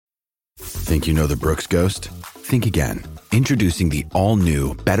Think you know the Brooks Ghost? Think again. Introducing the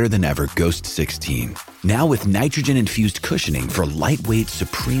all-new, better-than-ever Ghost 16. Now with nitrogen-infused cushioning for lightweight,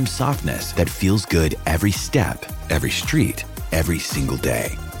 supreme softness that feels good every step, every street, every single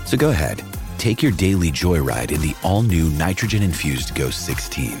day. So go ahead, take your daily joyride in the all-new nitrogen-infused Ghost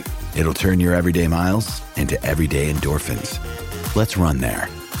 16. It'll turn your everyday miles into everyday endorphins. Let's run there.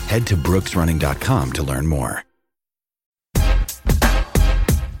 Head to brooksrunning.com to learn more.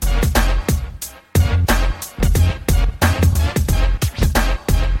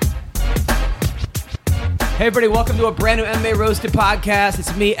 Hey everybody, welcome to a brand new MMA Roasted podcast.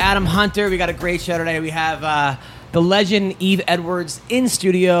 It's me, Adam Hunter. We got a great show today. We have the legend Yves Edwards in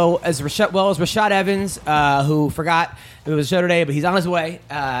studio, as Rashad Evans, who forgot it was a show today, but he's on his way,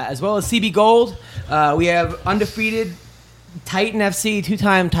 as well as CB Gold. We have undefeated Titan FC,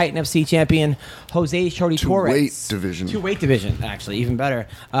 two-time Titan FC champion, Jose Shorty Torres. Two-weight division, actually, even better.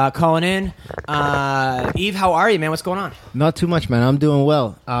 Calling in. Yves, how are you, man? What's going on? Not too much, man. I'm doing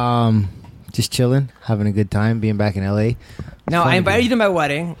well. Just chilling, having a good time, being back in LA. Now, I invited you to my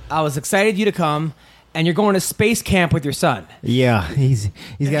wedding. I was excited you to come, and you're going to space camp with your son. Yeah, he's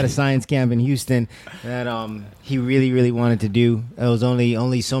got a science camp in Houston that he really wanted to do. It was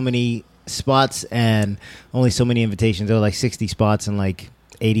only so many spots and only so many invitations. There were like 60 spots and like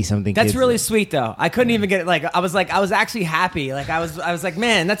 80 something. That's kids. really sweet, though. I couldn't even get it. I was actually happy. I was like,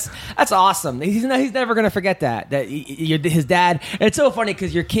 man, that's awesome. He's never gonna forget that his dad. And it's so funny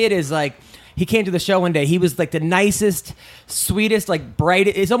because your kid is like. He came to the show one day. He was like the nicest, sweetest, like bright.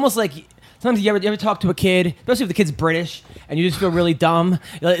 It's almost like sometimes you ever talk to a kid, especially if the kid's British, and you just feel really dumb.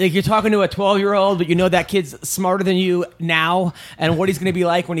 Like you're talking to a 12-year-old, but you know that kid's smarter than you now, and what he's going to be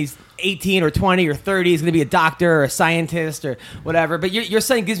like when he's 18 or 20 or 30. He's going to be a doctor or a scientist or whatever. But your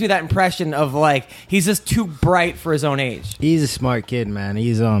son gives me that impression of like he's just too bright for his own age. He's a smart kid, man.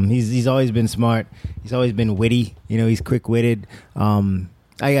 He's always been smart. He's always been witty. You know, he's quick-witted.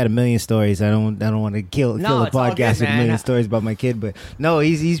 I got a million stories. I don't want to kill the podcast with a million stories about my kid, but no,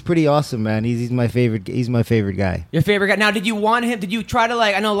 he's pretty awesome, man. He's my favorite. He's my favorite guy. Your favorite guy. Now, did you want him? Did you try to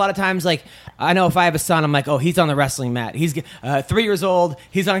I know a lot of times I know if I have a son, I'm like, oh, he's on the wrestling mat. He's 3 years old.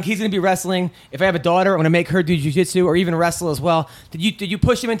 He's going to be wrestling. If I have a daughter, I'm going to make her do jiu-jitsu or even wrestle as well. Did you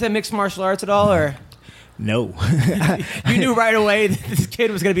push him into mixed martial arts at all, or? No. You knew right away that this kid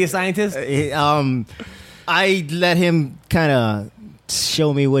was going to be a scientist. I let him kind of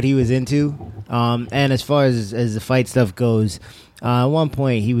show me what he was into, and as far as the fight stuff goes, at one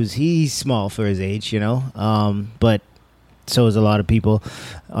point he's small for his age, you know, but so is a lot of people,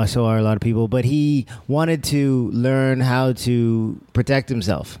 so are a lot of people, but he wanted to learn how to protect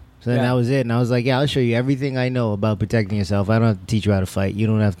himself. So then that was it, and I was like, yeah, I'll show you everything I know about protecting yourself. I don't have to teach you how to fight. You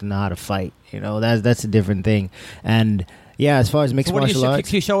don't have to know how to fight. You know, that's a different thing. And yeah, as far as mixed martial arts,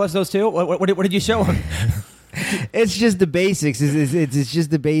 can you show us those two? What did you show him? It's just the basics. It's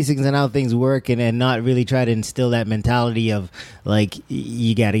just the basics and how things work, and not really try to instill that mentality of like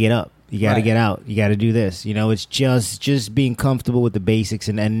you got to get up, you got to get out, you got to do this. You know, it's just being comfortable with the basics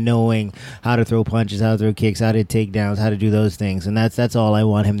and knowing how to throw punches, how to throw kicks, how to take downs, how to do those things. And that's all I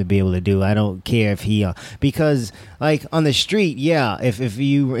want him to be able to do. I don't care if he because like on the street, yeah, if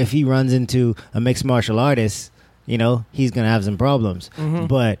he runs into a mixed martial artist, you know, he's gonna have some problems. Mm-hmm.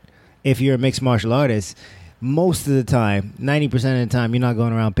 But if you're a mixed martial artist, most of the time, 90% of the time, you're not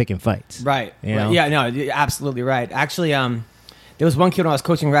going around picking fights. Right. You know? Yeah, no, you're absolutely right. Actually, there was one kid when I was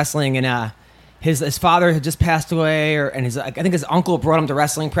coaching wrestling, and his father had just passed away, I think his uncle brought him to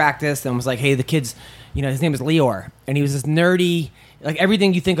wrestling practice and was like, hey, the kid's, you know, his name is Lior, and he was this nerdy, like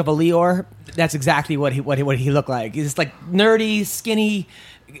everything you think of a Lior, that's exactly what he looked like. He's just like nerdy, skinny,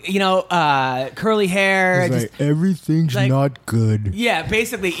 you know, curly hair. He's like, everything's not good. Yeah,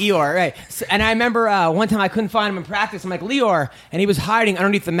 basically Eeyore, right. So, and I remember one time I couldn't find him in practice. I'm like, Lior, and he was hiding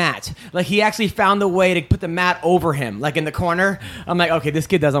underneath the mat. Like, he actually found a way to put the mat over him, like in the corner. I'm like, okay, this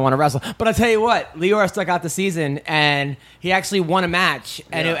kid doesn't want to wrestle. But I'll tell you what, Lior stuck out the season, and he actually won a match,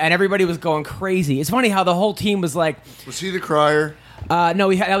 and everybody was going crazy. It's funny how the whole team was like... Was he the crier? No,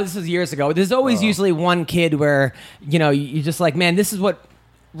 this was years ago. There's always usually one kid where, you know, you're just like, man, this is what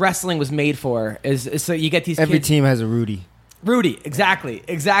wrestling was made for, is so you get these every kids. team has a Rudy,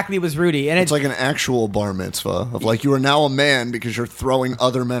 exactly was Rudy, and it's like an actual bar mitzvah of like you are now a man because you're throwing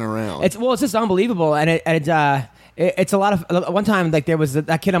other men around. It's just unbelievable, and it's a lot of. One time, like there was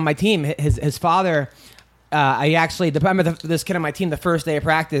that kid on my team, his father I actually, I remember this kid on my team, the first day of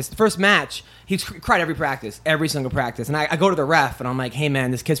practice, the first match, he's cried every practice, every single practice. And I go to the ref, and I'm like, hey,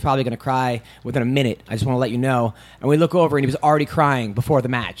 man, this kid's probably going to cry within a minute. I just want to let you know. And we look over, and he was already crying before the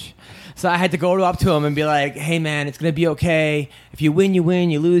match. So I had to go up to him and be like, hey, man, it's going to be okay. If you win, you win.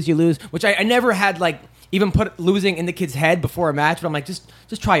 You lose, you lose. Which I never had, like, even put losing in the kid's head before a match, but I'm like, just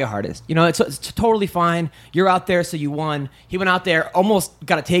try your hardest. You know, it's totally fine. You're out there, so you won. He went out there, almost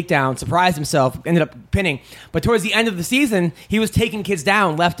got a takedown, surprised himself, ended up pinning. But towards the end of the season, he was taking kids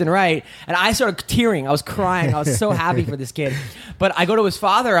down left and right, and I started tearing. I was crying. I was so happy for this kid. But I go to his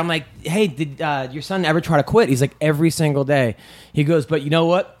father. I'm like, hey, did your son ever try to quit? He's like, every single day. He goes, but you know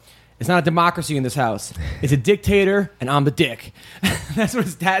what? It's not a democracy in this house. It's a dictator, and I'm the dick. That's what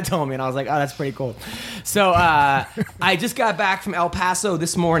his dad told me, and I was like, oh, that's pretty cool. So I just got back from El Paso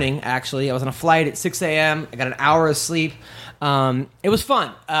this morning, actually. I was on a flight at 6 a.m. I got an hour of sleep. It was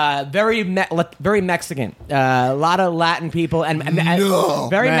fun. Very Mexican. A lot of Latin people and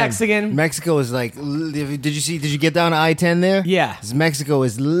very Man, Mexican. Mexico is like. Did you get down to I-10 there? Yeah. 'Cause Mexico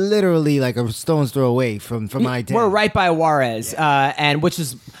is literally like a stone's throw away from I-10. We're right by Juarez, and which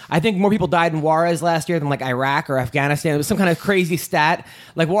is, I think more people died in Juarez last year than like Iraq or Afghanistan. It was some kind of crazy stat.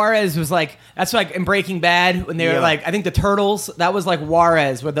 Like Juarez was like, that's like in Breaking Bad when they were like, I think the turtles. That was like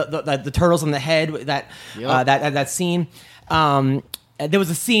Juarez with the turtles on the head. That scene. There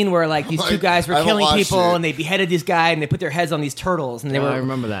was a scene where like these two guys were killing people and they beheaded this guy and they put their heads on these turtles and they were. I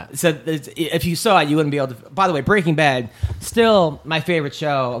remember that. So if you saw it, you wouldn't be able to. By the way, Breaking Bad, still my favorite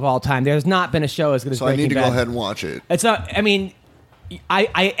show of all time. There's not been a show as good as So I Breaking Bad. need to go ahead and watch it. It's not. I mean,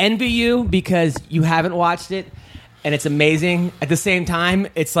 I envy you because you haven't watched it, and it's amazing. At the same time,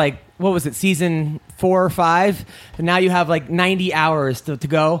 it's like, what was it, season 4 or 5? And now you have like 90 hours to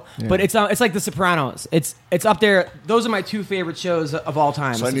go. Yeah. But it's like The Sopranos. It's up there. Those are my two favorite shows of all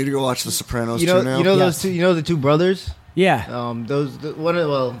time. So I need to go watch The Sopranos now. You know those two. You know the two brothers. Yeah.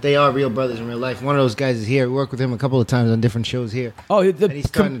 They are real brothers in real life. One of those guys is here. We worked with him a couple of times on different shows here. Oh, and he's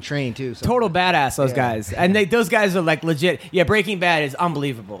starting to train too. So. Total badass, those guys. And those guys are like legit. Yeah, Breaking Bad is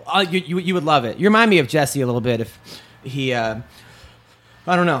unbelievable. You would love it. You remind me of Jesse a little bit if he.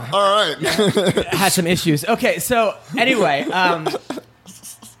 I don't know. All right. Had some issues. Okay, so anyway.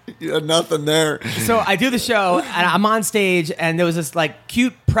 You had nothing there. So I do the show, and I'm on stage, and there was this like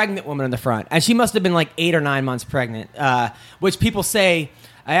cute pregnant woman in the front, and she must have been like 8 or 9 months pregnant, which people say.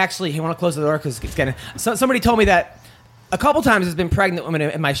 I want to close the door because it's getting. Somebody told me that a couple times there's been pregnant women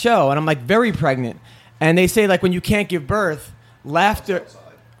in my show, and I'm like very pregnant, and they say like when you can't give birth, laughter.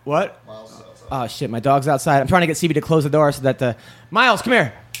 What? Oh shit! My dog's outside. I'm trying to get CB to close the door so that the Miles, come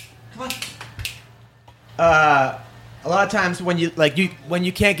here. Come on. A lot of times when you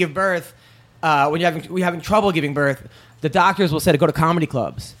can't give birth, when you're having trouble giving birth, the doctors will say to go to comedy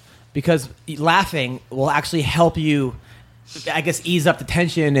clubs because laughing will actually help you, I guess, ease up the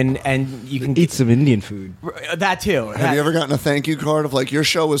tension and you can eat some Indian food. That too. Have you ever gotten a thank you card of like, your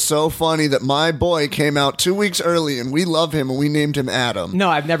show was so funny that my boy came out 2 weeks early and we love him and we named him Adam? No,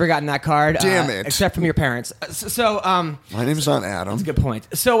 I've never gotten that card. Damn it. Except from your parents. My name's not Adam. That's a good point.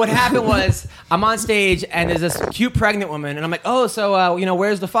 So what happened was I'm on stage and there's this cute pregnant woman and I'm like, oh, so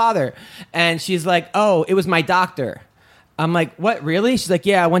where's the father? And she's like, oh, it was my doctor. I'm like, what, really? She's like,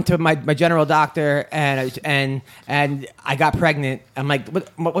 yeah, I went to my general doctor and I got pregnant. I'm like, what,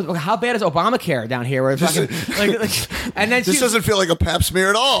 how bad is Obamacare down here? Where and then this doesn't feel like a pap smear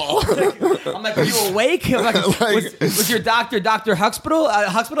at all. I'm like, are you awake? I'm like, was your doctor Dr. Huxpital?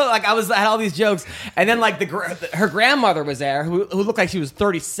 Like I had all these jokes, and then like her grandmother was there, who looked like she was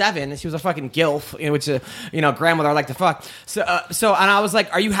 37, and she was a fucking gilf, which grandmother I like to fuck. So and I was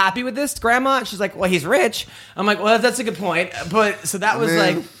like, are you happy with this, Grandma? And she's like, well, he's rich. I'm like, well, that's a good point. But so that was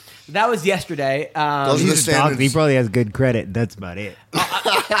like. That was yesterday. Those are the standards. He probably has good credit. That's about it.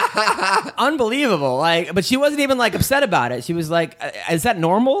 Unbelievable. But she wasn't even like upset about it. She was like, "Is that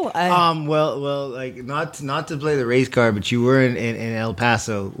normal?" Well, like not to play the race card, but you were in El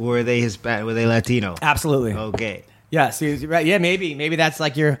Paso. Were they Hispanic? Were they Latino? Absolutely. Okay. Yes. Right. Yeah. Maybe that's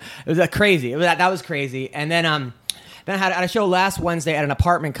like it was crazy. That was crazy. And then I had a show last Wednesday at an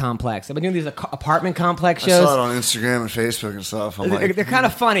apartment complex. I've been doing these apartment complex shows. I saw it on Instagram and Facebook and stuff. They're kind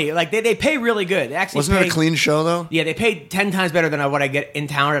of funny. Like they pay really good. They actually wasn't it a clean show though? Yeah, they pay 10 times better than what I get in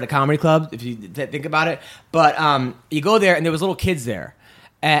town at a comedy club. If you think about it, but you go there and there was little kids there.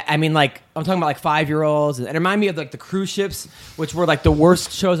 I mean, like, I'm talking about like 5-year-olds, and it reminded me of like the cruise ships, which were like the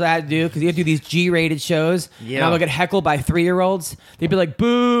worst shows I had to do because you had to do these G-rated shows. Yeah. And I would get heckled by 3-year-olds. They'd be like,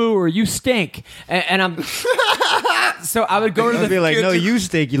 "Boo!" or "You stink," and I'm So I would go to I'd be the. like, no, you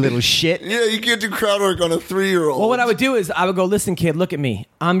steak, you little shit. Yeah, you can't do crowd work on a 3-year-old. Well, what I would do is I would go, listen, kid, look at me.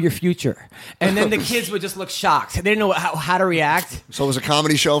 I'm your future. And then the kids would just look shocked. They didn't know how to react. So it was a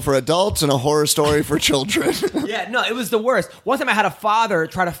comedy show for adults and a horror story for children. Yeah, no, it was the worst. One time I had a father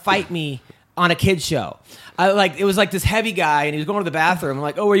try to fight me on a kid's show. It was like this heavy guy, and he was going to the bathroom. I'm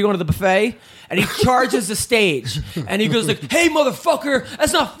like, oh, are you going to the buffet? And he charges the stage, and he goes like, hey, motherfucker,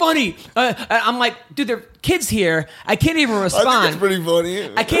 that's not funny. I'm like, dude, there are kids here. I can't even respond. I think it's pretty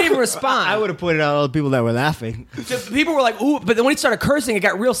funny. I can't even respond. I would have pointed out all the people that were laughing. So people were like, ooh, but then when he started cursing, it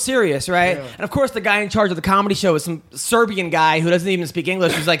got real serious, right? Yeah. And of course, the guy in charge of the comedy show was some Serbian guy who doesn't even speak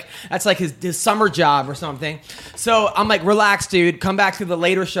English. He's like, that's like his summer job or something. So I'm like, relax, dude. Come back to the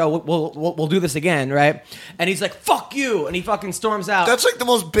later show. We'll do this again, right? And he's like, fuck you. And he fucking storms out. That's like the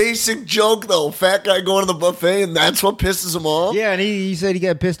most basic joke, though. Fat guy going to the buffet, and that's what pisses him off. Yeah, and he said he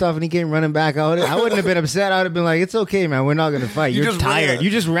got pissed off and he came running back out. I wouldn't have been upset. I would have been like, it's okay, man. We're not going to fight. You're tired.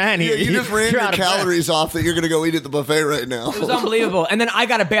 You just ran here. Yeah, you just ran your calories off that you're going to go eat at the buffet right now. It was unbelievable. And then I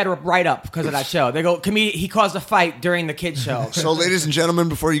got a bad write-up because of that show. They go, he caused a fight during the kids' show. So, ladies and gentlemen,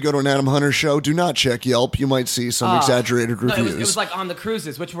 before you go to an Adam Hunter show, do not check Yelp. You might see some exaggerated reviews. It was like on the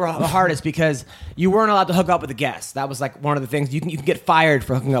cruises, which were the hardest because you weren't allowed to hook up with the guests. That was like one of the things. You can get fired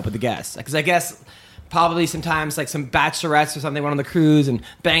for hooking up with the guests. Because I guess probably sometimes like some bachelorettes or something went on the cruise and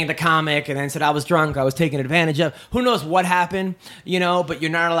banged the comic and then said I was drunk, I was taken advantage of. Who knows what happened, but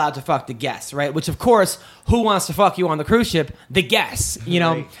you're not allowed to fuck the guests, right? Which, of course, who wants to fuck you on the cruise ship? The guests,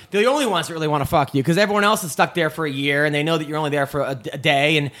 Right. They're the only ones that really want to fuck you because everyone else is stuck there for a year and they know that you're only there for a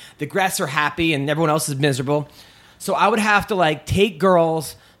day and the guests are happy and everyone else is miserable. So I would have to like take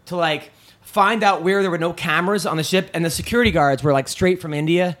girls to like find out where there were no cameras on the ship, and the security guards were like straight from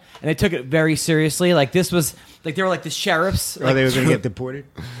India, and they took it very seriously. Like this was like they were like the sheriffs. Like, they were going to get deported.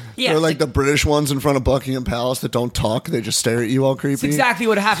 Yeah, they're like the British ones in front of Buckingham Palace that don't talk; they just stare at you all creepy. That's exactly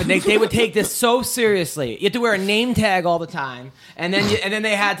what happened. They would take this so seriously. You had to wear a name tag all the time, and then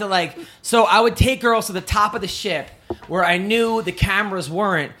they had to like. So I would take girls to the top of the ship where I knew the cameras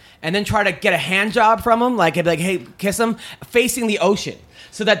weren't, and then try to get a hand job from them. Like I'd be like, "Hey, kiss them," facing the ocean,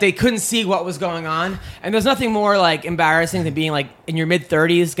 so that they couldn't see what was going on. And there's nothing more like embarrassing than being like in your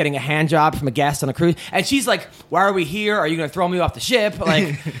mid-30s getting a hand job from a guest on a cruise. And she's like, why are we here? Are you going to throw me off the ship?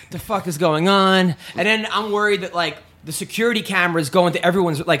 Like, the fuck is going on? And then I'm worried that like the security cameras go into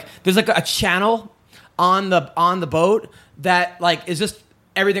everyone's, like there's like a channel on the boat that like is just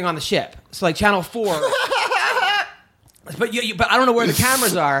everything on the ship. So like channel 4... But I don't know where the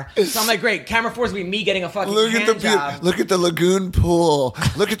cameras are. So I'm like, great. Camera 4 is going to be me getting a fucking hand job. Look at the lagoon pool.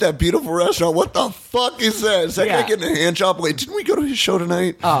 Look at that beautiful restaurant. What the fuck is that? Is that guy getting a hand job? Wait, didn't we go to his show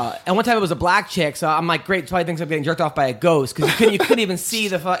tonight? And one time it was a black chick. So I'm like, great. Probably thinks I'm getting jerked off by a ghost because you couldn't even see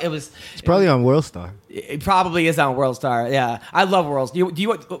the fuck. It's probably on WorldStar. It probably is on WorldStar. Yeah, I love World. Do you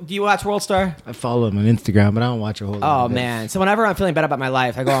watch WorldStar? I follow him on Instagram, but I don't watch a whole lot. Oh man! So whenever I'm feeling bad about my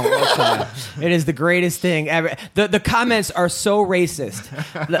life, I go on WorldStar. It is the greatest thing ever. The comments are so racist,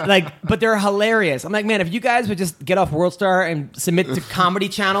 but they're hilarious. I'm like, man, if you guys would just get off WorldStar and submit to comedy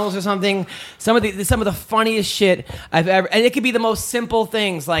channels or something, some of the funniest shit I've ever. And it could be the most simple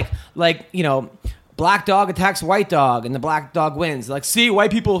things, like black dog attacks white dog and the black dog wins. Like, see,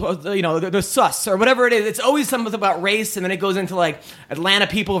 white people, they're sus or whatever it is. It's always something about race, and then it goes into like Atlanta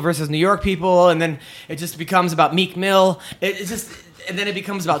people versus New York people, and then it just becomes about Meek Mill. And then it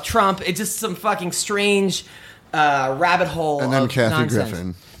becomes about Trump. It's just some fucking strange rabbit hole. And then Kathy nonsense.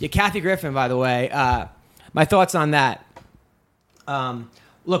 Griffin. Yeah, Kathy Griffin, by the way. My thoughts on that.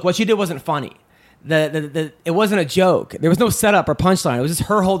 Look, what she did wasn't funny. It wasn't a joke. There was no setup or punchline. It was just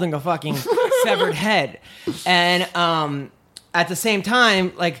her holding a fucking severed head. And at the same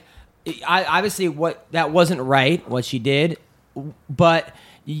time, like, obviously that wasn't right, what she did. But,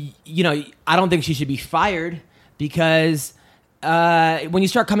 I don't think she should be fired because when you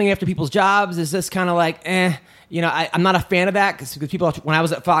start coming after people's jobs, it's just kind of like, I'm not a fan of that because people, when I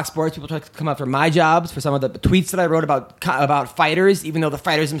was at Fox Sports, people tried to come after my jobs for some of the tweets that I wrote about fighters, even though the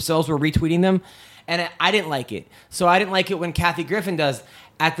fighters themselves were retweeting them. And I didn't like it. So I didn't like it when Kathy Griffin does.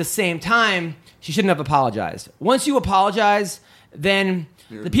 At the same time, she shouldn't have apologized. Once you apologize, then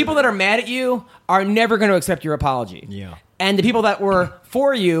the people that are mad at you are never going to accept your apology. Yeah. And the people that were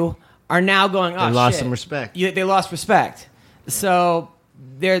for you are now going, oh, they lost shit. some respect. They lost respect. So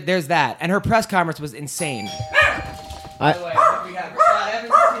there's that. And her press conference was insane. By the way, we have Rashad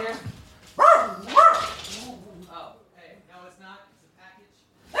Evans here. Oh, hey, no, it's not. It's a package.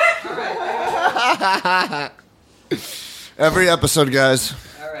 All right. Every episode, guys.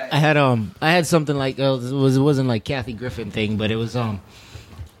 All right. I had something like it wasn't like Kathy Griffin thing, but it was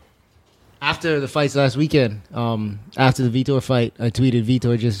after the fights last weekend, after the Vitor fight, I tweeted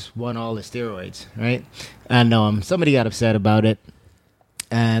Vitor just won all the steroids, right? And somebody got upset about it,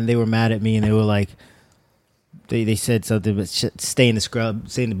 and they were mad at me, and they were like, they said something, but stay in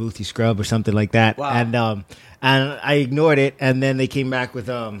the booth, you scrub, or something like that. Wow. And I ignored it, and then they came back with,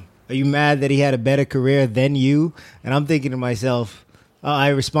 are you mad that he had a better career than you? And I'm thinking to myself, I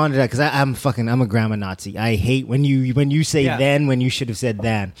responded to that because I'm a grammar Nazi. I hate when you say then when you should have said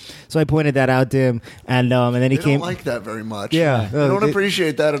then. So I pointed that out to him, and then he They came. don't like that very much. Yeah. They don't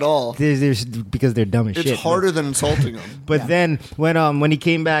appreciate that at all. Because they're dumb as shit. It's harder than insulting them. But then when he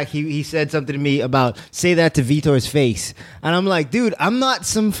came back, he said something to me about say that to Vitor's face, and I'm like, dude, I'm not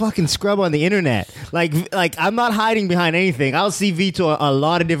some fucking scrub on the internet. Like I'm not hiding behind anything. I'll see Vitor a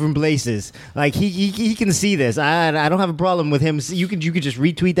lot of different places. Like he can see this. I don't have a problem with him. You could just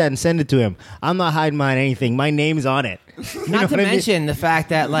retweet that and send it to him. I'm not hiding behind anything. My name's on it. Not to mention the fact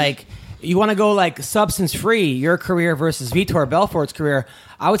that, like, you want to go, like, substance-free, your career versus Vitor Belfort's career,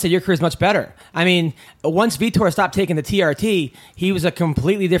 I would say your career is much better. I mean, once Vitor stopped taking the TRT, he was a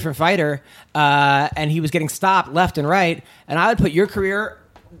completely different fighter, and he was getting stopped left and right, and I would put your career...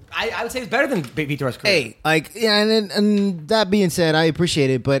 I would say it's better than Vitor's career. Hey, and that being said, I appreciate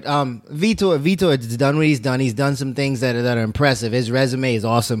it, but Vitor has done what he's done. He's done some things that are impressive. His resume is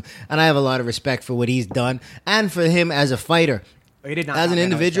awesome, and I have a lot of respect for what he's done and for him as a fighter. He did not as an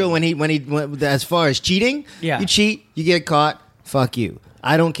individual, when he as far as cheating, you cheat, you get caught, fuck you.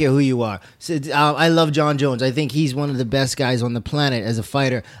 I don't care who you are. So, I love John Jones. I think he's one of the best guys on the planet as a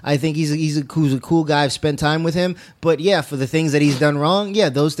fighter. I think he's a cool guy. I've spent time with him. But yeah, for the things that he's done wrong, yeah,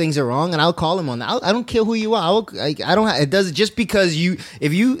 those things are wrong, and I'll call him on that. I don't care who you are. I don't. It does just because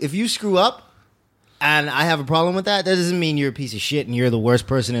if you screw up. And I have a problem with that. That doesn't mean you're a piece of shit and you're the worst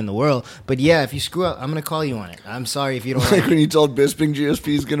person in the world. But yeah, if you screw up, I'm going to call you on it. I'm sorry if you don't like when you told Bisping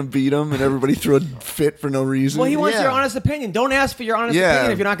GSP is going to beat him and everybody threw a fit for no reason. Well, he wants your honest opinion. Don't ask for your honest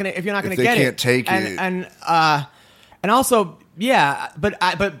opinion if you're not going to get it. They can't take it. And also, yeah, but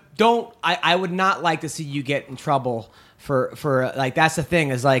don't. I would not like to see you get in trouble for like, that's the thing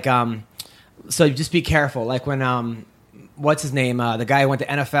is like so just be careful. Like when what's his name, the guy who went to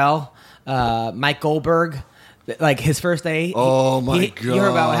NFL. Mike Goldberg, like his first day. Oh my god! You heard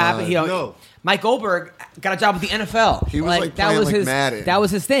about what happened? No. Mike Goldberg got a job with the NFL. He was like that was his Madden. That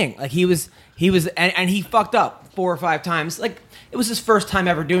was his thing. Like he was, and he fucked up 4 or 5 times. Like it was his first time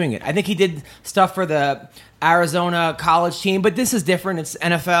ever doing it. I think he did stuff for the Arizona college team, but this is different. It's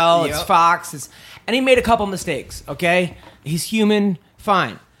NFL. Yep. It's Fox. And he made a couple mistakes. Okay, he's human.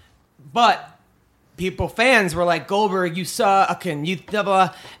 Fine, but. Fans were like, Goldberg, you suck, and you blah,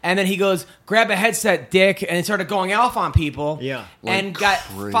 blah. And then he goes, grab a headset, dick, and started going off on people. Yeah. And got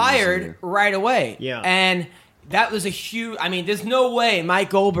fired right away. Yeah. And that was a huge, I mean, there's no way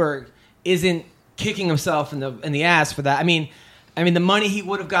Mike Goldberg isn't kicking himself in the ass for that. I mean, the money he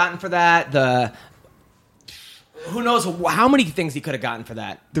would have gotten for that, who knows how many things he could have gotten for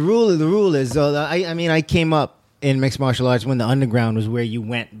that. The rule is, I came up in mixed martial arts when the underground was where you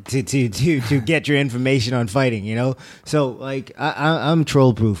went to get your information on fighting, you know? So, like, I'm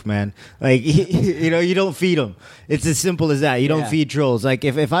troll proof, man. Like, you don't feed them. It's as simple as that. You don't feed trolls. Like,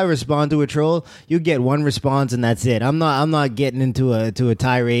 if I respond to a troll, you get one response and that's it. I'm not getting into a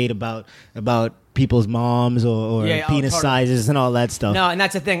tirade about people's moms or penis sizes and all that stuff. No, and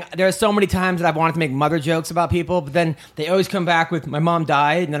that's the thing. There are so many times that I've wanted to make mother jokes about people, but then they always come back with, my mom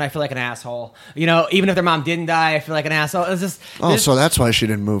died, and then I feel like an asshole. You know, even if their mom didn't die, I feel like an asshole. It's just... so that's why she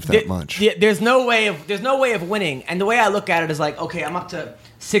didn't move that much. There's no way of winning. And the way I look at it is like, okay, I'm up to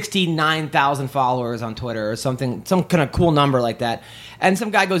 69,000 followers on Twitter or something, some kind of cool number like that. And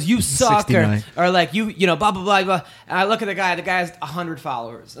some guy goes, you suck, or like, you know, blah, blah, blah, blah. And I look at the guy has 100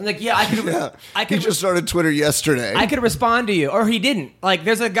 followers. I'm like, he just started Twitter yesterday. I could respond to you, or he didn't. Like,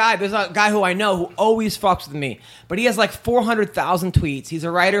 there's a guy who I know who always fucks with me, but he has like 400,000 tweets. He's a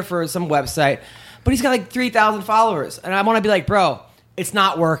writer for some website, but he's got like 3,000 followers. And I want to be like, bro, it's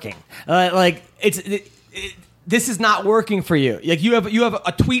not working. This is not working for you. Like you have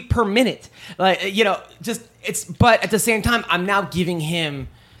a tweet per minute. Like, you know, but at the same time, I'm now giving him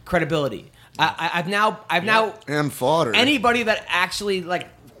credibility. I've now and fodder. Anybody that actually like,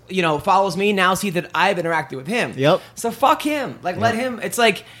 you know, follows me now see that I've interacted with him. Yep. So fuck him. Like let him. It's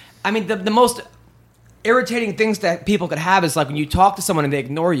like, I mean, the most irritating things that people could have is like when you talk to someone and they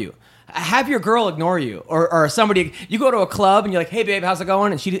ignore you. Have your girl ignore you, or somebody. You go to a club and you're like, hey babe, how's it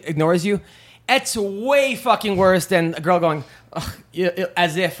going? And she ignores you. It's way fucking worse than a girl going, "Ugh,"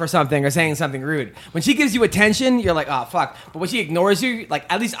 as if or something, or saying something rude. When she gives you attention, you're like, oh, fuck. But when she ignores you, like,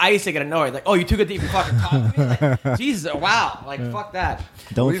 at least I used to get annoyed. Like, oh, you too good to even fucking talk to me? Like, Jesus, wow. Like, fuck that.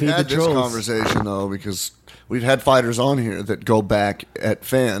 Don't We've feed the had this trolls. conversation, though, because we've had fighters on here that go back at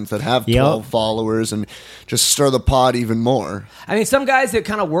fans that have 12 followers and just stir the pot even more. I mean, some guys that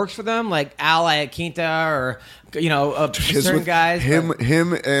kind of works for them, like Al Iaquinta or, certain guys. Him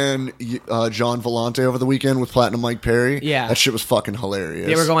and John Vellante over the weekend with Platinum Mike Perry. Yeah. That shit was fucking hilarious.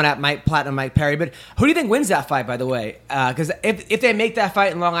 They were going at Platinum Mike Perry. But who do you think wins that fight, by the way? Because if they make that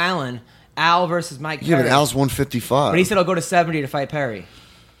fight in Long Island, Al versus Mike Perry. Yeah, but Al's 155. But he said he'll go to 70 to fight Perry.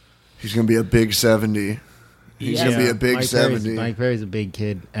 He's going to be a big 70. He's going to be a big Mike 70. Mike Perry's a big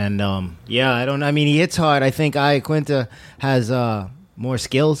kid. And, he hits hard. I think Iaquinta has more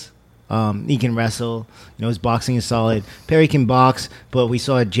skills. He can wrestle. His boxing is solid. Perry can box, but we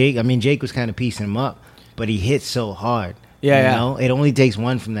saw Jake. I mean, Jake was kind of piecing him up, but he hits so hard. Yeah. It only takes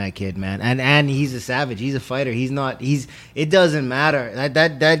one from that kid, man. And he's a savage. He's a fighter. It doesn't matter.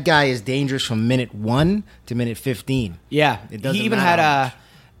 That guy is dangerous from minute 1 to minute 15. Yeah. It doesn't He even matter had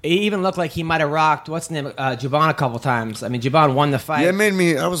he even looked like he might have rocked, what's the name, Juban a couple times. I mean, Juban won the fight. Yeah, it made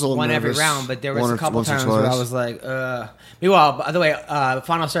me, I was a little won nervous. every round, but there was a couple once or times where I twice. was like, Meanwhile, by the way,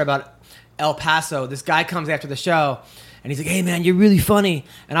 final story about El Paso. This guy comes after the show, and he's like, hey, man, you're really funny.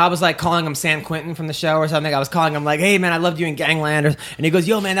 And I was like calling him San Quentin from the show or something. I was calling him like, hey, man, I loved you in Gangland. And he goes,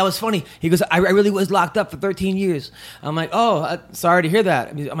 yo, man, that was funny. He goes, I really was locked up for 13 years. I'm like, oh, sorry to hear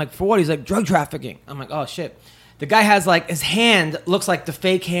that. I'm like, for what? He's like, drug trafficking. I'm like, oh, shit. The guy has like, his hand looks like the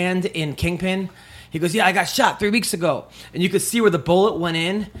fake hand in Kingpin. He goes, yeah, I got shot 3 weeks ago. And you could see where the bullet went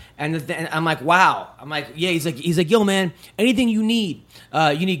in. And I'm like, wow. I'm like, yeah. He's like, yo, man, anything you need.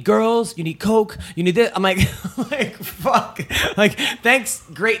 You need girls, you need coke, you need this. I'm like, fuck. Like, thanks,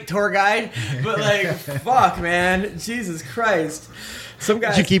 great tour guide. But like, fuck, man. Jesus Christ. Some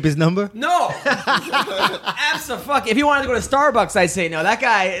guy. Did you keep his number? No. Absolutely. If he wanted to go to Starbucks, I'd say no. That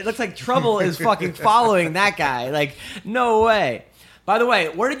guy, it looks like trouble is fucking following that guy. Like, no way. By the way,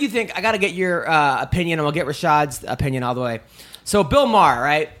 where did you think? I got to get your opinion, and we'll get Rashad's opinion all the way. So, Bill Maher,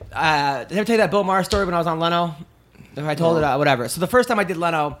 right? Did I ever tell you that Bill Maher story when I was on Leno? If I told it, whatever. So, the first time I did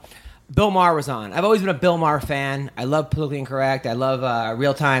Leno, Bill Maher was on. I've always been a Bill Maher fan. I love Politically Incorrect. I love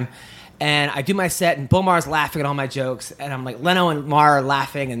Real Time. And I do my set, and Bill Maher's laughing at all my jokes. And I'm like, Leno and Maher are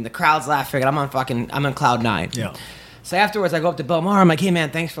laughing, and the crowd's laughing, and I'm on cloud 9. Yeah. So afterwards, I go up to Bill Maher. I'm like, hey, man,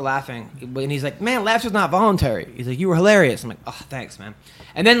 thanks for laughing. And he's like, man, laughter's not voluntary. He's like, you were hilarious. I'm like, oh, thanks, man.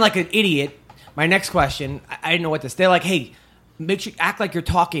 And then, like an idiot, my next question, I didn't know what to say. They're like, hey, make sure act like you're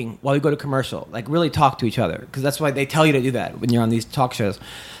talking while you go to commercial. Like, really talk to each other. Because that's why they tell you to do that when you're on these talk shows.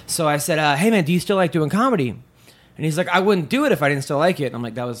 So I said, hey, man, do you still like doing comedy? And he's like, I wouldn't do it if I didn't still like it. And I'm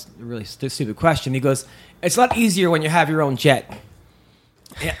like, that was a really stupid question. He goes, it's a lot easier when you have your own jet.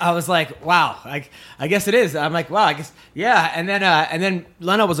 I was like, wow, I guess it is. I'm like, wow, I guess, yeah. And then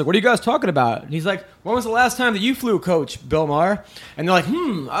Leno was like, what are you guys talking about? And he's like, when was the last time that you flew, Coach Bill Maher? And they're like,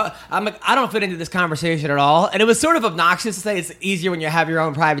 I'm like, I don't fit into this conversation at all. And it was sort of obnoxious to say it's easier when you have your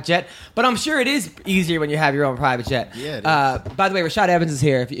own private jet, but I'm sure it is easier when you have your own private jet. Yeah, it is. By the way, Rashad Evans is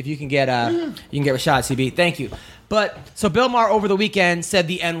here. If you can get Rashad CB, thank you. But so Bill Maher over the weekend said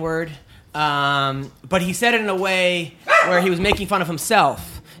the N-word. But he said it in a way where he was making fun of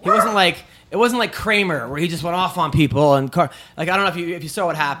himself. It wasn't like Kramer where he just went off on people and like I don't know if you saw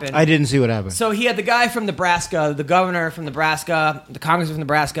what happened. I didn't see what happened. So he had the guy from Nebraska, the governor from Nebraska, the congressman from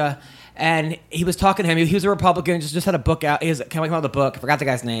Nebraska, and he was talking to him. He was a Republican, just had a book out. Can't come out with a book. I forgot the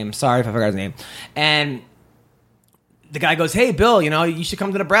guy's name. Sorry if I forgot his name. And the guy goes, "Hey, Bill, you should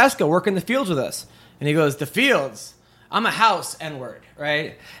come to Nebraska, work in the fields with us." And he goes, "The fields? I'm a house N-word,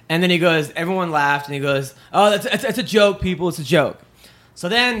 right?" And then he goes, everyone laughed, and he goes, "Oh, that's a joke, people. It's a joke." So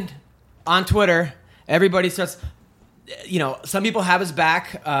then on Twitter, everybody starts, some people have his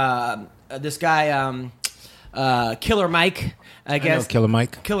back. This guy, Killer Mike, I guess. Killer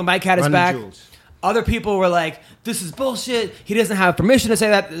Mike. Killer Mike had his Run the back. jewels. Other people were like, this is bullshit. He doesn't have permission to say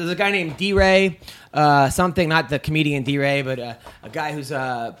that. There's a guy named D-Ray, something, not the comedian D-Ray, but a guy who's...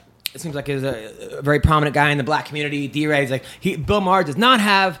 it seems like he's a very prominent guy in the black community. D-Ray is like, Bill Maher does not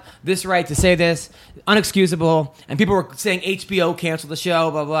have this right to say this, unexcusable. And people were saying HBO canceled the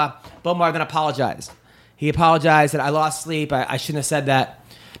show, blah, blah. Bill Maher then apologized. He apologized that I lost sleep. I shouldn't have said that.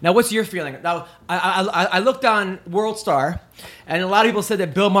 Now, what's your feeling? Now, I looked on World Star, and a lot of people said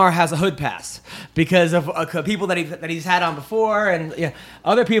that Bill Maher has a hood pass because of people that he's had on before. And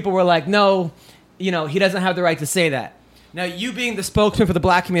other people were like, no, he doesn't have the right to say that. Now, you being the spokesman for the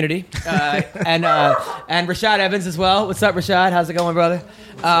black community, and Rashad Evans as well. What's up, Rashad? How's it going, brother?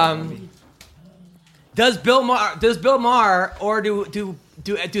 Does Bill Maher or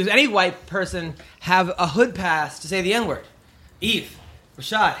does any white person have a hood pass to say the N-word? Eve,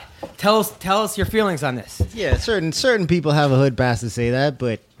 Rashad, tell us your feelings on this. Yeah, certain people have a hood pass to say that,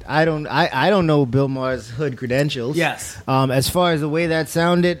 but I don't know Bill Maher's hood credentials. Yes. As far as the way that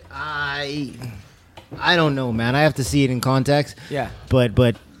sounded, I don't know, man. I have to see it in context. Yeah.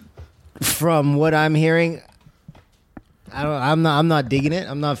 But from what I'm hearing, I'm not digging it.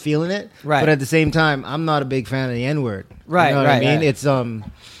 I'm not feeling it. Right. But at the same time, I'm not a big fan of the N-word. Right. You know what right. I mean? Right.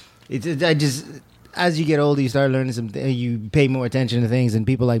 It's I just, as you get older, you start learning you pay more attention to things, and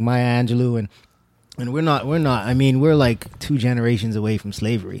people like Maya Angelou and we're not. I mean, we're like 2 generations away from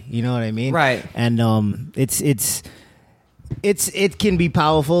slavery. You know what I mean? Right. And it can be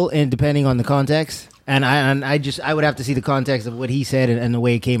powerful, and depending on the context. And I would have to see the context of what he said and the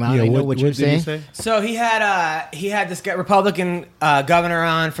way it came out. Yeah, I know what you're saying. Say? So he had this guy, Republican governor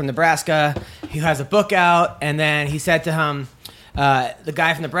on from Nebraska. He has a book out, and then he said to him, the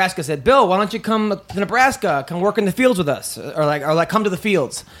guy from Nebraska said, "Bill, why don't you come to Nebraska? Come work in the fields with us, or come to the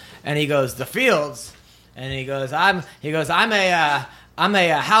fields." And he goes, "The fields," and he goes, "I'm a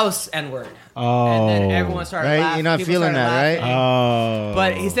house N-word." Oh, and then everyone started right? laughing. You're not People feeling started that, laughing. right? Oh,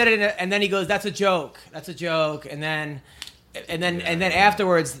 But he said it, and then he goes, "That's a joke. That's a joke." And then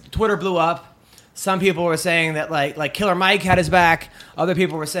afterwards, Twitter blew up. Some people were saying that like Killer Mike had his back. Other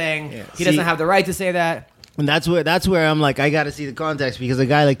people were saying he doesn't have the right to say that. And that's where I'm like, I got to see the context, because a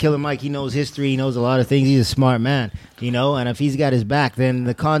guy like Killer Mike, he knows history, he knows a lot of things. He's a smart man, you know. And if he's got his back, then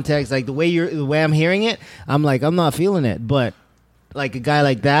the context, like the way I'm hearing it, I'm like, I'm not feeling it. But like a guy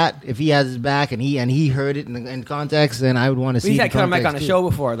like that, if he has his back and he heard it in context, then I would want to see. He's the had Killer Mike on context the too. show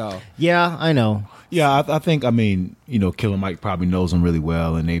before, though. Yeah, I know. yeah. I think. I mean, Killer Mike probably knows him really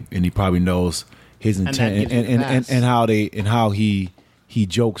well, and he probably knows his that intent gives you the pass. and how he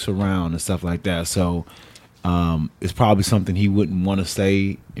jokes around and stuff like that. So. It's probably something he wouldn't want to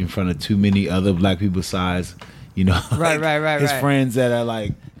say in front of too many other black people besides, Right. his friends that are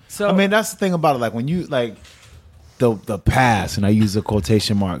like. So- I mean, that's the thing about it. Like when you like the past, and I use the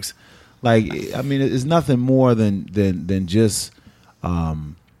quotation marks. Like, I mean, it's nothing more than just,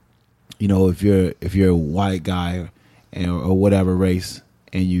 if you're a white guy or whatever race,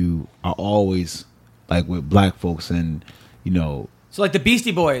 and you are always like with black folks, and So like the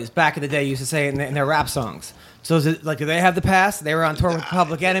Beastie Boys back in the day used to say in their rap songs. So is it, like, do they have the past? They were on tour with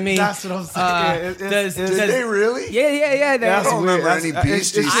Public Enemy. That's what I'm saying. Did they really? Yeah. I don't remember That's- any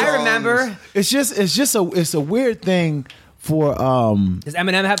Beastie songs. I remember. It's a weird thing for Does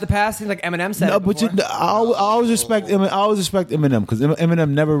Eminem have the past? Seems like Eminem said no, it but before. I always respect Eminem because Eminem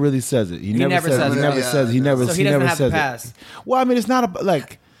never really says it. He never says it. He never says it. He never. So he he doesn't never have the says past. it. Well, I mean, it's not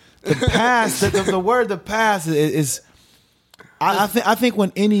like the past. the word "the past" is. I think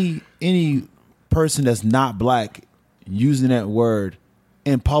when any person that's not black using that word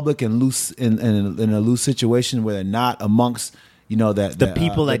in public and loose in a loose situation where they're not amongst The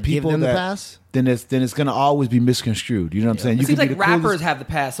people that give them the pass? then it's going to always be misconstrued. You know what I'm saying? It You seems can be like the coolest- rappers have the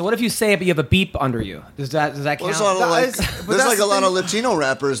past. So what if you say it, but you have a beep under you? Does that count? Well, But there's that's like a the lot thing. of Latino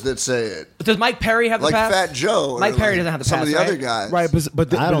rappers that say it, Does Mike Perry have the like past? Fat Joe. or Mike Perry like doesn't have the some past, of the right? other guys. Right,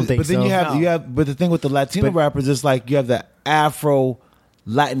 but I don't think but then so. you have No. but the thing with the Latino But- rappers is like you have the Afro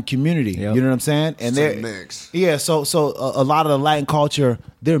Latin community. Yep. You know what I'm saying? And It's a they're mix. Yeah, so a lot of the Latin culture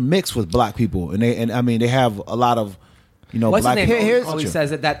they're mixed with black people, and I mean they have a lot of What's black his name? culture. Always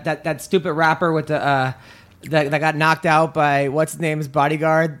says that stupid rapper with the that got knocked out by what's his name's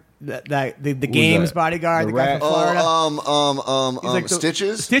bodyguard. The game's that? bodyguard, The the guy rat? from Florida. Oh, He's like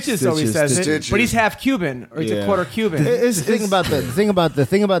Stitches. Stitches, so he Stitches, says it. Stitches. But he's half Cuban, or he's a Yeah. quarter Cuban. The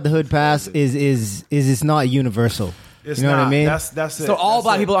thing about the hood pass is it's not universal. It's you know what I not. mean? That's it. So all That's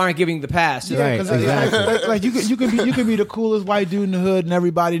black it. people aren't giving you the pass. Yeah, Right, 'cause exactly. like you can be the coolest white dude in the hood, and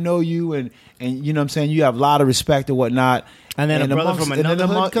everybody know you, and you know what I'm saying. You have a lot of respect and whatnot. And then a brother amongst- from and then another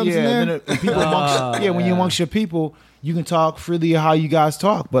hood among- comes in yeah, there? and then people when you amongst your people, you can talk freely how you guys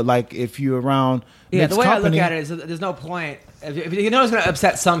talk. But like if you're around, Yeah, mixed the way company, I look at it is there's no point. If you know it's going to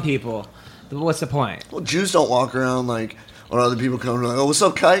upset some people, what's the point? Well, Jews don't walk around like when other people come like, "Oh, what's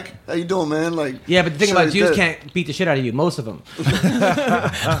up, Kike? How you doing, man?" Like, Yeah, but the thing sure about as Jews that. can't beat the shit out of you, most of them.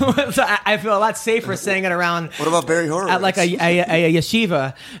 So I feel a lot safer saying it around What about Barry Horowitz? at like a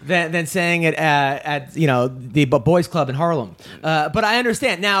yeshiva than saying it at the boys club in Harlem. But I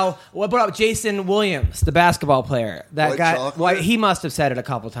understand. Now, what about Jason Williams, the basketball player? That White guy, chocolate? he must have said it a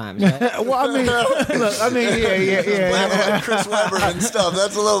couple times. Right? Well, I mean, look, I mean, yeah. Chris Webber and stuff.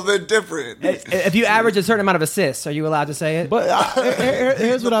 That's a little bit different. If you average a certain amount of assists, are you allowed to say it? But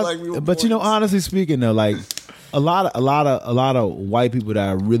here's what Like we were But boys. honestly speaking, though, like a lot of white people that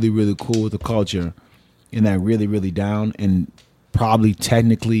are really really cool with the culture, really, really down and probably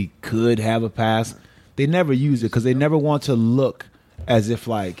technically could have a pass, they never use it because they never want to look as if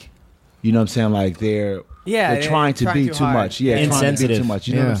like, you know what I'm saying, like they're trying to be too much. Yeah, insensitive. Too much.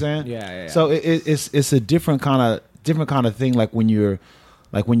 You know what I'm saying? Yeah. So it's a different kind of thing. Like when you're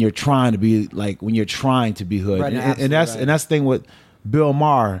trying to be hood, Right, and that's the thing with Bill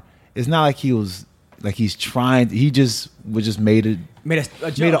Maher. It's not like he's trying. He just made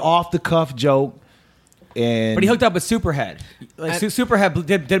an off the cuff joke. But he hooked up with Superhead. Like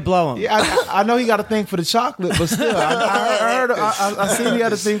Superhead did blow him. Yeah, I know he got a thing for the chocolate, but still, I seen he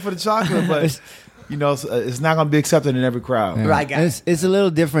had a thing for the chocolate, but you know, it's not going to be accepted in every crowd. Yeah. Right, it's a little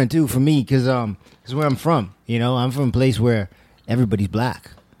different too for me because where I'm from, you know, I'm from a place where everybody's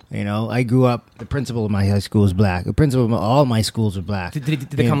black. You know, I grew up. The principal of my high school is black. The principal of all my schools are black. Did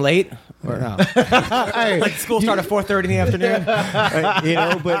they come late or no? Like school started at 4:30 in the afternoon. You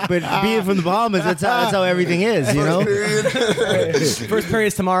know, but being from the Bahamas, that's how everything is. You know, First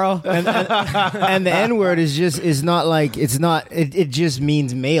period's tomorrow, and the N word is not like it's not. It just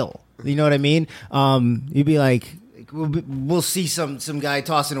means male. You know what I mean? You'd be like. We'll see some guy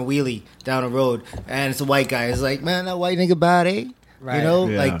tossing a wheelie down the road, and it's a white guy. It's like, man, that white nigga bad, eh? Right. You know,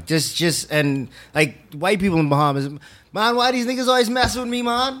 Yeah. like just and like white people in Bahamas, man, why these niggas always messing with me,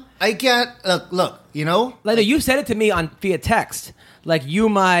 man? I can't look, you know. like you said it to me via text, like you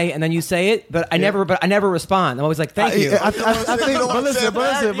my, and then you say it, but I never respond. I'm always like, thank you. I think, but listen,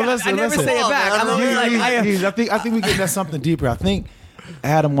 I never say it back. I'm always like, I think we getting at something deeper. I think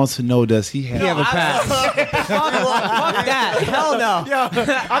Adam wants to know, does he have a pass? Fuck that. Hell no.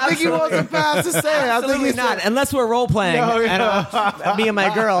 I think he wants a pass to say. I think Absolutely he's not. Unless we're role playing, and me and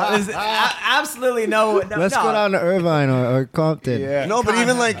my girl. Absolutely no. Let's go down to Irvine or Compton. Yeah. No, but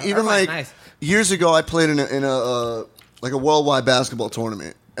even like nice. years ago, I played in a worldwide basketball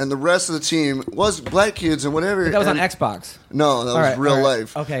tournament, and the rest of the team was black kids and whatever. That was on and- Xbox. No, that was right, real all right.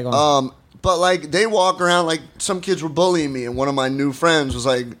 life. Okay, go on. But like they walk around like some kids were bullying me, and one of my new friends was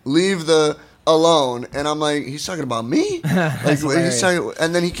like, "Leave the alone," and I'm like, "He's talking about me?" Like he's talking,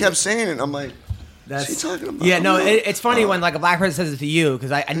 and then he kept saying it. I'm like, "What's he talking about?" Yeah, no, it's funny when like a black person says it to you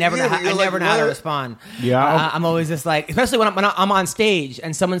because I never know Yeah, how, but know how to what? respond. Yeah. I'm always just like, especially when I'm on stage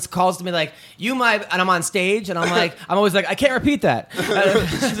and someone calls to me like you might, and I'm on stage and I'm like, I'm always like, I can't repeat that.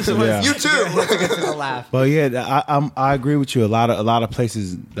 Yeah. You too. It's a laugh. Well, yeah, I agree with you. A lot of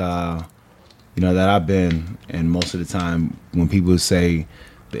places, you know, that I've been, and most of the time when people say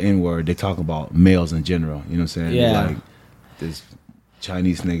the N word, they talk about males in general. You know what I'm saying? Yeah. Like this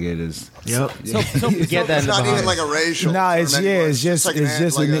Chinese nigga. This. Yep. So You get that in It's the not even Bahamas. like a racial. Nah, term anymore. it's just like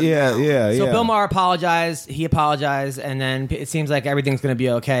yeah. So Bill Maher apologized. He apologized, and then it seems like everything's going to be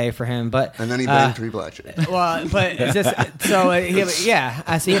okay for him. But And then he banged 3 black chicks. well, but it's just so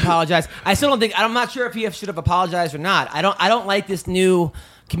I see he apologized. I still don't think. I'm not sure if he should have apologized or not. I don't like this new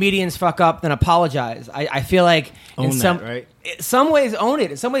comedians fuck up then apologize. I feel like Own in that, some ways own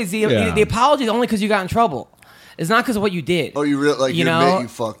it. In some ways the apology is only because you got in trouble. It's not because of what you did. Oh, you really like you know? admit you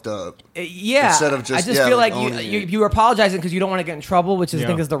fucked up. Yeah, Instead of just I just feel like owning it. you're apologizing because you don't want to get in trouble, which is, I Yeah.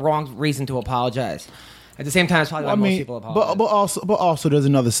 think is the wrong reason to apologize. At the same time, it's probably why most people apologize. but also there's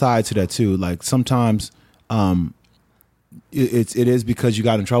another side to that too. Like sometimes, it is because you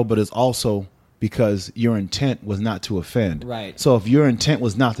got in trouble, but it's also because your intent was not to offend. Right. So if your intent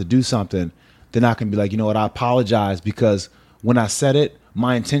was not to do something, then I can be like, you know what, I apologize because when I said it,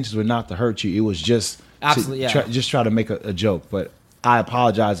 my intentions were not to hurt you. It was just Absolutely, try to make a joke, but I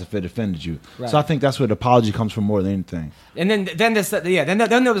apologize if it offended you. Right. So I think that's where the apology comes from more than anything. And then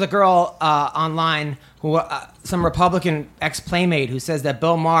there was a girl online who some Republican ex-playmate who says that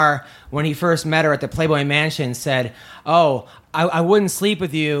Bill Maher, when he first met her at the Playboy Mansion, said, "Oh, I wouldn't sleep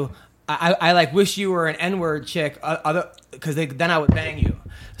with you. I like wish you were an N-word chick, because then I would bang you."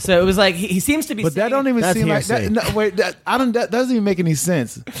 So it was like he seems to be. But that don't even That's seem like hearsay. that. No, wait, that doesn't even make any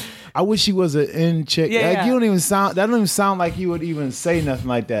sense. I wish he was an N chick. Yeah, Like, yeah. you don't even sound. That don't even sound like he would even say nothing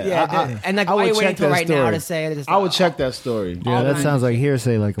like that. Yeah, and like, I why would are you waiting check till that right now story. to say it? It's I would like, check that story. Yeah, that All sounds like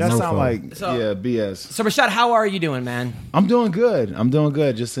hearsay, like a That mofo. sound like So- BS. So Rashad, how are you doing, man? I'm doing good.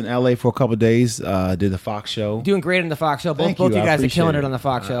 Just in LA for a couple of days. Did the Fox show. Doing great on the Fox show. Thank Both you I guys are appreciate killing it on the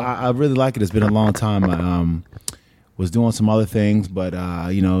Fox show. I really like it. It's been a long time. I was doing some other things, but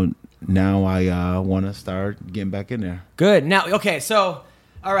now I want to start getting back in there. Good. Now, okay, so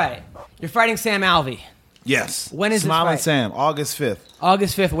all right, you're fighting Sam Alvey. Yes. When is this Smiling fight? Sam, August 5th,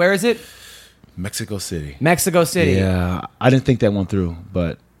 August 5th. Where is it? Mexico City. Mexico City. Yeah, I didn't think that went through,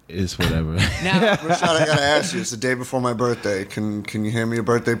 but it's whatever. Now, Rashad, I gotta ask you. It's the day before my birthday. Can you hand me a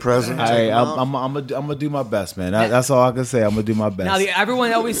birthday present? Take him out? I'm gonna do my best, man. That's all I can say. I'm gonna do my best.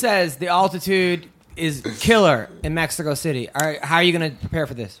 everyone always says the altitude is killer in Mexico City. All right, how are you going to prepare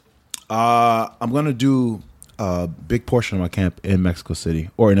for this? I'm gonna do a big portion of my camp in Mexico City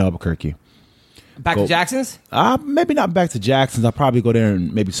or in Albuquerque. Back to Jackson's? Maybe not back to Jackson's. I'll probably go there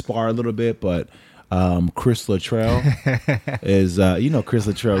and maybe spar a little bit, but Chris Luttrell is Chris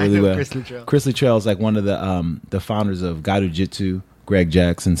Luttrell really well. Chris Luttrell is like one of the founders of Gato Jitsu, Greg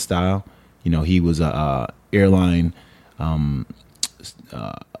Jackson style. He was a airline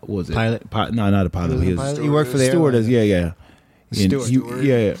what was it? Pilot? No, not a pilot. He worked for the stewardess. airline.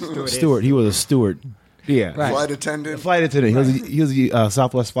 Yeah. Steward. He was a steward. Yeah. Right. Flight attendant. He was a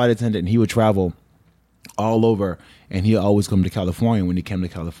Southwest flight attendant, and he would travel all over, and he'll always come to California. When he came to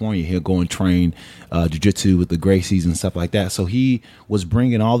California, he'll go and train jiu-jitsu with the Gracies and stuff like that. So he was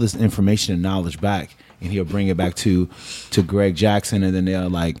bringing all this information and knowledge back, and he'll bring it back to Greg Jackson, and then they'll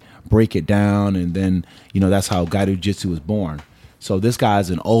like break it down, and then that's how Gato Jiu-Jitsu was born. So this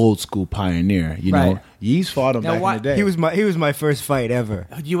guy's an old school pioneer. Right. Yeez fought him Now back in the day. He was my first fight ever.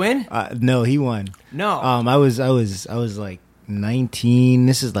 You win? No, he won. No. I was like 19.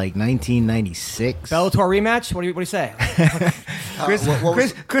 This is like 1996. Bellator rematch? What do you say?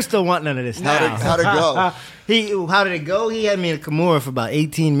 Chris don't want none of this. How'd it go? How did it go? He had me in Kimura for about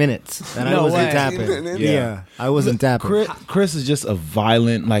 18 minutes, and I No wasn't way. tapping. 18 minutes? Yeah, I wasn't tapping. Chris is just a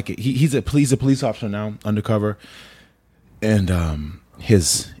violent, like he's a police officer now, undercover, and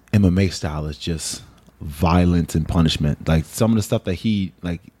his MMA style is just violence and punishment. Like some of the stuff that he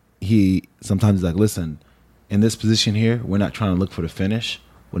sometimes is like, listen, in this position here, we're not trying to look for the finish.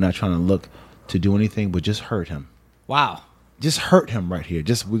 We're not trying to look to do anything, but just hurt him. Wow. Just hurt him right here.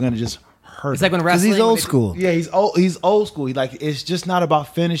 We're gonna just hurt. It's like him. when Because wrestling. he's old school. Yeah, he's old school. It's just not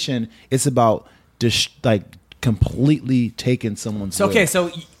about finishing. It's about completely taking someone's. So, okay, will. so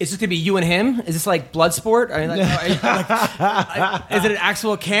is this gonna be you and him? Is this like blood sport? Is it an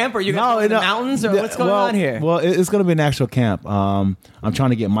actual camp? Or are you guys going to the mountains? Or what's going on here? Well, it's going to be an actual camp. I'm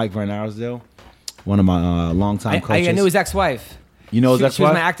trying to get Mike Van Arsdale, one of my longtime coaches. I knew his ex-wife. You know his She ex-wife? was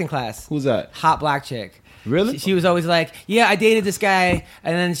in my acting class. Who's that? Hot black chick. Really? She was always like, yeah, I dated this guy,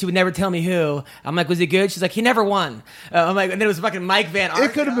 and then she would never tell me who. I'm like, was he good? She's like, he never won. I'm like, and then it was fucking Mike Van Arsdale.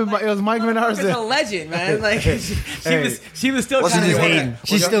 It could have been. It was Mike Van He's a Arsdale. legend, man. Like she was still Wasn't kind of he one hating. of-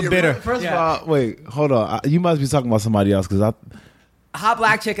 She's still bitter. First Yeah. of all, wait, hold on. You must be talking about somebody else because Hot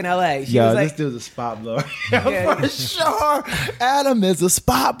black chick in L.A. She yeah, was like, this dude's a spot blower. Yeah. For sure, Adam is a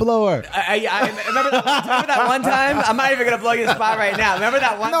spot blower. I remember that one time. I'm not even gonna blow you the spot right now. Remember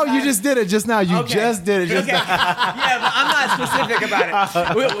that one? No, time? you just did it just now. You Okay. just did it just Okay. now. Yeah, but I'm not specific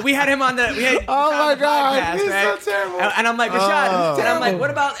about it. We had him on the. We had Oh Rashad my on the God, podcast, he's right? so terrible. And I'm like, Rashad, and I'm like, what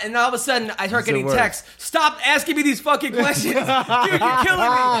about? And all of a sudden, I start getting worse. texts. Stop asking me these fucking questions, dude. You're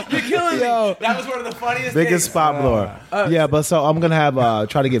killing me. You're killing Yo. me. That was one of the funniest. Biggest things. spot blower. Yeah, but so I'm gonna have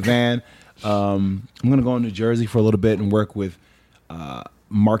try to get Van. I'm gonna go in New Jersey for a little bit and work with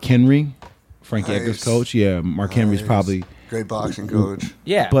Mark Henry, Frankie Nice. Edgar's coach. Yeah, Mark Henry's probably. Great boxing coach.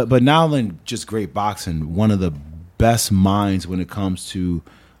 Yeah, But not only just great boxing, one of the best minds when it comes to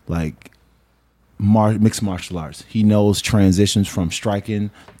like mixed martial arts. He knows transitions from striking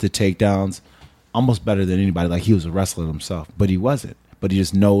to takedowns almost better than anybody. Like he was a wrestler himself, but he wasn't. But he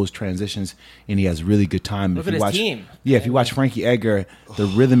just knows transitions, and he has really good time. Look at his team. Yeah, if you watch Frankie Edgar, the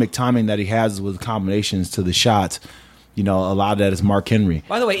rhythmic timing that he has with combinations to the shots, a lot of that is Mark Henry.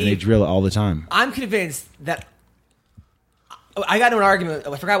 By the way, and they drill it all the time. I'm convinced that I got into an argument.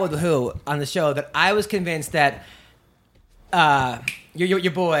 I forgot with who on the show that I was convinced that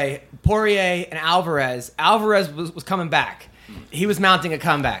your boy Poirier and Alvarez was coming back. He was mounting a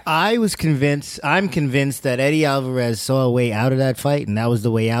comeback. I'm convinced that Eddie Alvarez saw a way out of that fight, and that was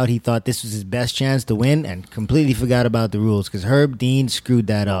the way out. He thought this was his best chance to win and completely forgot about the rules because Herb Dean screwed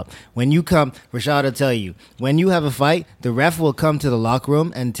that up. When you come, Rashad will tell you, when you have a fight, the ref will come to the locker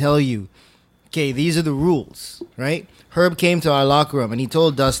room and tell you, okay, these are the rules, right? Herb came to our locker room and he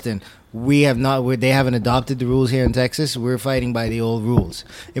told Dustin, they haven't adopted the rules here in Texas. We're fighting by the old rules.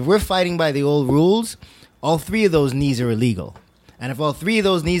 If we're fighting by the old rules, all three of those knees are illegal. And if all three of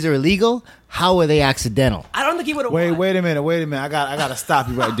those knees are illegal, how are they accidental? I don't think he would have. Wait a minute. I gotta stop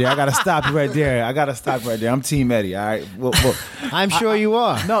you right there. I'm Team Eddie. All right. Well, I'm sure you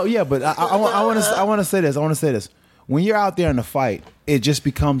are. no, yeah, but I want to say this. When you're out there in a fight, it just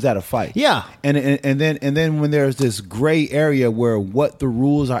becomes that a fight. Yeah. And then when there's this gray area where what the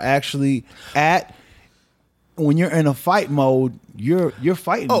rules are actually at, when you're in a fight mode, you're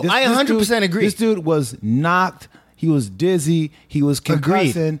fighting. Oh, I 100% agree. This dude was knocked. He was dizzy. He was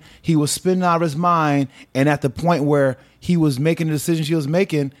concussing. He was spinning out of his mind. And at the point where he was making the decisions he was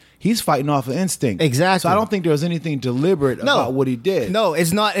making, he's fighting off of instinct. Exactly. So I don't think there was anything deliberate about what he did. No,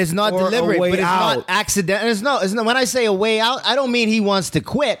 it's not. It's not Or a deliberate, way but it's out. not accidental. It's not. When I say a way out, I don't mean he wants to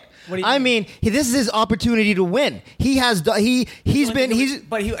quit. What do you I mean this is his opportunity to win. He has. But he.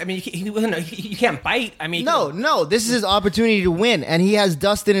 I mean, you can't bite. I mean, No. This is his opportunity to win, and he has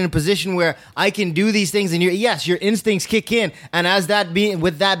Dustin in a position where I can do these things, and your instincts kick in, and as that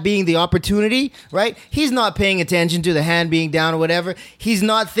being the opportunity, right? He's not paying attention to the hand being down or whatever. He's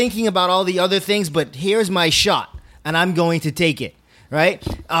not thinking about all the other things. But here's my shot, and I'm going to take it. Right,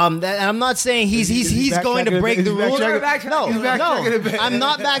 and I'm not saying he's going to break the rules. No, I'm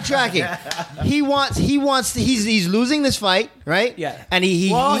not backtracking. He's losing this fight, right? Yeah, and he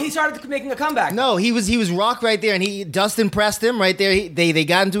started making a comeback. No, he was rocked right there, and Dustin pressed him right there. They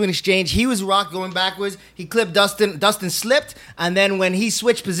got into an exchange. He was rocked going backwards. He clipped Dustin. Dustin slipped, and then when he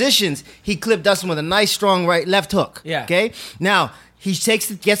switched positions, he clipped Dustin with a nice strong left hook. Yeah. Okay. Now. He gets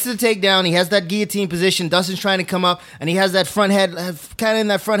to the takedown. He has that guillotine position. Dustin's trying to come up, and he has that front head, kind of in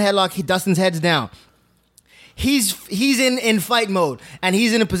that front headlock. Dustin's head's down. He's in fight mode, and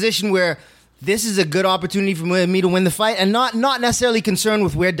he's in a position where this is a good opportunity for me to win the fight, and not necessarily concerned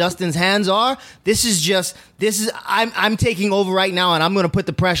with where Dustin's hands are. I'm taking over right now, and I'm going to put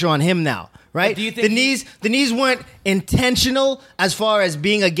the pressure on him now. Right? Do you think the knees weren't intentional as far as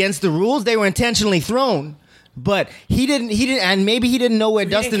being against the rules. They were intentionally thrown. But he didn't, and maybe he didn't know where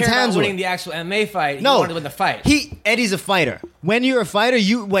Dustin's hands were. Winning the actual MMA fight. No, he wanted to win the fight. Eddie's a fighter. When you're a fighter,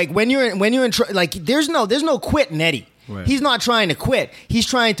 there's no quitting Eddie. Right. He's not trying to quit. He's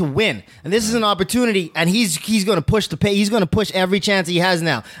trying to win, and this is an opportunity. And he's going to push the pay. He's going to push every chance he has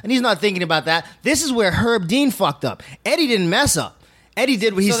now, and he's not thinking about that. This is where Herb Dean fucked up. Eddie didn't mess up. Eddie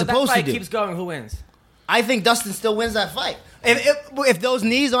did what he's supposed to do. That fight keeps going. Who wins? I think Dustin still wins that fight. If those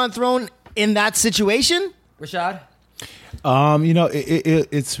knees aren't thrown in that situation. Rashad?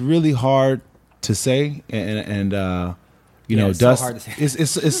 It's really hard to say, and Dustin. So hard to say.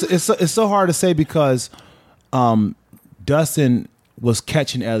 It's so hard to say because Dustin was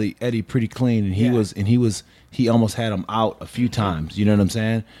catching Eddie pretty clean, and he almost had him out a few times. You know what I'm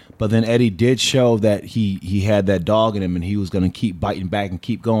saying? But then Eddie did show that he had that dog in him, and he was going to keep biting back and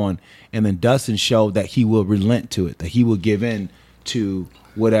keep going. And then Dustin showed that he will relent to it, that he will give in to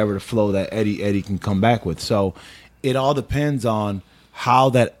whatever the flow that Eddie can come back with. So it all depends on how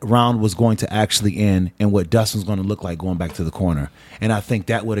that round was going to actually end and what Dustin's going to look like going back to the corner. And I think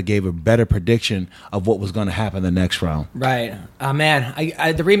that would have gave a better prediction of what was going to happen the next round. Right. Man,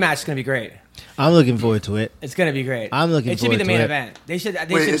 the rematch is going to be great. I'm looking forward to it. It's going to be great. I'm looking forward to it. It should be the main event. They should.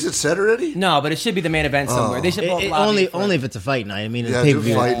 Is it set already? No, but it should be the main event somewhere. They should both only if it's a fight night. I mean, it's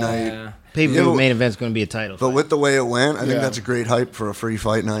pay-per-view. Fight night. Pay-per-view main event's going to be a title. But with the way it went, I think that's a great hype for a free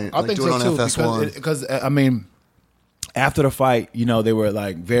fight night. I think do it so on too, FS1. Because I mean, after the fight, they were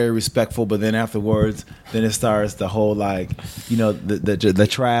like very respectful, but then afterwards, then it starts the whole the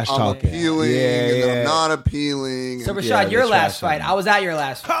trash talking. Appealing, and I'm not appealing. So Rashad, your last fight, I was at your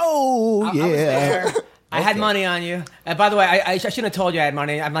last fight. Oh, I was there. I had money on you. And by the way, I shouldn't have told you I had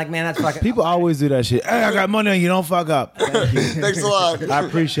money. I'm like, man, that's fucking... People always do that shit. Hey, I got money on you. Don't fuck up. Thank you. Thanks a lot. I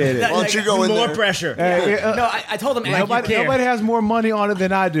appreciate it. Why don't you go in there? More pressure. No, I told him... Nobody has more money on it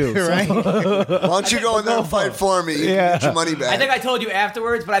than I do. Right? Why don't you go in there and fight for me? You can get your money back. I think I told you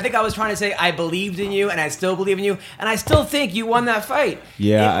afterwards, but I think I was trying to say I believed in you, and I still believe in you, and I still think you won that fight.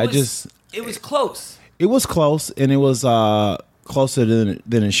 Yeah, It was close. It was close, and it was closer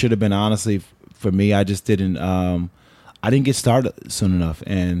than it should have been, honestly. For me, I just didn't. I didn't get started soon enough,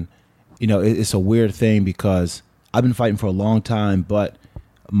 and it's a weird thing because I've been fighting for a long time, but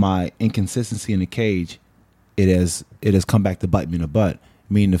my inconsistency in the cage, it has come back to bite me in the butt.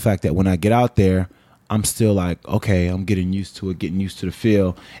 Meaning the fact that when I get out there, I'm still like, okay, I'm getting used to it, getting used to the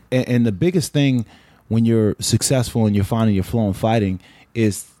feel. And the biggest thing when you're successful and you're finding your flow in fighting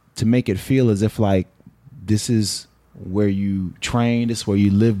is to make it feel as if like this is where you train, this is where you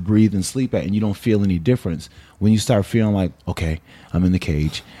live, breathe, and sleep at, and you don't feel any difference. When you start feeling like, okay, I'm in the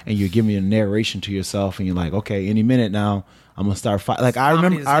cage, and you're giving a narration to yourself, and you're like, okay, any minute now, I'm gonna start fighting. Like I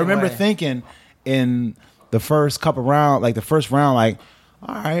remember thinking in the first couple round, like the first round, like,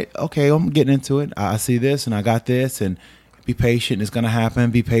 all right, okay, I'm getting into it. I see this, and I got this, and be patient, it's gonna happen.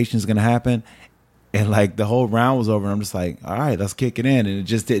 Be patient, it's gonna happen. And like the whole round was over, and I'm just like, all right, let's kick it in, and it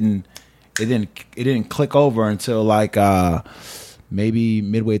just didn't. It didn't click over until like maybe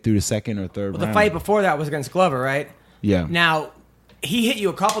midway through the second or third round. The fight before that was against Glover, right? Yeah. Now, he hit you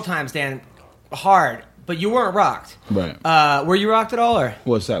a couple times, Dan, hard. but you weren't rocked. Right. Were you rocked at all, or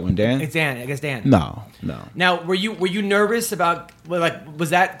What's that one, Dan? it's Dan? I guess Dan. No. Now, were you nervous about was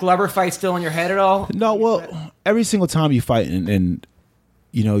that Glover fight still in your head at all? No, well, every single time you fight, and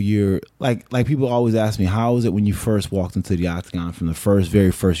you know, you're like people always ask me, how was it when you first walked into the octagon from the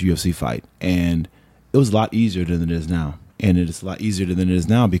very first UFC fight? And it was a lot easier than it is now, and it is a lot easier than it is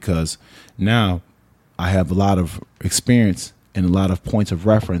now because now I have a lot of experience and a lot of points of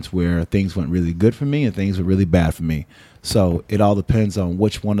reference where things went really good for me and things were really bad for me. So it all depends on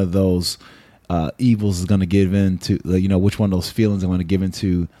which one of those evils is going to give into, which one of those feelings I'm going to give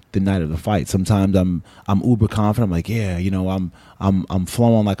into the night of the fight. Sometimes I'm uber confident. I'm like, yeah, I'm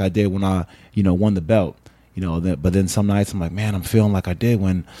flowing like I did when I, won the belt, but then some nights I'm like, man, I'm feeling like I did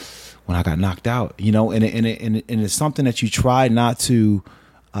when I got knocked out, and it's something that you try not to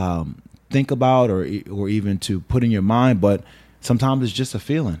think about or even to put in your mind, but sometimes it's just a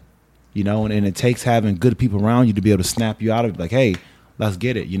feeling, and it takes having good people around you to be able to snap you out of it. Like, hey, let's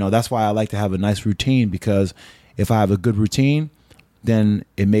get it. That's why I like to have a nice routine, because if I have a good routine, then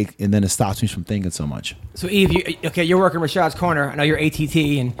it stops me from thinking so much. So Eve, you're working Rashad's corner. I know you're ATT,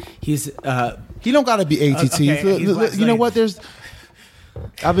 and he's he don't got to be ATT. You know what?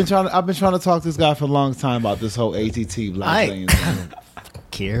 I've been trying to talk to this guy for a long time about this whole ATT black thing.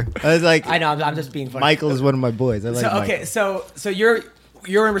 Care. I was like, I know. I'm just being funny. Michael is one of my boys. I like Michael. So you're in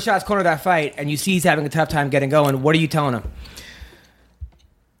Rashad's corner that fight, and you see he's having a tough time getting going. What are you telling him?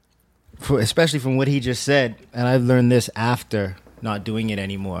 Especially from what he just said, and I've learned this after not doing it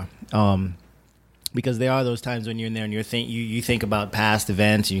anymore. Because there are those times when you're in there and you think about past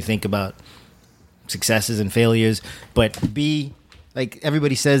events and you think about successes and failures, but like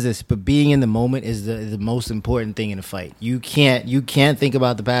everybody says this, but being in the moment is the most important thing in a fight. You can't think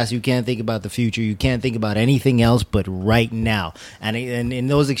about the past, you can't think about the future, you can't think about anything else but right now. And in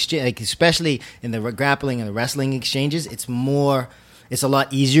those exchanges, especially in the grappling and the wrestling exchanges, it's a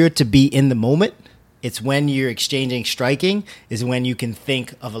lot easier to be in the moment. It's when you're exchanging striking is when you can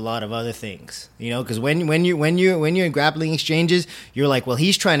think of a lot of other things, because when you're in grappling exchanges, you're like, well,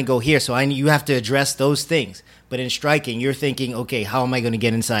 he's trying to go here, so you have to address those things. But in striking, you're thinking, okay, how am I going to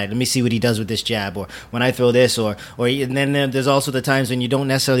get inside? Let me see what he does with this jab, or when I throw this, or and then there's also the times when you don't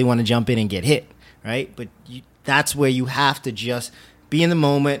necessarily want to jump in and get hit, right? But that's where you have to just be in the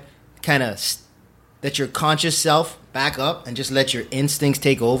moment, kind of let your conscious self back up and just let your instincts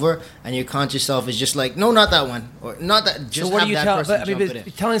take over, and your conscious self is just like, no, not that one, or not that. Just so what have do you that tell? person But, jump it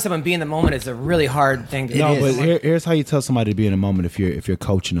in. telling someone be in the moment is a really hard thing to do. No, but here's how you tell somebody to be in a moment if you're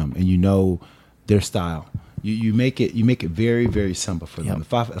coaching them and you know their style. You make it very, very simple for them.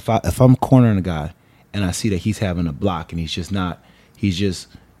 Yep. If I'm cornering a guy and I see that he's having a block and he's just not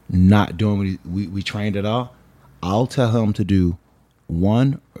doing what we trained at all, I'll tell him to do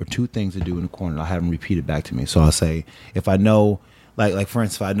one or two things to do in the corner. I'll have him repeat it back to me. So I'll say, if I know, like for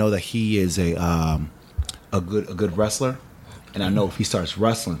instance, if I know that he is a good wrestler, and I know if he starts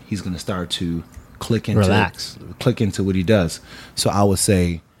wrestling, he's going to start to click into what he does. So I would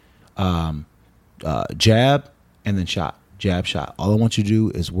say, jab and then shot, jab, shot. All I want you to do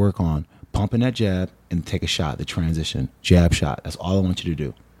is work on pumping that jab and take a shot, the transition, jab, shot. That's all I want you to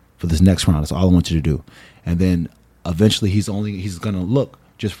do for this next round. That's all I want you to do. And then eventually he's going to look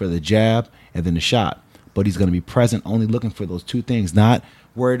just for the jab and then the shot, but he's going to be present, only looking for those two things, not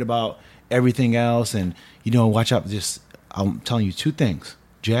worried about everything else. And, watch out. I'm telling you two things,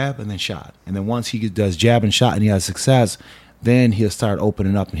 jab and then shot. And then once he does jab and shot and he has success, then he'll start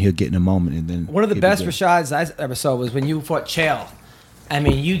opening up and he'll get in a moment. And then one of the best Rashads I ever saw was when you fought Chael. I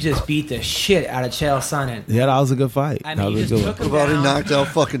mean, you just beat the shit out of Chael Sonnen. Yeah, that was a good fight. I mean, you just took him down. He knocked out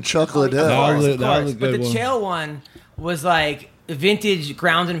fucking Chuck Liddell. That was a good But the one. Chael one was like vintage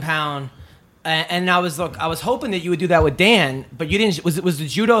ground and pound. And I was hoping that you would do that with Dan, but you didn't. Was the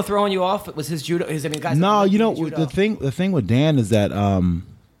judo throwing you off? Was his judo? Guys. No, the thing with Dan is that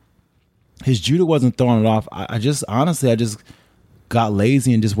his judo wasn't throwing it off. I just got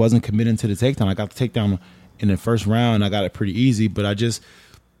lazy and just wasn't committing to the takedown. I got the takedown in the first round. I got it pretty easy, but I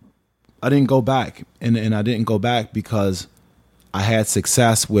didn't go back, and I didn't go back because I had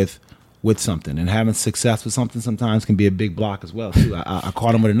success with something, and having success with something sometimes can be a big block as well too. I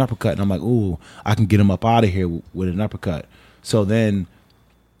caught him with an uppercut, and I'm like, ooh, I can get him up out of here with an uppercut. So then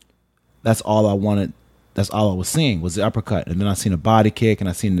that's all I wanted. That's all I was seeing was the uppercut, and then I seen a body kick and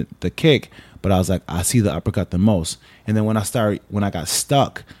I seen the kick, but I was like, I see the uppercut the most. And then when I got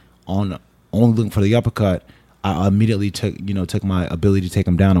stuck on only looking for the uppercut, I immediately took my ability to take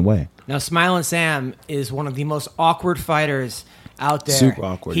him down away. Now, Smiling Sam is one of the most awkward fighters out there. Super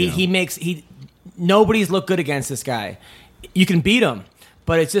awkward. Nobody's looked good against this guy. You can beat him,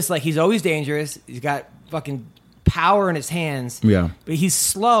 but it's just like he's always dangerous. He's got fucking power in his hands. Yeah. But he's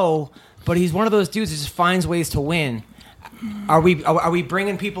slow, but he's one of those dudes that just finds ways to win. Are we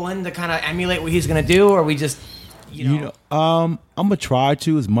bringing people in to kind of emulate what he's going to do, or are we just, I'm gonna try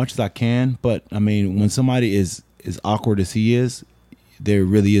to as much as I can, but I mean, when somebody is as awkward as he is, there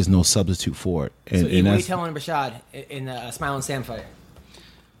really is no substitute for it. And, So, and what are you that's, telling Rashad in the Smile and Sam fight?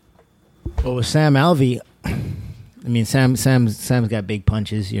 Well, with Sam Alvey, I mean, Sam's got big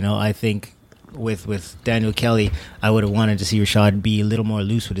punches. I think with Daniel Kelly, I would have wanted to see Rashad be a little more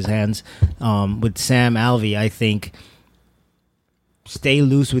loose with his hands. With Sam Alvey, I think stay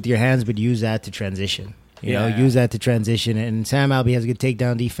loose with your hands, but use that to transition. Use that to transition. And Sam Alvey has a good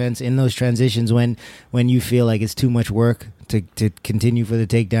takedown defense in those transitions when you feel like it's too much work to continue for the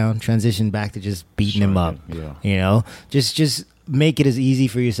takedown. Transition back to just beating him up. Yeah. Just make it as easy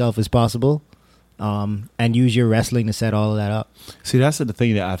for yourself as possible, and use your wrestling to set all of that up. See, that's the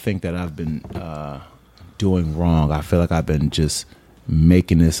thing that I think that I've been doing wrong. I feel like I've been just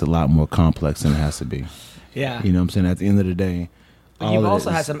making this a lot more complex than it has to be. Yeah. You know what I'm saying? At the end of the day, But you've also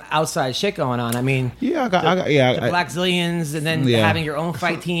had some outside shit going on. I mean, the Black Zillions, and then having your own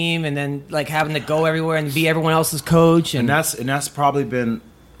fight team, and then like having to go everywhere and be everyone else's coach, and that's probably been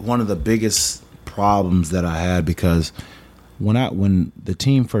one of the biggest problems that I had, because when the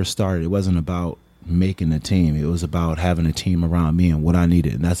team first started, it wasn't about making a team. It was about having a team around me and what I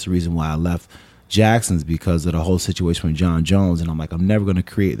needed, and that's the reason why I left Jackson's, because of the whole situation with John Jones. And I'm like, I'm never going to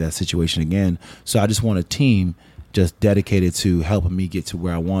create that situation again. So I just want a team just dedicated to helping me get to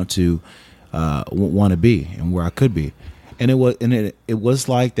where I want to be and where I could be. And it was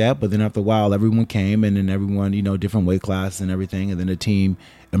like that, but then after a while, everyone came, and then everyone, different weight class and everything, and then the team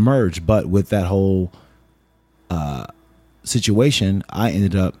emerged. But with that whole situation, I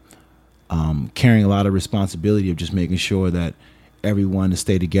ended up carrying a lot of responsibility of just making sure that everyone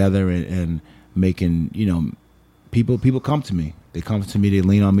stay together and making, people come to me. They come to me, they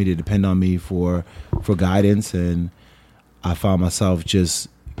lean on me, they depend on me for guidance, and I found myself just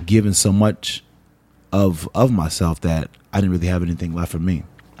giving so much of myself that I didn't really have anything left for me.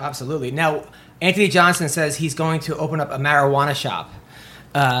 Absolutely. Now, Anthony Johnson says he's going to open up a marijuana shop.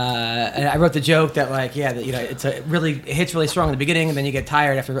 And I wrote the joke that it hits really strong in the beginning, and then you get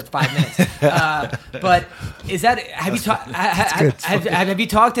tired after 5 minutes. But is that have you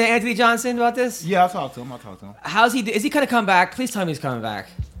talked to Anthony Johnson about this? Yeah, I'll talk to him. How's he? Is he going to come back? Please tell me he's coming back.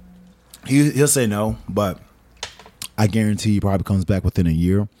 He'll say no, but I guarantee he probably comes back within a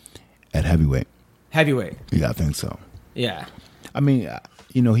year at heavyweight. Heavyweight. Yeah, I think so. Yeah. I mean,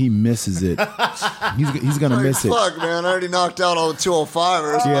 he misses it. He's gonna miss it. Fuck, man! I already knocked out all the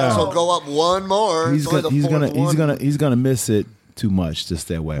 205ers. Yeah. So go up one more. He's gonna miss it too much just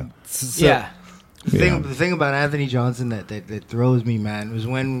that way. So, Yeah. The thing about Anthony Johnson that throws me, man, was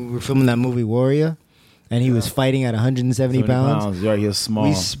when we were filming that movie Warrior, and he was fighting at 170 pounds. Yeah, he was small.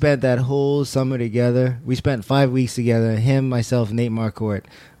 We spent that whole summer together. We spent 5 weeks together. Him, myself, Nate Marquardt.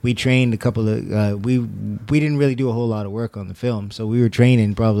 We trained a couple of. We didn't really do a whole lot of work on the film, so we were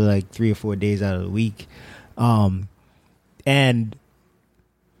training probably like 3 or 4 days out of the week. And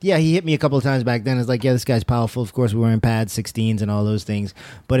yeah, he hit me a couple of times back then. It's like, yeah, this guy's powerful. Of course, we're wearing pads, 16s, and all those things.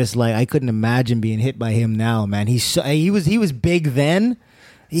 But it's like I couldn't imagine being hit by him now, man. He was big then.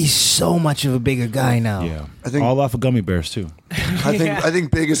 He's so much of a bigger guy now. Yeah, I think all off of gummy bears too. I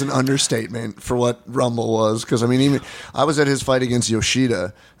think big is an understatement for what Rumble was, because I mean, even I was at his fight against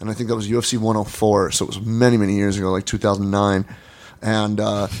Yoshida, and I think that was UFC 104, so it was many years ago, like 2009,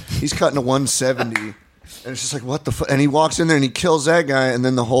 and he's cutting to 170, and it's just like, what the fuck? And he walks in there and he kills that guy, and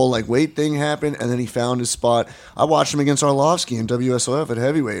then the whole like weight thing happened, and then he found his spot. I watched him against Arlovsky in WSOF at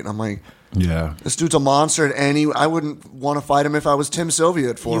heavyweight, and I'm like, yeah, this dude's a monster, and I wouldn't want to fight him if I was Tim Sylvia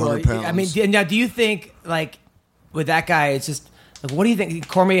at 400 pounds. I mean, now do you think like with that guy, it's just like, what do you think?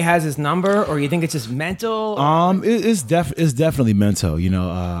 Cormier has his number, or you think it's just mental? It's definitely mental,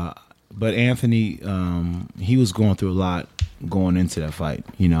 but Anthony, he was going through a lot going into that fight,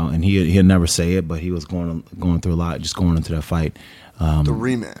 and he'll never say it, but he was going through a lot just going into that fight. The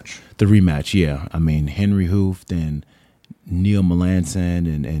rematch, yeah. I mean, Henry Hooft and Neil Melanson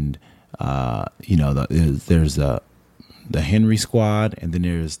and there's the Henry squad, and then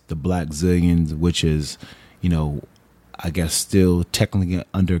there's the Black Zillions, which is, I guess still technically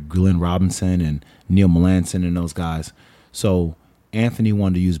under Glenn Robinson and Neil Melanson and those guys. So Anthony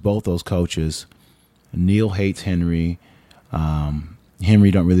wanted to use both those coaches. Neil hates Henry.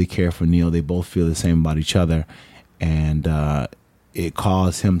 Henry don't really care for Neil. They both feel the same about each other, and it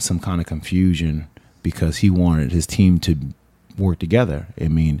caused him some kind of confusion because he wanted his team to work together. I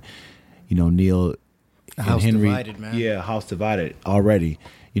mean, Neil, House Henry, divided, man. Yeah, house divided already.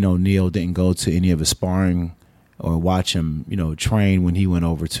 Neil didn't go to any of his sparring or watch him, train when he went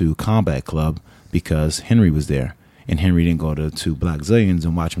over to Combat Club because Henry was there. And Henry didn't go to Black Zillions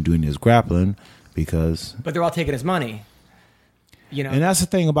and watch him doing his grappling because... But they're all taking his money. And that's the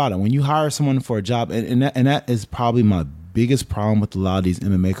thing about it. When you hire someone for a job, and that is probably my biggest problem with a lot of these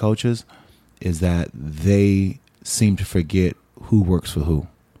MMA coaches, is that they seem to forget who works for who.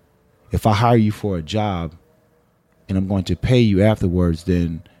 If I hire you for a job and I'm going to pay you afterwards,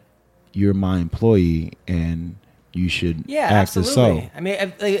 then you're my employee and you should act as so. I mean,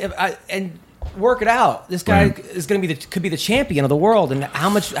 and work it out. This guy is going to be could be the champion of the world, and how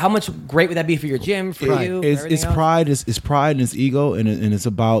much great would that be for your gym, for you? It's pride. It's pride and it's ego, and it's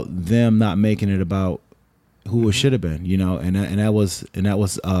about them not making it about who it should have been, And that was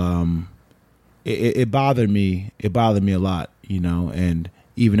it bothered me. It bothered me a lot, And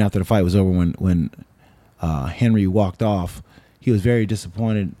even after the fight was over, when Henry walked off, he was very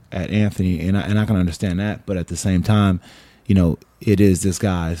disappointed at Anthony, and I can understand that. But at the same time, it is this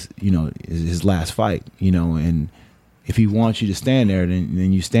guy's, his last fight, and if he wants you to stand there,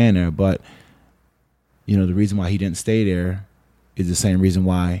 then you stand there. But, the reason why he didn't stay there is the same reason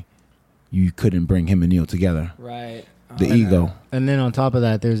why you couldn't bring him and Neil together. Right. The ego. And then on top of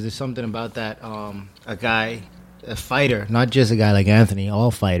that, there's something about that, a fighter, not just a guy like Anthony,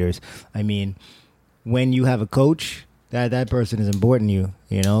 all fighters. I mean, when you have a coach, that person is important to you,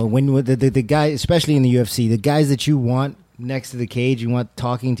 When the guy, especially in the UFC, the guys that you want next to the cage, you want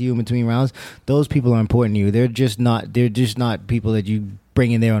talking to you in between rounds, those people are important to you. They're just not people that you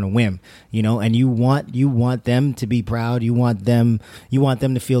bring in there on a whim, and you want them to be proud. You want them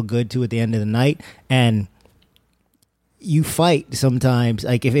to feel good too at the end of the night. And you fight sometimes,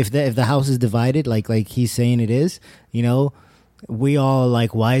 like if the house is divided, like he's saying it is, we all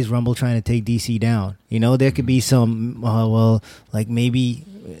like, why is Rumble trying to take DC down? There could be some, maybe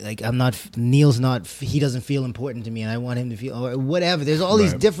Neil's not, he doesn't feel important to me and I want him to feel, or whatever. There's all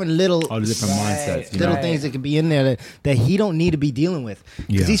these different little mindsets, little things that could be in there that he don't need to be dealing with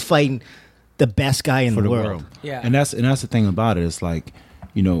because he's fighting the best guy in the world. Yeah. And that's the thing about it. It's like,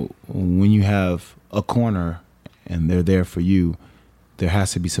 when you have a corner and they're there for you, there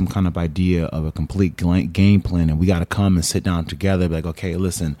has to be some kind of idea of a complete game plan, and we got to come and sit down together, be like, okay,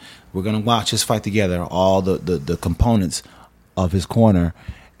 listen, we're going to watch this fight together, all the components of his corner,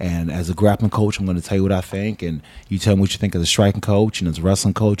 and as a grappling coach, I'm going to tell you what I think, and you tell me what you think as a striking coach, and as a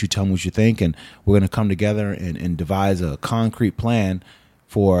wrestling coach, you tell me what you think, and we're going to come together and devise a concrete plan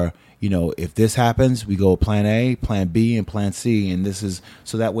for, if this happens, we go plan A, plan B, and plan C, and this is,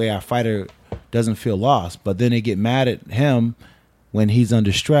 so that way our fighter doesn't feel lost, but then they get mad at him when he's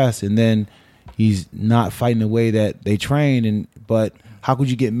under stress, and then he's not fighting the way that they train. But how could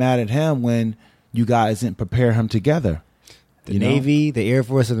you get mad at him when you guys didn't prepare him together? The Navy, the Air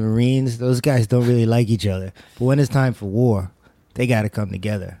Force, and the Marines, those guys don't really like each other. But when it's time for war, they got to come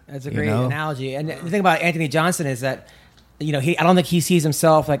together. That's a great analogy. And the thing about Anthony Johnson is that, I don't think he sees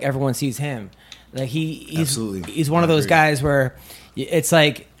himself like everyone sees him. Like he's one of those guys where it's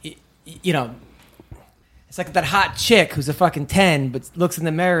like, it's like that hot chick who's a fucking 10, but looks in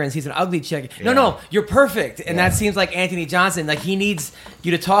the mirror and sees an ugly chick. Yeah. No, you're perfect. And that seems like Anthony Johnson. Like he needs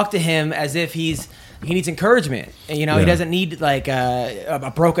you to talk to him as if he needs encouragement. And, he doesn't need like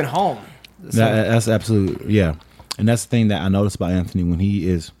a broken home. So. That's absolutely, yeah. And that's the thing that I noticed about Anthony when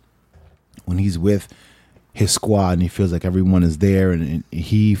he's with his squad and he feels like everyone is there and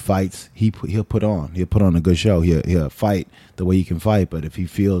he fights, he'll put on a good show. He'll fight the way he can fight. But if he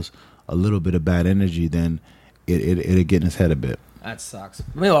feels a little bit of bad energy, then it'll get in his head a bit. That sucks.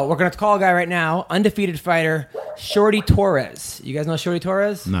 Well, we're going to call a guy right now, undefeated fighter, Shorty Torres. You guys know Shorty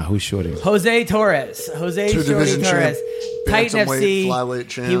Torres? Nah, who's Shorty? Jose Torres. Shorty Torres. Titan FC. Flyweight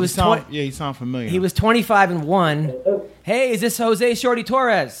champ. He sound familiar. He was 25-1. Hey, is this Jose Shorty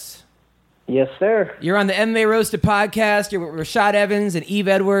Torres? Yes, sir. You're on the MMA Roasted podcast. You're with Rashad Evans and Eve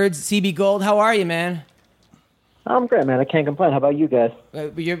Edwards, CB Gold. How are you, man? I'm great, man. I can't complain. How about you guys?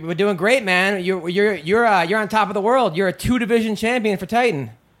 We're doing great, man. You're on top of the world. You're a 2-division champion for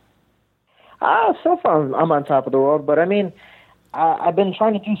Titan. So far I'm on top of the world, but I mean, I've been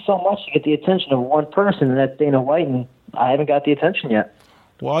trying to do so much to get the attention of one person, and that's Dana White, and I haven't got the attention yet.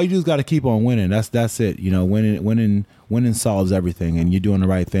 Well, all you just got to keep on winning. That's it. Winning solves everything, and you're doing the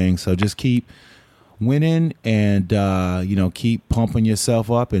right thing. So just keep winning and keep pumping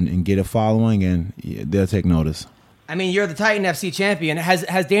yourself up and get a following, and they'll take notice. I mean, you're the Titan FC champion.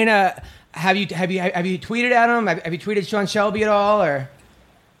 Has Dana have you tweeted at him? Have you tweeted Sean Shelby at all? Or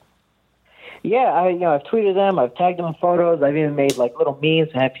Yeah, I've tweeted them, I've tagged them in photos, I've even made like little memes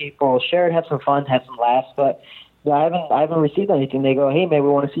and had people share it, have some fun, have some laughs. But I haven't received anything. They go, hey man, we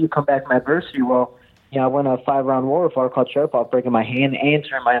want to see you come back from adversity. Well, I won a 5-round war with called Sharpov, breaking my hand and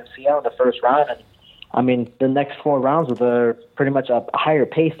turning my MCL in the first round. And I mean, the next 4 rounds were pretty much a higher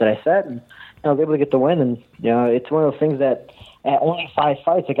pace that I set, and I was able to get the win. And it's one of those things that at only 5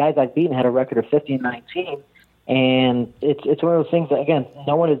 fights, the guys I've beaten had a record of 50-19. And it's one of those things that, again,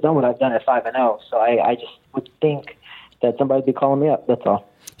 no one has done what I've done at 5-0. So I just would think that somebody would be calling me up. That's all.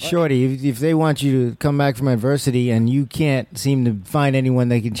 Shorty, if they want you to come back from adversity and you can't seem to find anyone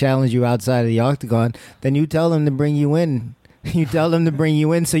that can challenge you outside of the octagon, then you tell them to bring you in. You tell them to bring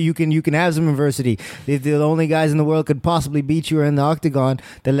you in so you can have some adversity. If the only guys in the world could possibly beat you are in the octagon,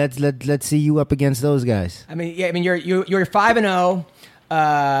 then let's see you up against those guys. I mean, you're 5-0.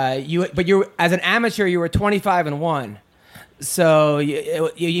 But you as an amateur, you were 25-1. So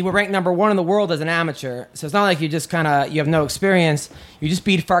you were ranked number 1 in the world as an amateur. So it's not like you just you have no experience. You just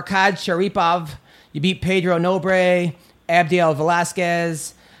beat Farkhad Sharipov. You beat Pedro Nobre, Abdiel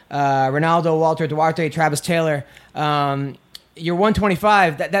Velasquez, Ronaldo, Walter Duarte, Travis Taylor. You're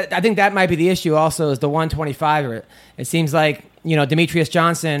 125. I think that might be the issue. Also, is the 125. It seems like Demetrius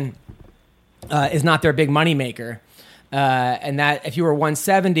Johnson is not their big money maker. And that if you were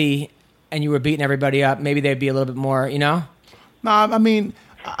 170 and you were beating everybody up, maybe they'd be a little bit more, No, I mean,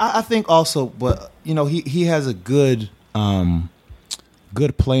 I think also, but he has a good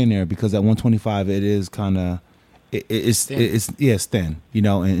play in there, because at 125 it is kind of it's thin,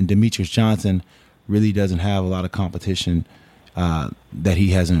 and Demetrius Johnson really doesn't have a lot of competition that he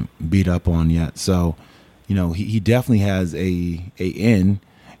hasn't beat up on yet. So, he definitely has a in.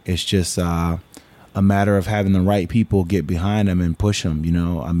 It's just a matter of having the right people get behind him and push him.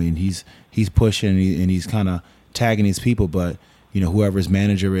 I mean, he's pushing and he's kind of tagging these people, but whoever his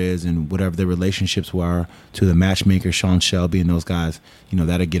manager is and whatever their relationships were to the matchmaker, Sean Shelby and those guys,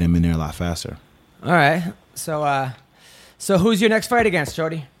 that'll get him in there a lot faster. All right. So who's your next fight against,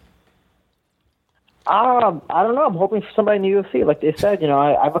 Jody? I don't know. I'm hoping for somebody in the UFC. Like they said,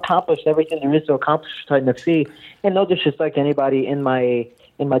 I've accomplished everything there is to accomplish in the UFC, and no disrespect to anybody in my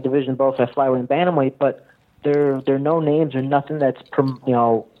division, both at flyweight and bantamweight, but there are no names or nothing that's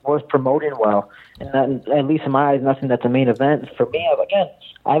worth promoting well, and that, at least in my eyes, nothing that's a main event for me.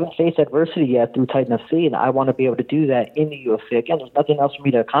 I haven't faced adversity yet through Titan FC, and I want to be able to do that in the UFC. Again, there's nothing else for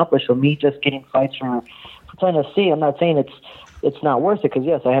me to accomplish. So me just getting fights for Titan FC, I'm not saying it's not worth it, because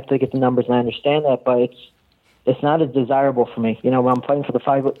yes, I have to get the numbers and I understand that, but it's not as desirable for me. When I'm fighting for the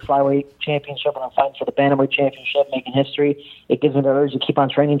flyweight championship and I'm fighting for the bantamweight championship, making history, it gives me the urge to keep on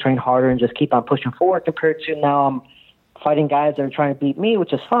train harder and just keep on pushing forward, compared to now I'm fighting guys that are trying to beat me,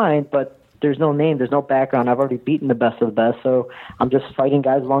 which is fine, but there's no name, there's no background. I've already beaten the best of the best, so I'm just fighting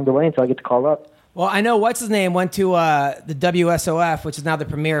guys along the way until I get the call up. Well, I know what's his name went to the WSOF, which is now the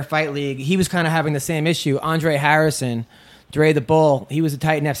Premier Fight League. He was kind of having the same issue. Andre Harrison, Dre the Bull, he was a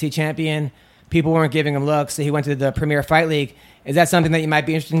Titan FC champion. People weren't giving him looks, so he went to the Premier Fight League. Is that something that you might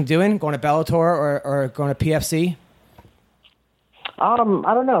be interested in doing, going to Bellator or going to PFC? I don't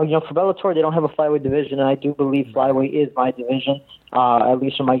know. For Bellator, they don't have a flyweight division, and I do believe flyweight is my division, at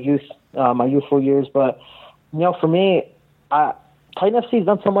least in my youthful years. But for me, Titan FC has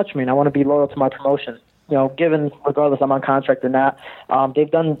done so much for me, and I want to be loyal to my promotion. Given regardless I'm on contract or not,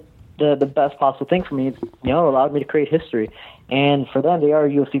 they've done the best possible thing for me. Allowed me to create history, and for them, they are a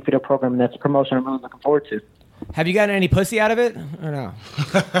UFC feeder program, and that's a promotion I'm really looking forward to. Have you gotten any pussy out of it, or no?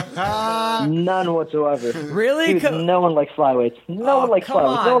 None whatsoever. Really? Dude, no one likes flyweights. No one likes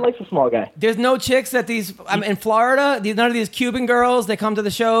flyweights. No one likes a small guy. There's no chicks at these. In Florida, none of these Cuban girls. They come to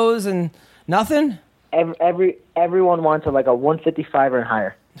the shows and nothing. Everyone wants a 155 and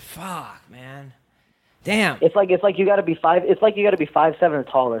higher. Fuck, man. Damn. It's like you got to be 5. It's like you got to be 5'7" or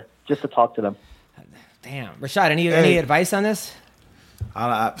taller just to talk to them. Damn, Rashad. Any advice on this?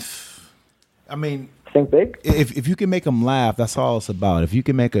 I mean, think big. If you can make them laugh, that's all it's about. If you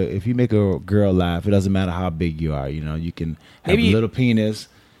make a girl laugh, it doesn't matter how big you are. You can have a little penis,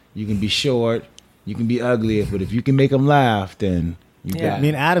 you can be short, you can be ugly, but if you can make them laugh, then you got. I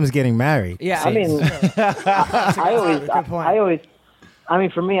mean, Adam's getting married. Yeah, I mean, I always,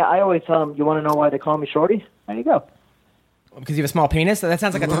 for me, I always tell them, you want to know why they call me Shorty? There you go. Because you have a small penis? That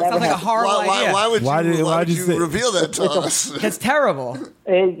sounds like a horrible idea. Why would you you say- reveal that to us? That's terrible.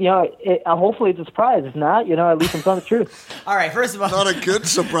 Hopefully it's a surprise. If not, at least I'm telling the truth. All right, first of all, Not a good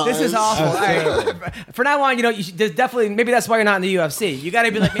surprise. this is awful. All right. For now on, you should, there's definitely, maybe that's why you're not in the UFC. You got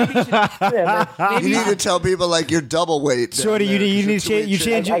to be like, maybe you should. Yeah, man. You need to tell people like you're double weight. down Shorty, you there. need to Should change. You we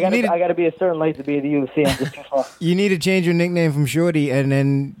change. I You need got to. to be a certain length to be in the UFC. I'm just too small. You need to change your nickname from Shorty, and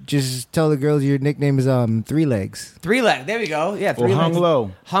then just tell the girls your nickname is Three Legs. 3 leg. There we go. Yeah, Or 3 legs. hung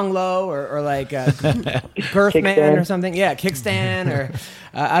low. Hung low or like girth man Kickstand. or something. Yeah, kickstand or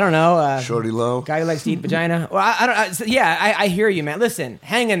I don't know. Shorty low. Guy who likes to eat vagina. Well, I don't. I hear you, man. Listen,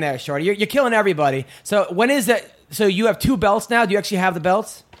 hang in there, Shorty. You're killing everybody. So when is that? So you have 2 belts now. Do you actually have the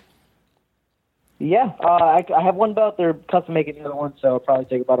belts? Yeah, I have one belt. They're custom making the other one, so it'll probably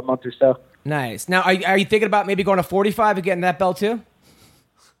take about a month or so. Nice. Now, are you thinking about maybe going to 45 and getting that belt too?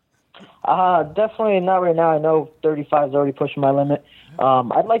 Definitely not right now. I know 35 is already pushing my limit.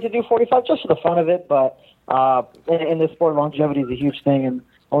 I'd like to do 45 just for the fun of it, but in this sport, longevity is a huge thing, and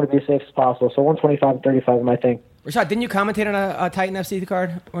I want to be as safe as possible. So 125 and 35 is my thing. Rashad, didn't you commentate on a Titan FC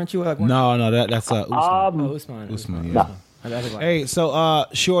card? Weren't you? No, that's Usman. Usman. Usman, yeah. No. Hey, so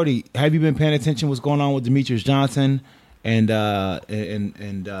Shorty, have you been paying attention what's going on with Demetrius Johnson and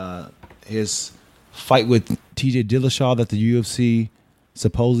his fight with TJ Dillashaw that the UFC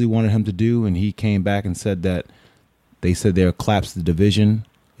supposedly wanted him to do, and he came back and said that they said they'll collapse the division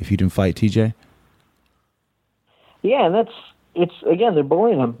if he didn't fight TJ? Yeah, and it's again, they're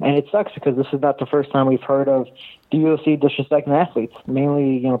bullying him, and it sucks because this is not the first time we've heard of the UFC disrespecting athletes,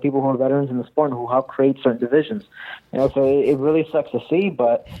 mainly people who are veterans in the sport and who help create certain divisions. So it really sucks to see,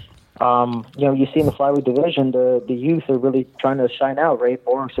 but you see in the flyweight division, the youth are really trying to shine out, right?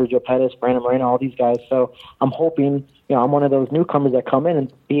 Borg, Sergio Pettis, Brandon Moreno, all these guys. So I'm hoping, I'm one of those newcomers that come in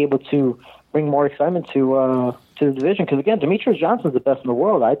and be able to bring more excitement to the division. Because again, Demetrius Johnson's the best in the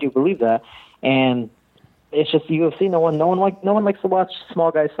world. I do believe that, and it's just the UFC. No one likes to watch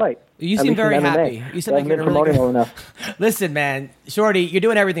small guys fight. You At seem least in very MMA. happy. You seem like They you're haven't been really promoting good. it enough. Listen, man, Shorty, you're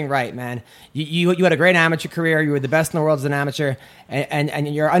doing everything right, man. You had a great amateur career. You were the best in the world as an amateur, and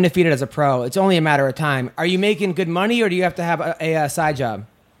you're undefeated as a pro. It's only a matter of time. Are you making good money, or do you have to have a side job?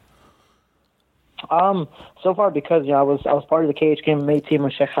 So far, because I was part of the KHK MMA team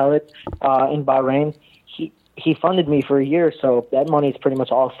with Sheikh Khalid in Bahrain. He funded me for a year, so that money is pretty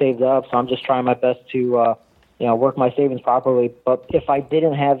much all saved up. So I'm just trying my best to work my savings properly. But if I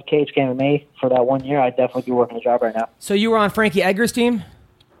didn't have KHK MMA for that 1 year, I'd definitely be working a job right now. So you were on Frankie Edgar's team?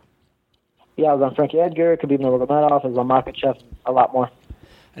 Yeah, I was on Frankie Edgar, Khabib Nurmagomedov, I was on Makhachev, and a lot more.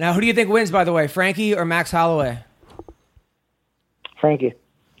 Now, who do you think wins, by the way, Frankie or Max Holloway? Frankie.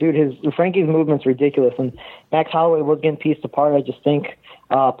 Dude, Frankie's movement's ridiculous, and Max Holloway was getting pieced apart. I just think,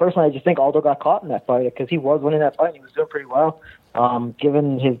 personally, Aldo got caught in that fight because he was winning that fight and he was doing pretty well.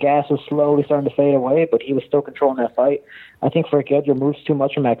 Given his gas was slowly starting to fade away, but he was still controlling that fight. I think Frankie Edgar moves too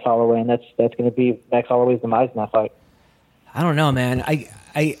much from Max Holloway, and that's going to be Max Holloway's demise in that fight. I don't know, man.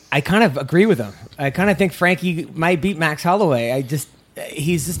 I kind of agree with him. I kind of think Frankie might beat Max Holloway.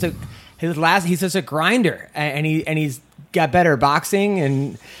 He's just a grinder, and he's got better boxing,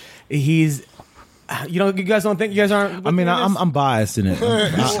 and he's. You guys don't think you guys aren't. I mean, I'm biased in it.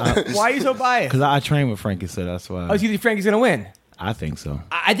 Why are you so biased? Because I train with Frankie, so that's why. Oh, so you think Frankie's gonna win? I think so.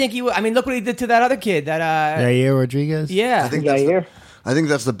 I think he. I mean, look what he did to that other kid. Yair Rodriguez. Yeah, I think Yair? I think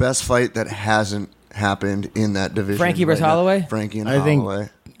that's the best fight that hasn't happened in that division. Frankie versus right now. Holloway? Frankie and I think- Holloway.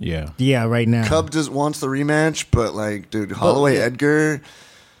 Yeah. Yeah, right now. Cub wants the rematch, but dude, Holloway Edgar,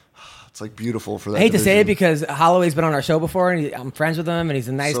 it's beautiful for that. I hate to say it division. because Holloway's been on our show before, and I'm friends with him, and he's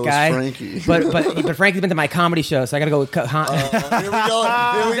a nice So is guy. Frankie. But Frankie's been to my comedy show, so I got to go with. Here we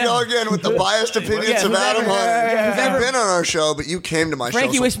go again with the biased opinions Yeah, of who's Adam ever- Hunt. You've been on our show, but you came to my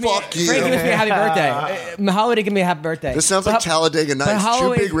Frankie show. wished So me. fuck you. Frankie wished me a happy birthday. Holloway didn't give me a happy birthday. This sounds like Talladega Nights. Chew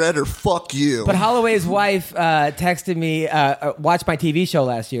Holloway's- Big Red or fuck you. But Holloway's wife texted me, watch my TV show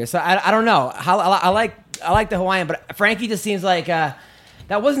last year. So I don't know. I like the Hawaiian, but Frankie just seems like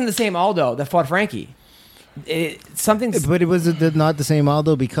that wasn't the same Aldo that fought Frankie. Something's. But it was not the same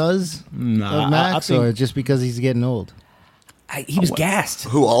Aldo because Nah, of Max, I think- or just because he's getting old. He was gassed.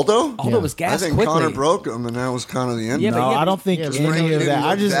 Who, Aldo? Aldo was I gassed think quickly. Connor broke him, and that was kind of the end. Yeah, of but it. No, I don't think Yeah, any Frankie of that. didn't I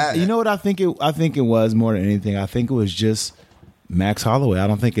look just, that. you know what I think it was more than anything. I think it was just Max Holloway. I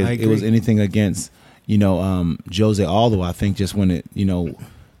don't think I it was agree. anything against Jose Aldo. I think just when the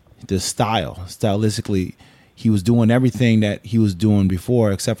stylistically, he was doing everything that he was doing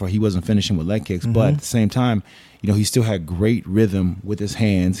before, except for he wasn't finishing with leg kicks. But at the same time, he still had great rhythm with his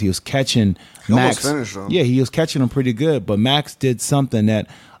hands. He was catching almost Max. finished him. Yeah, he was catching him pretty good. But Max did something that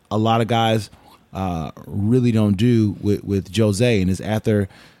a lot of guys really don't do with Jose, and is after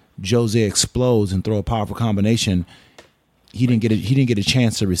Jose explodes and throw a powerful combination, he didn't get a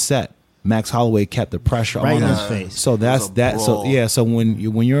chance to reset. Max Holloway kept the pressure Right on in him. his face. So that's It was a that. So brawl. yeah. So when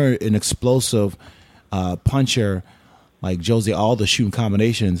you're an explosive puncher like Jose Aldo shooting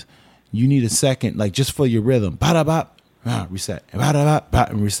combinations, you need a second, like just for your rhythm. Ba-da-bop, reset. Ba-da-bop,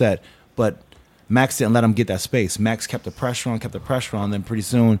 and reset. But Max didn't let him get that space. Max kept the pressure on. Then pretty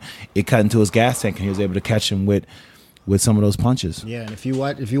soon it cut into his gas tank, and he was able to catch him with some of those punches. Yeah, and if you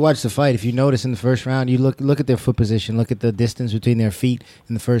watch the fight, if you notice in the first round, you look at their foot position, look at the distance between their feet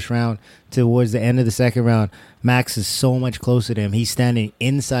in the first round towards the end of the second round. Max is so much closer to him. He's standing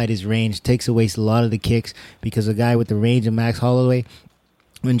inside his range, takes away a lot of the kicks because a guy with the range of Max Holloway,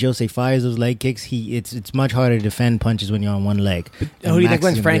 when Jose fires those leg kicks, it's much harder to defend punches when you're on one leg. Who do you think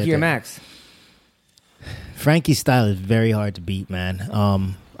wins, Frankie or Max? Frankie's style is very hard to beat, man.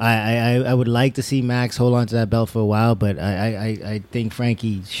 I would like to see Max hold on to that belt for a while, but I think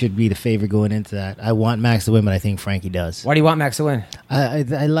Frankie should be the favorite going into that. I want Max to win, but I think Frankie does. Why do you want Max to win? I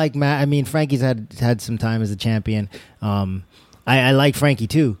like Max. I mean, Frankie's had some time as a champion. I like Frankie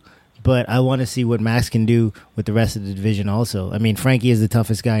too, but I want to see what Max can do with the rest of the division also. I mean, Frankie is the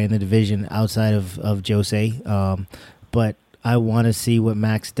toughest guy in the division outside of Jose, but I want to see what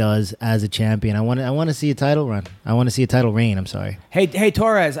Max does as a champion. I want to see a title run. I want to see a title reign. I'm sorry. Hey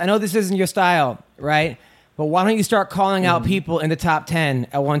Torres, I know this isn't your style, right? But why don't you start calling out people in the top 10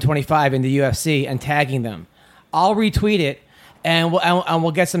 at 125 in the UFC and tagging them? I'll retweet it, and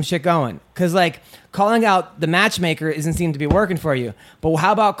we'll get some shit going. Because, like, calling out the matchmaker isn't seem to be working for you. But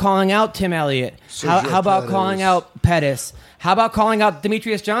how about calling out Tim Elliott? How about calling out Pettis? How about calling out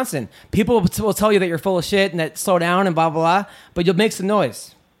Demetrius Johnson? People will tell you that you're full of shit and that slow down and blah, blah, blah, but you'll make some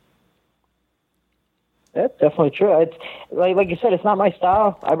noise. That's definitely true. It's like you said, it's not my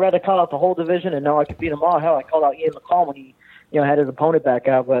style. I'd rather call out the whole division and know I could beat them all. Hell, I called out Ian McCall when he had his opponent back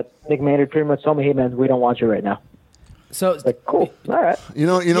out, but Nick Maynard pretty much told me, hey, man, we don't want you right now. So, Like, cool. All right.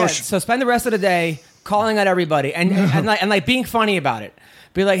 so spend the rest of the day calling out everybody and like being funny about it.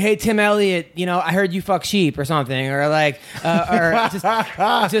 Be like, hey, Tim Elliott, I heard you fuck sheep or something, or like, or just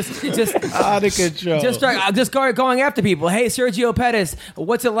Out of control. just start going after people. Hey, Sergio Pettis,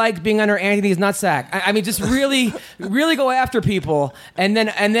 what's it like being under Anthony's nutsack? I mean, just really, really go after people, and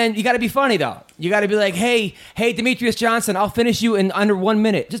then you got to be funny though. You got to be like, hey, Demetrius Johnson, I'll finish you in under 1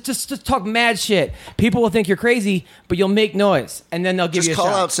 minute. Just talk mad shit. People will think you're crazy, but you'll make noise, and then they'll give you a Just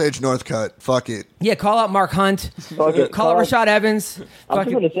call shot. out Sage Northcutt. Fuck it. Yeah, call out Mark Hunt. Fuck it. Call out Rashad Evans. I'm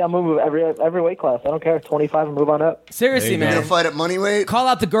just going to say I'll move every weight class. I don't care. 25 and move on up. Seriously, You're gonna man. fight at Money Call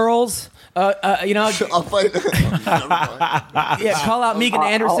out the girls. I'll fight. Yeah, call out Megan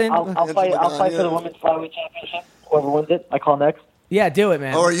Anderson. I'll fight for the women's flyweight championship. Whoever wins it, I call next. Yeah, do it,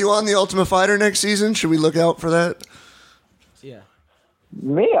 man. Oh, are you on the Ultimate Fighter next season? Should we look out for that? Yeah.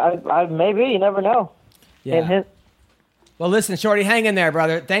 Me, I maybe. You never know. Yeah. Hint, hint. Well, listen, Shorty, hang in there,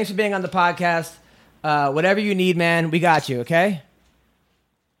 brother. Thanks for being on the podcast. Whatever you need, man, we got you, okay?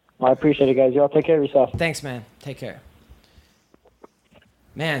 Well, I appreciate it, guys. Y'all take care of yourself. Thanks, man. Take care.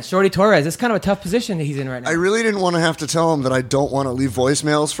 Man, Shorty Torres, it's kind of a tough position that he's in right now. I really didn't want to have to tell him that I don't want to leave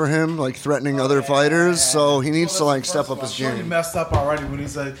voicemails for him, like threatening other fighters. So he needs to like step up his He game. messed up already when he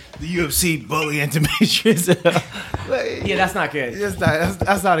said the UFC bullying Demetrius. Yeah, that's not good.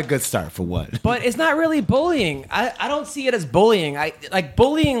 That's not a good start for what. But it's not really bullying. I don't see it as bullying. I like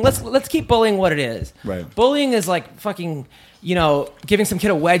bullying. Let's keep bullying what it is. Right. Bullying is like fucking, giving some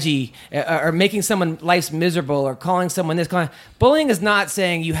kid a wedgie or making someone life's miserable or calling someone this. Bullying is not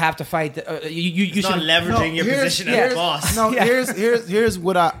saying you have to fight. You should leveraging your position as a boss. No, Yeah. here's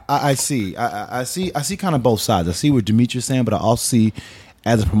what I see. I see kind of both sides. I see what Demetrius is saying, but I also see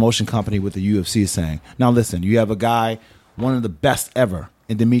as a promotion company what the UFC is saying. Now listen, you have a guy, one of the best ever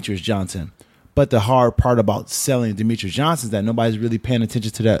in Demetrius Johnson. But the hard part about selling Demetrius Johnson is that nobody's really paying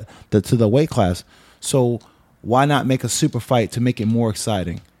attention to to the weight class. So why not make a super fight to make it more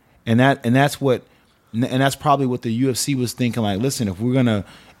exciting? And that's probably what the UFC was thinking. Like, listen, if we're gonna,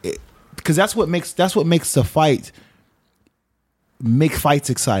 because that's what makes the fight make fights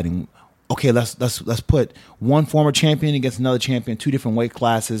exciting. Okay, let's put one former champion against another champion, two different weight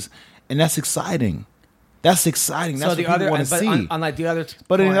classes, and that's exciting. That's exciting. That's so the what people other, want to but see. unlike the other,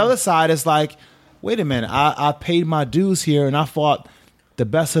 But on coin, the other side, it's like, wait a minute, I paid my dues here and I fought the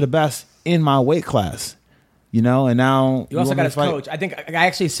best of the best in my weight class, and now you also want got me his to fight? coach. I think I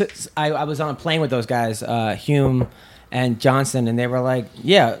actually I was on a plane with those guys, Hume and Johnson, and they were like,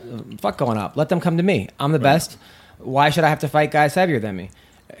 "Yeah, fuck going up. Let them come to me. I'm the best. Why should I have to fight guys heavier than me?"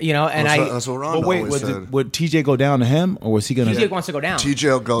 You know, and That's what Ron But wait, always said. would TJ go down to him, or was he going TJ wants to go down.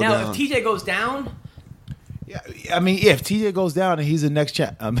 TJ will go now, down. if TJ goes down, I mean, if TJ goes down and he's the next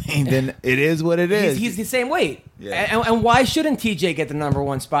champ, I mean, then it is what it is. he's the same weight. Yeah. And why shouldn't TJ get the number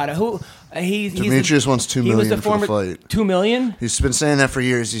one spot? Demetrius wants $2 million for the fight. $2 million? He's been saying that for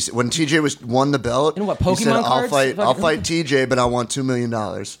years. When TJ won the belt, You know what, he said, Pokemon I'll cards? fight TJ, but I want $2 million.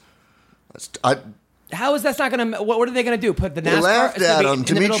 How is that not going to? What are they going to do? Put the NASCAR? They laughed it's gonna at be him. in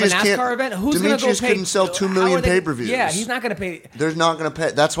the middle of a Demetrius NASCAR event. Who's going to go Demetrius pay? couldn't sell 2 how million are they- pay-per-views. Yeah, he's not going to pay. They're not going to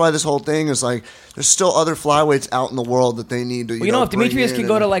pay. That's why this whole thing is like, there's still other flyweights out in the world that they need to. Well, you know, if bring Demetrius in can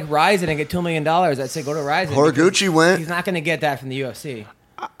go to and- like Ryzen and get $2 million, I'd say go to Ryzen. Horiguchi because went. He's not going to get that from the UFC.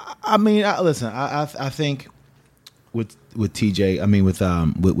 I mean, listen, I think with TJ, I mean with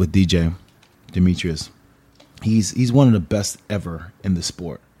DJ Demetrius, he's one of the best ever in the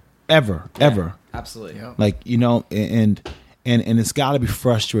sport, ever. Absolutely. Yeah. Like, you know, and it's got to be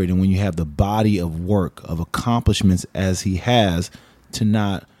frustrating when you have the body of work, of accomplishments as he has, to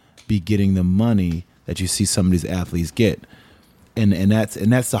not be getting the money that you see some of these athletes get. And that's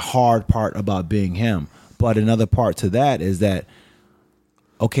the hard part about being him. But another part to that is that,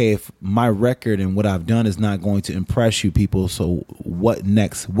 okay, if my record and what I've done is not going to impress you people, so what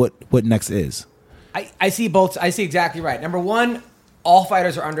next? What next is? I see both. I see exactly right. Number one, all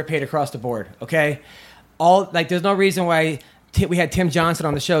fighters are underpaid across the board. Okay, there's no reason why we had Tim Johnson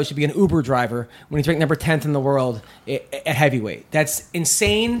on the show should be an Uber driver when he's ranked number 10th in the world at heavyweight. That's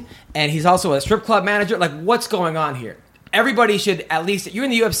insane. And he's also a strip club manager. Like, what's going on here? Everybody should at least. You're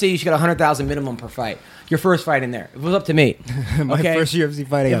in the UFC. You should get $100,000 minimum per fight. Your first fight in there. If it was up to me. My okay? first UFC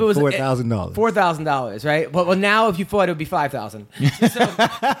fight, I got $4,000. $4,000, right? Well, now if you fought, it would be $5,000.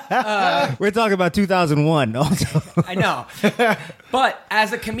 So, We're talking about 2001 also. I know. But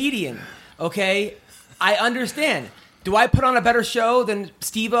as a comedian, okay, I understand. Do I put on a better show than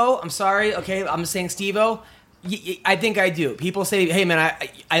Steve-O? I'm sorry, okay, I'm saying Steve-O. I think I do. People say, hey, man,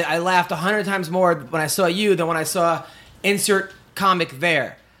 I laughed 100 times more when I saw you than when I saw insert comic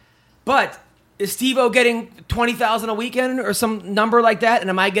there. But is Steve-O getting $20,000 a weekend or some number like that? And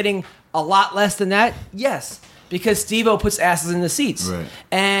am I getting a lot less than that? Yes, because Steve-O puts asses in the seats. Right.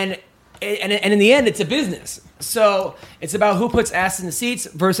 And in the end, it's a business. So it's about who puts ass in the seats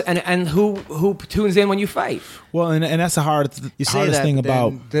versus and who tunes in when you fight. Well, and that's the hardest thing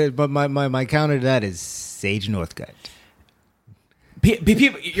about. But my counter to that is Sage Northcutt.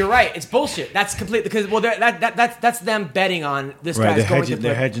 People, you're right. It's bullshit. That's complete because that's them betting on this Right, guy's going to.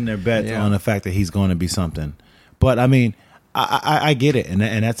 they're hedging their bets on the fact that he's going to be something. But I mean, I get it, and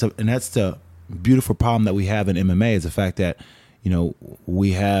that's the beautiful problem that we have in MMA is the fact that, you know,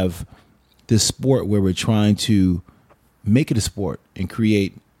 we have this sport where we're trying to make it a sport and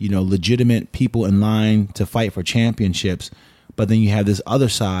create, you know, legitimate people in line to fight for championships. But then you have this other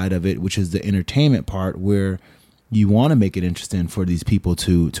side of it, which is the entertainment part, where you want to make it interesting for these people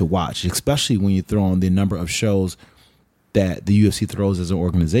to watch, especially when you throw on the number of shows that the UFC throws as an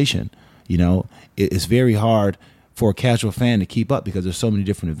organization. You know, it's very hard for a casual fan to keep up because there's so many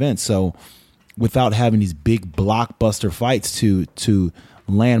different events. So without having these big blockbuster fights to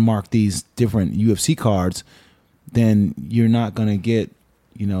landmark these different UFC cards, then you're not going to get,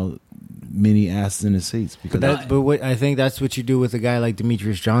 you know, many asses in the seats. Because I think that's what you do with a guy like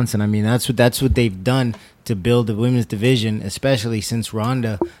Demetrius Johnson. I mean, that's what they've done to build the women's division, especially since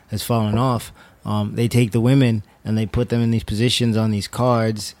Ronda has fallen off. They take the women and they put them in these positions on these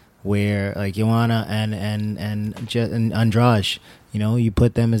cards where, like Joanna and Andrade, you know, you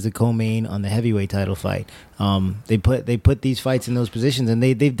put them as the co-main on the heavyweight title fight. They put these fights in those positions, and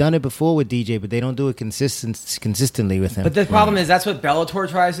they've done it before with DJ, but they don't do it consistently with him. But the problem is that's what Bellator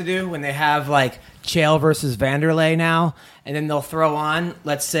tries to do when they have like Chael versus Vanderlei now, and then they'll throw on,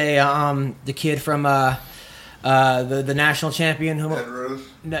 let's say, the kid from the national champion,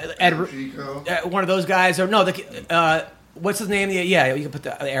 Ed Rose, one of those guys, or no, what's his name? Yeah, you can put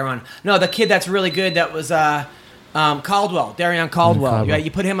the air on. No, the kid that's really good. That was Caldwell, Darian Caldwell.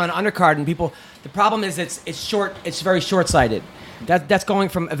 You put him on undercard, and people. The problem is it's short. It's very short-sighted. That's going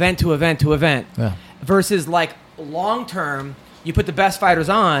from event to event to event. Yeah. Versus like long term, you put the best fighters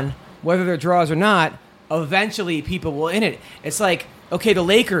on, whether they're draws or not. Eventually, people will in it. It's like, okay, the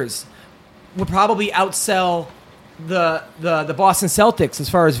Lakers would probably outsell the Boston Celtics as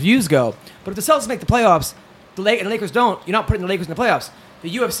far as views go. But if the Celtics make the playoffs, and the Lakers don't, you're not putting the Lakers in the playoffs. The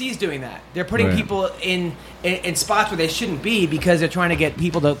UFC is doing that. They're putting people in spots where they shouldn't be because they're trying to get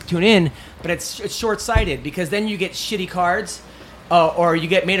people to tune in. But it's short-sighted because then you get shitty cards or you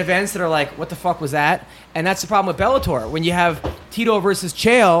get main events that are like, what the fuck was that? And that's the problem with Bellator. When you have Tito versus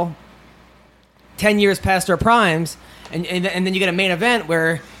Chael 10 years past their primes and then you get a main event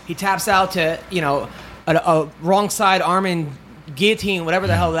where he taps out to a wrong side arm and guillotine, whatever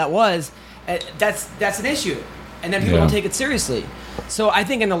the hell that was. That's an issue, and then people don't take it seriously. So I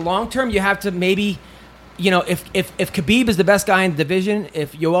think in the long term, you have to maybe, if Khabib is the best guy in the division,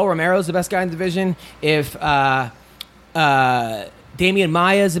 if Yoel Romero is the best guy in the division, if Damian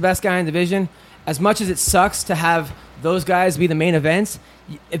Maia is the best guy in the division, as much as it sucks to have those guys be the main events,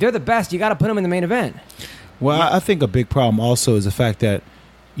 if they're the best, you got to put them in the main event. Well, I think a big problem also is the fact that,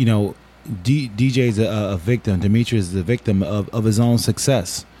 DJ's a victim. Demetrius is a victim of his own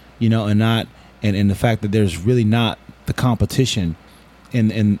success, and the fact that there's really not the competition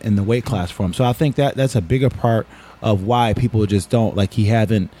in the weight class for him. So I think that's a bigger part of why people just don't like. He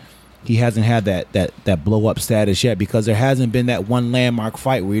hasn't had that blow up status yet, because there hasn't been that one landmark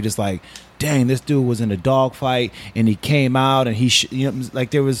fight where you're just like, dang, this dude was in a dog fight and he came out and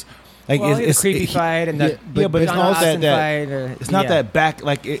there was like it's a creepy fight and but it's not that it's not that back,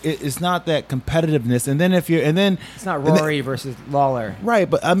 like it's not that competitiveness. And then it's not Rory versus Lawler, right?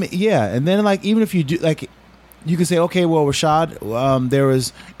 But I mean, yeah, and then like even if you do like. You can say, okay, well, Rashad, there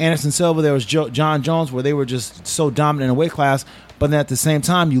was Anderson Silva, there was John Jones, where they were just so dominant in a weight class. But then at the same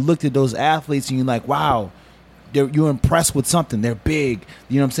time, you looked at those athletes and you're like, wow, you're impressed with something. They're big.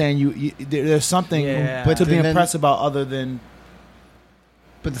 You know what I'm saying? There's something to be impressed about other than.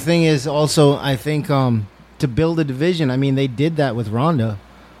 But the thing is also, I think, to build a division, I mean, they did that with Ronda,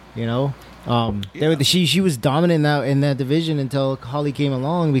 She was dominant in that division until Holly came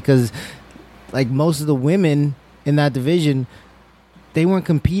along, because like most of the women in that division, they weren't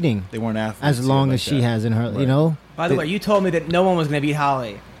competing. They weren't athletes as long as she has in her, right. By the way, you told me that no one was going to beat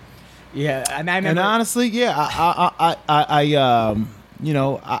Holly. Yeah, I remember. And honestly, yeah, I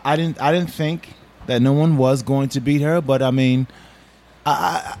didn't think that no one was going to beat her, but I mean,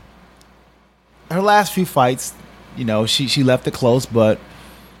 her last few fights, she left it close, but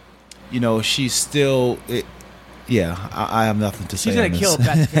she's still. I have nothing to say. She's going to kill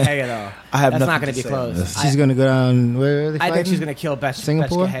Bethe Gehea, though. That's not going to be close. She's going to go down. Where are they fighting? I think she's going to kill Bethe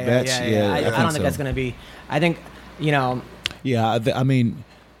Singapore. Gehea. I don't think that's going to be. I think Yeah, I mean,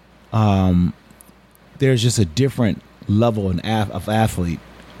 there's just a different level of athlete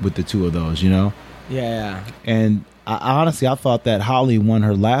with the two of those. Yeah. And honestly, I thought that Holly won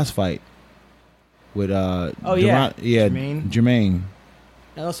her last fight with Jermaine.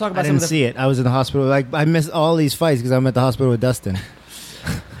 Now let's talk about. I didn't see it. I was in the hospital. Like I missed all these fights because I'm at the hospital with Dustin.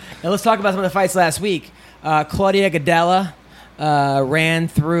 Now let's talk about some of the fights last week. Claudia Gadelha ran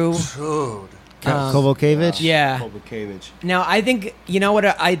through Kovacevic. Yeah. Kovacevic. Now I think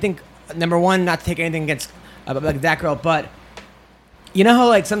I think number one, not to take anything against like that girl, but how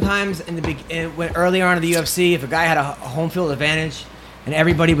like sometimes when earlier on in the UFC, if a guy had a home field advantage and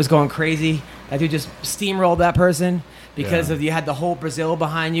everybody was going crazy, that dude just steamrolled that person. Because you had the whole Brazil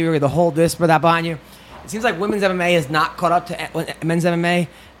behind you, or the whole this or that behind you. It seems like women's MMA has not caught up to men's MMA.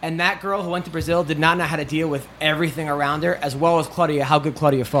 And that girl who went to Brazil did not know how to deal with everything around her, as well as Claudia, how good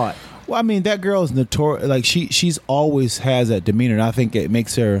Claudia fought. Well, I mean, that girl is notorious. Like, she's always has that demeanor, and I think it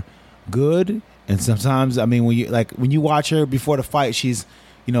makes her good. And sometimes, I mean, when you watch her before the fight, she's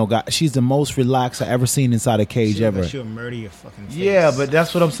she's the most relaxed I ever seen inside a cage ever. She'll murder your fucking face. Yeah, but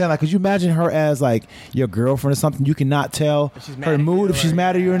that's what I'm saying. Like, could you imagine her as like your girlfriend or something? You cannot tell her mood if she's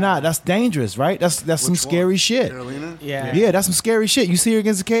mad at you or not. That's dangerous, right? That's some scary shit. Carolina? Yeah, that's some scary shit. You see her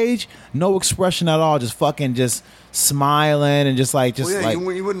against the cage, no expression at all, just smiling and you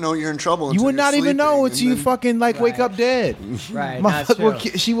wouldn't know you're in trouble. You would not even know until you fucking wake up dead. Right,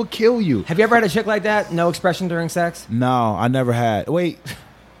 she will kill you. Have you ever had a chick like that? No expression during sex? No, I never had. Wait.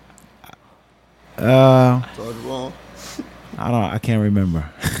 I can't remember.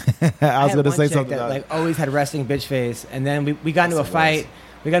 I was going to say something that always had resting bitch face, and then we got into a fight.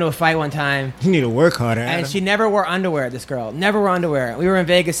 We got into a fight one time. You need to work harder. And she never wore underwear. This girl never wore underwear. We were in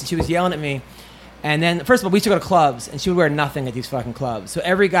Vegas, and she was yelling at me. And then, first of all, we used to go to clubs, and she would wear nothing at these fucking clubs. So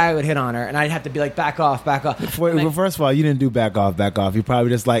every guy would hit on her, and I'd have to be like, back off, back off. Well, first of all, you didn't do back off. You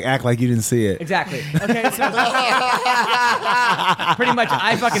probably just act like you didn't see it. Exactly. Okay, so pretty much,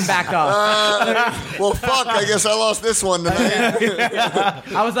 I fucking backed off. Well, fuck, I guess I lost this one tonight.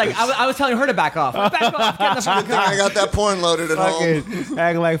 I was like, I was telling her to back off. Back off. Get in the fucking car. I got that porn loaded at home.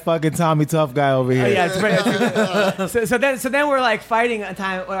 Acting like fucking Tommy Tough Guy over here. Oh, yeah, it's pretty. So then we're like fighting a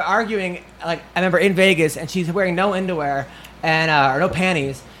time, we're arguing. Like I remember in Vegas, and she's wearing no underwear and or no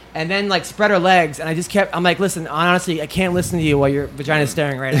panties, and then spread her legs, and I'm like, listen, honestly, I can't listen to you while your vagina's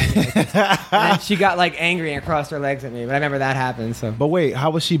staring right at me. And then she got angry and crossed her legs at me, but I remember that happened. So, but wait,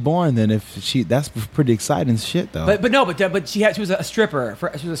 how was she born then? That's pretty exciting shit though. But she was a stripper.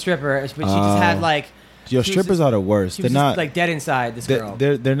 She just had Yo, She was strippers are the worst. She They're was not just, like dead inside. This girl.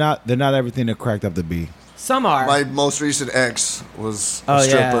 they're not everything they're cracked up to be. Some are. My most recent ex was Oh, a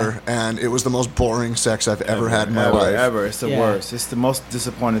yeah. stripper, and it was the most boring sex I've ever had in my life. Ever. It's the Yeah. worst. It's the most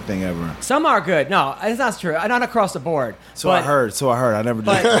disappointing thing ever. Some are good. No, it's not true. Not across the board. So I heard. I never did.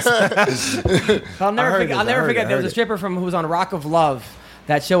 But I'll never heard forget. this, I'll I never heard forget. it, There was heard a it. stripper who was on Rock of Love,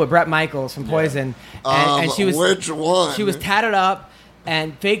 that show with Bret Michaels from Poison, and she was Which one? She was tatted up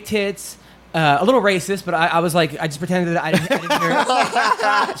and fake tits. A little racist, but I was like, I just pretended that I didn't hear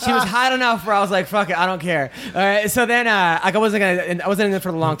it. She was hot enough where I was like, fuck it, I don't care. All right, so then like I wasn't in it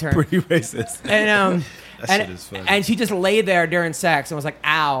for the long term. Pretty racist. And That shit is funny. and she just laid there during sex and was like,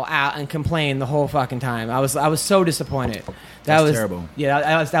 ow, ow, and complained the whole fucking time. I was so disappointed. That's was terrible.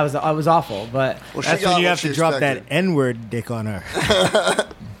 Yeah, that was awful. But Well, she That's got when you what have she to drop expected. that N-word dick on her.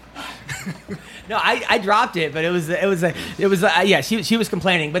 no, I dropped it, but it was yeah, she was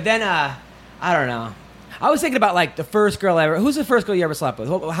complaining. But then I don't know. I was thinking about like the first girl ever. Who's the first girl you ever slept with?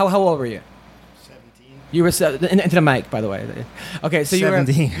 How old were you? 17. You were into the mic, by the way. Okay, so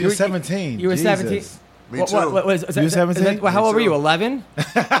 17. You're 17. You were Jesus. 17. Me too. What was You were 17? How old were Me you? too. 11?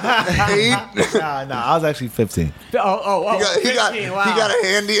 8. Nah, I was actually 15. Oh, He got 15, wow. he got a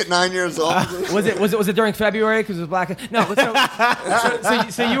handy at 9 years old. Was it during February because it was black? No.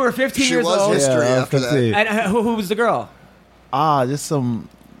 So you were 15 She years was old. history I was after that. 15. And who was the girl? Just some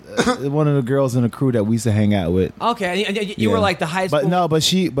one of the girls in the crew that we used to hang out with. Okay, and you Yeah. were like the high school. But no,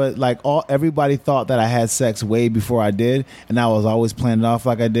 but like everybody thought that I had sex way before I did, and I was always playing it off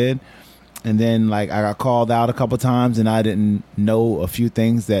like I did. And then like I got called out a couple times, and I didn't know a few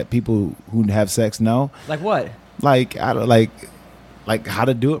things that people who have sex know. Like what? Like I don't like how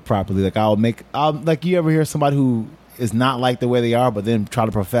to do it properly. Like I'll like you ever hear somebody who is not like the way they are, but then try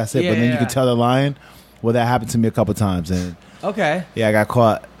to profess it, Yeah, but then yeah. you can tell they're lying. Well, that happened to me a couple times, and Okay. yeah, I got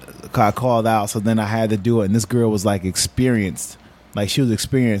called out. So then I had to do it, and this girl was like experienced, like she was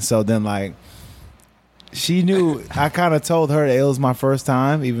experienced. So then like she knew. I kind of told her that it was my first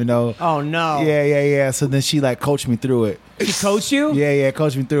time, even though. Oh no. Yeah. So then she like coached me through it. She coached you? Yeah,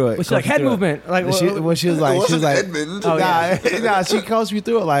 coached me through it. Was she like Coached me head through it. movement? Like she was It like, wasn't Edmund. Oh, yeah. nah, she coached me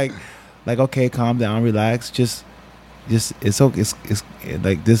through it. Like okay, calm down, relax, just it's okay. It's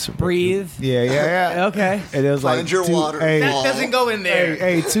like this. Breathe. Yeah. Okay. And it was Find like your two- water. Hey, That Doesn't go in there.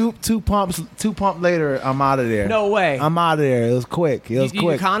 Hey, two pumps later, I'm out of there. No way. I'm out of there. It was quick. It was you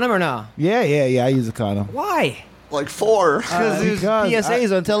quick. condom or no? Yeah. I use a condom. Why? Like 4. Because there's Because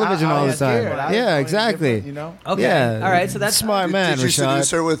PSAs on television all the time. Yeah, exactly. You know. Okay. Yeah. All right. So that's smart man, Did you Rashad.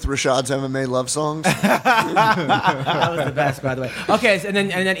 seduce her with Rashad's MMA love songs? That was the best, by the way. Okay. So, and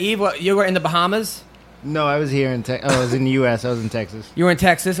then Eve, you were in the Bahamas. No, I was here in Texas. I was in the U.S. I was in Texas. You were in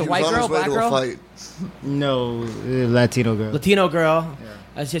Texas. A He white was on girl, his way black to a girl, fight. No, Latino girl. Latino girl.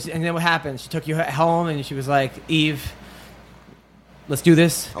 That's just. And then what happened? She took you home, and she was like, "Eve, let's do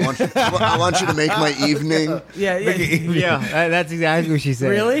this." I want you to make my evening. Yeah. Yeah, that's exactly what she said.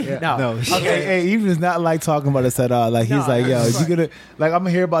 Really? Yeah. No. Hey, Eve is not like talking about this at all. Like he's No, like, yo, that's you gonna like I'm gonna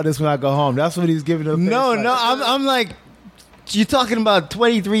hear about this when I go home. That's what he's giving them. No, I'm like, you're talking about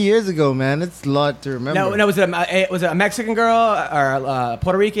 23 years ago, man. It's a lot to remember. No. Was it a Mexican girl or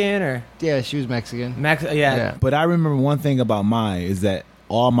Puerto Rican or Yeah, she was Mexican. Yeah. Yeah. But I remember one thing about Mai is that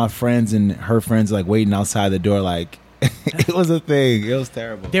all my friends and her friends like waiting outside the door. Like it was a thing. It was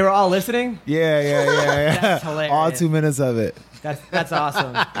terrible. They were all listening. Yeah. That's hilarious. All 2 minutes of it. That's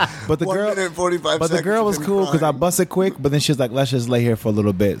awesome. But the 1 girl, minute and 45 but the seconds girl of was him cool because I crying. busted quick. But then she was like, "Let's just lay here for a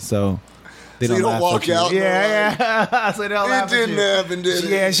little bit." So they So you don't laugh walk at you. out, Yeah. So they don't It laugh at didn't you. happen, did it?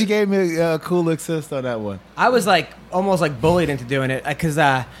 Yeah, she gave me a cool assist on that one. I was like almost like bullied into doing it because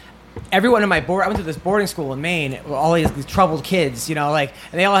everyone in my I went to this boarding school in Maine with all these troubled kids, you know, like,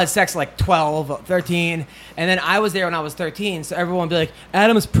 and they all had sex at like 12, 13, and then I was there when I was 13, so everyone would be like,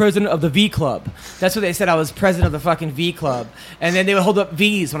 Adam's president of the V Club. That's what they said, I was president of the fucking V Club. And then they would hold up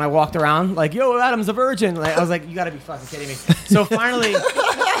V's when I walked around, like, yo, Adam's a virgin. Like, I was like, you gotta be fucking kidding me. So finally,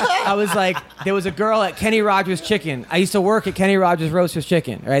 I was like, there was a girl at Kenny Rogers Chicken. I used to work at Kenny Rogers Roasters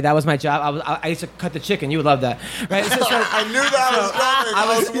Chicken, right? That was my job. I used to cut the chicken. You would love that, right? So, I knew that was coming.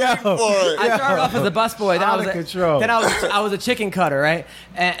 I was waiting for it. I started off as a busboy. Then Out I was of control. Then I was a chicken cutter, right?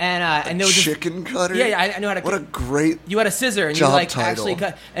 And there was this, Chicken cutter? Yeah, I knew how to. What a great You had a scissor and you job like title. actually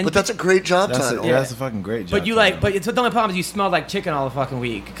cut. And But that's a great job title. That's a fucking great job. but you like. But it's the only problem is you smelled like chicken all the fucking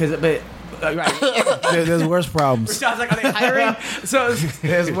week. Right. there's worse problems. So I was like, are they hiring? So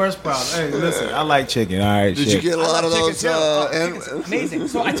There's worse problems. Hey, listen, I like chicken. All right, Did you get a lot of chicken those? too. Chicken's amazing.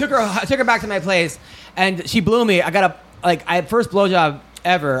 So I took her back to my place, and she blew me. I had first blowjob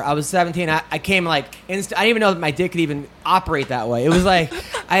ever. I was 17. I came like I didn't even know that my dick could even operate that way. It was like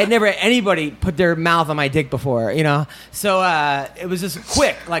I had never had anybody put their mouth on my dick before, you know. So it was just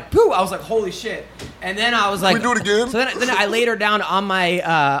quick, like pooh. I was like, holy shit. And then I was like, we do it again? So then I laid her down on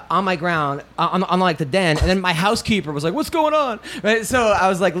my ground on like the den, and then my housekeeper was like, "What's going on?" Right? So I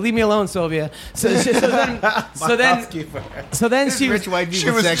was like, "Leave me alone, Sylvia." So then she was Rich white She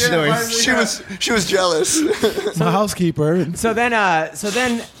people was, sex stories. she was jealous. My housekeeper. So then I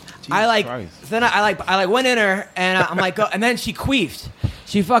like Christ. then I like went in her and I'm like go, and then she queefed.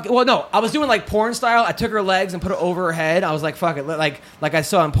 She fucking I was doing like porn style. I took her legs and put it over her head. I was like fuck it, like I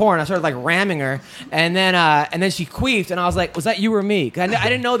saw in porn. I started like ramming her, and then she queefed, and I was like, was that you or me? 'Cause I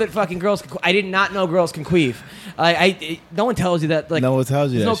didn't know that fucking girls. I did not know girls can queef. No one tells you that. Like No one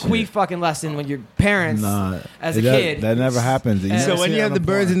tells you there's that no shit. queef fucking lesson when your parents as a that, kid. that never happens. And- So when you have the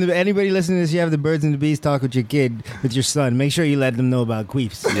birds and anybody listening to this, you have the birds and the bees talk with your kid, with your son. Make sure you let them know about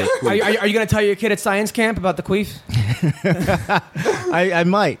queefs. Are you going to tell your kid at science camp about the queef? I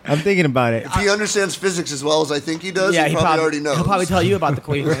might. I'm thinking about it. If he understands physics as well as I think he does, Yeah, he probably already knows. He'll probably tell you about the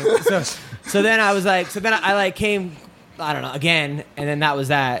queen. So then I was like, I like came, I don't know, again, and then that was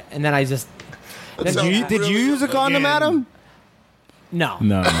that, and then I just. Then, Did you use a condom, Adam? No,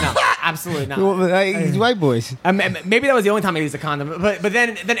 No. absolutely not. Well, these white boys. Maybe that was the only time I used a condom, but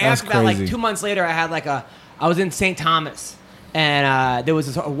then after that, like crazy. 2 months later, I had I was in St. Thomas, and there was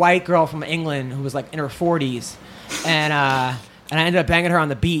this white girl from England who was like in her 40s, and I ended up banging her on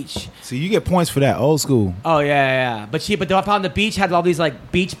the beach. So you get points for that. Old school. Oh yeah. But the up on the beach had all these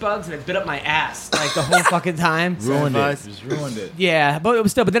like beach bugs, and it bit up my ass like the whole fucking time. Ruined it. Advice. Just ruined it. Yeah, but it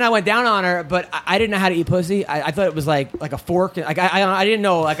was still. But then I went down on her, but I didn't know how to eat pussy. I thought it was like a fork. Like I didn't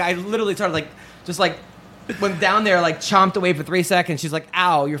know. Like I literally started like just like went down there, like chomped away for 3 seconds. She's like,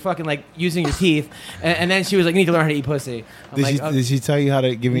 "Ow, you're fucking like using your teeth." And then she was like, "You need to learn how to eat pussy." I'm like, Did she tell you how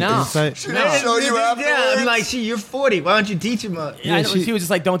to give me No. insight? She didn't show you afterwards. Yeah, I'm like, you're 40. Why don't you teach him? Yeah, I know, she was just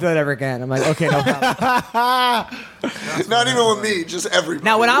like, "Don't do that ever again." I'm like, "Okay, no problem." Not even with me, just everybody.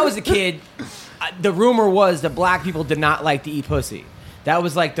 Now, when I was a kid, the rumor was that black people did not like to eat pussy. That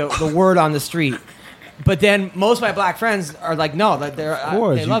was like the word on the street. But then most of my black friends are like, no, that they're Of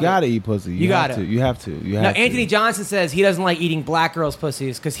course, they you love gotta it. eat pussy. You have gotta. to. You have to. You have Now, to. Anthony Johnson says he doesn't like eating black girls'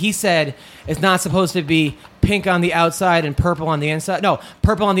 pussies because he said it's not supposed to be pink on the outside and purple on the inside. No,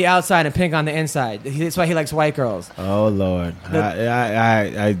 purple on the outside and pink on the inside. That's why he likes white girls. Oh Lord.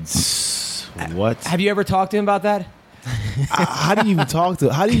 What? Have you ever talked to him about that? How do you even talk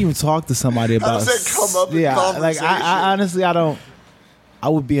to? How do you even talk to somebody about? does that come up in Yeah, like conversation? I honestly, I don't. I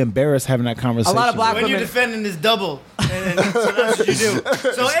would be embarrassed having that conversation. A lot of black When you're women. defending this double, and so that's what you do.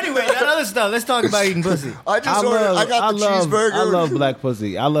 So anyway, that other stuff. Let's talk about eating pussy. I got the cheeseburger. I love black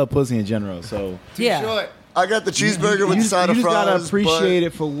pussy. I love pussy in general. So Yeah. Short. I got the cheeseburger with the side you of just fries. gotta appreciate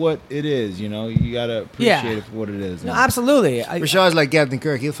it for what it is. You know, you gotta appreciate it for what it is. No, absolutely. Rashad's like Captain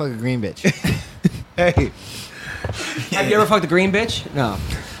Kirk. He'll fuck a green bitch. Hey, Have you ever fucked a green bitch? No.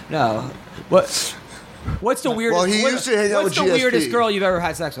 What's the weirdest? Well, he used to hang out what's with the GSP. weirdest girl you've ever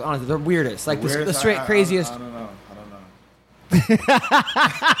had sex with? Honestly, the weirdest, like the straight craziest. I don't know.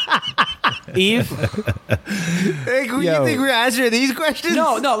 Eve? Hey, who Yo. you think we're answering these questions?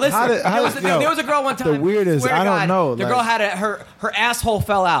 No. Listen. How did- there was a girl one time. The weirdest, swear to I don't God, know, The like- girl had her asshole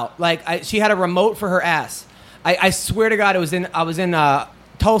fell out. Like she had a remote for her ass. I swear to God, I was in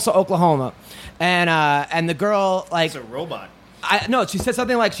Tulsa, Oklahoma, and the girl like It's a robot. no, she said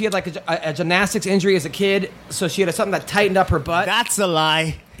something like she had like a gymnastics injury as a kid, so she had something that tightened up her butt. That's a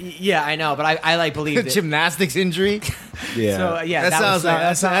lie. Yeah, I know, but I like believed it. Gymnastics injury. Yeah, So yeah, That sounds like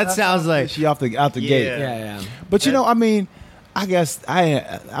that sounds like. she out the gate. yeah. But you know, I mean, I guess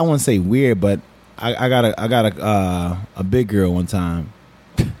I wouldn't say weird, but I got a big girl one time.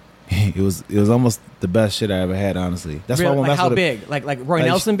 It was almost the best shit I ever had, honestly. That's Really? why. Like That's how what big? Like Roy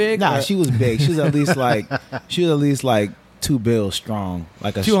Nelson big? Nah, Or she was big. She was at least like 2 bills strong,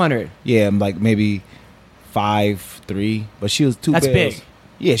 like a 200. Yeah, like maybe 5'3", but she was 2 That's bills. big.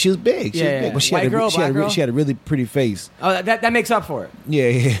 Yeah, she was big. She Yeah, was yeah. big, but White girl, black girl? she had a really pretty face. Oh, that makes up for it.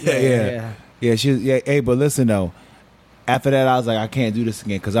 Yeah. She was, Hey, but listen though, after that I was like, I can't do this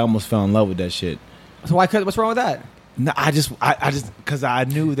again because I almost fell in love with that shit. So what's wrong with that? No, I just because I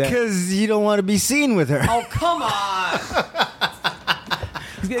knew that. Because you don't want to be seen with her. Oh, come on.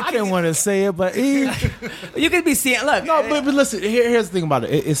 I didn't want to say it, but You could be seeing. Look, no, but listen. Here's the thing about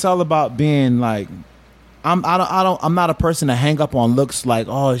it. It's all about being like. I'm not a person to hang up on looks like,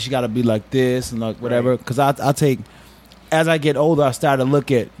 oh, she got to be like this and like whatever. Because I take, as I get older, I start to look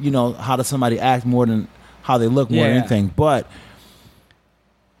at, you know, how does somebody act more than how they look more than Yeah. anything. But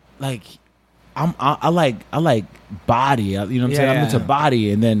like, I like body. You know what I'm saying? I'm Yeah. into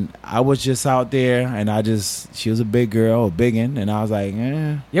body, and then I was just out there, and she was a big girl, a biggin', and I was like,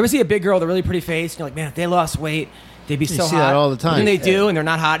 eh. You ever see a big girl with a really pretty face? And you're like, man, if they lost weight, they'd be so see hot. that all the time. And they do, and they're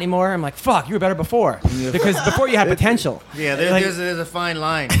not hot anymore. I'm like, fuck, you were better before. Because before you had potential. Yeah, Like- there's a fine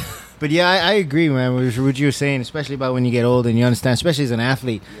line. But yeah, I agree, man, with what you were saying, especially about when you get old and you understand, especially as an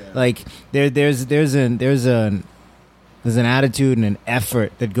athlete. Like there's an attitude and an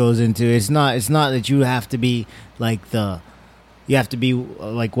effort that goes into it. It's not that you have to be like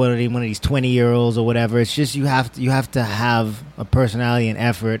like one of these 20-year-olds or whatever. It's just you have to have a personality and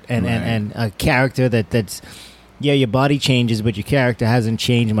effort and a character that's. Yeah, your body changes, but your character hasn't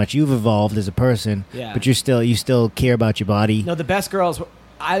changed much. You've evolved as a person, Yeah. but you still care about your body. No, the best girls,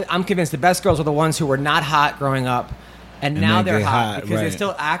 I'm convinced the best girls are the ones who were not hot growing up. And now they they're get hot hot, because they right.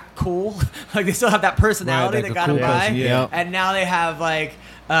 still act cool. Like they still have that personality Right, like that a got them cool by. person, yeah. And now they have like,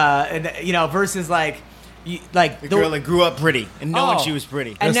 versus like The girl that grew up pretty and knowing she was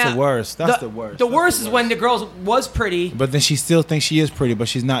pretty. And That's now- the worst. That's the worst. The That's worst the is when worst. the girl was pretty But then she still thinks she is pretty, but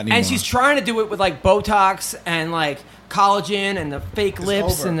she's not anymore. and she's trying to do it with like Botox and like collagen and the fake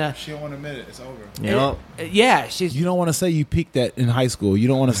lips and the She don't want to admit it. It's over. You know? yeah. She's You don't want to say you peaked that in high school. You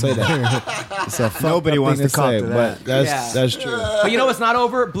don't want to say that. It's a fucked Nobody up wants thing to cop say, to but that. that's true. But you know what's not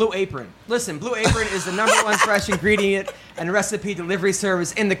over? Blue Apron. Listen, Blue Apron is the number one fresh ingredient and recipe delivery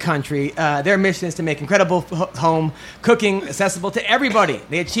service in the country. Their mission is to make incredible home cooking accessible to everybody.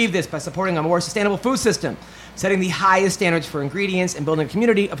 They achieve this by supporting a more sustainable food system, setting the highest standards for ingredients, and building a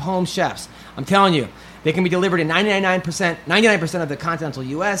community of home chefs. I'm telling you, they can be delivered in 99% of the continental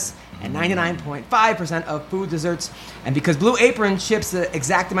U.S. and 99.5% of food desserts. And because Blue Apron ships the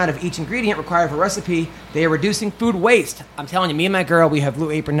exact amount of each ingredient required for a recipe, they are reducing food waste. I'm telling you, me and my girl, we have Blue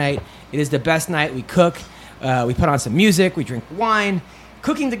Apron night. It is the best night. We cook, we put on some music, we drink wine.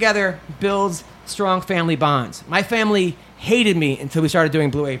 Cooking together builds strong family bonds. My family hated me until we started doing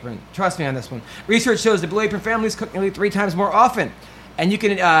Blue Apron. Trust me on this one. Research shows that Blue Apron families cook nearly 3 times more often. And you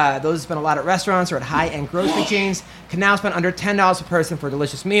can, those who spend a lot at restaurants or at high-end grocery chains can now spend under $10 per person for a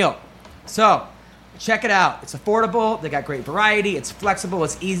delicious meal. So, check it out. It's affordable. They got great variety. It's flexible.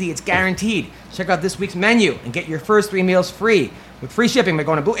 It's easy. It's guaranteed. Check out this week's menu and get your first 3 meals free with free shipping by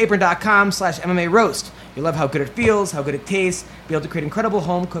going to blueapron.com/MMA roast. You'll love how good it feels, how good it tastes, be able to create incredible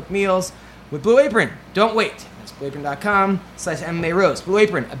home-cooked meals with Blue Apron. Don't wait. That's blueapron.com/MMA roast. Blue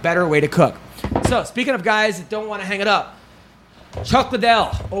Apron, a better way to cook. So, speaking of guys that don't want to hang it up, Chuck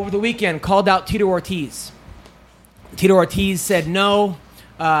Liddell, over the weekend, called out Tito Ortiz. Tito Ortiz said no.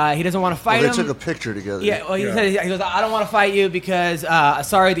 He doesn't want to fight They him. took a picture together. Yeah, well, he goes, I don't want to fight you because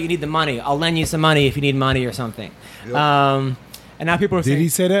sorry that you need the money. I'll lend you some money if you need money or something. Yep. And now people are saying, Did he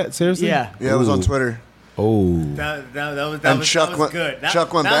say that? Seriously? Yeah. Yeah, it was on Ooh. Twitter. Oh. That was Chuck went- good.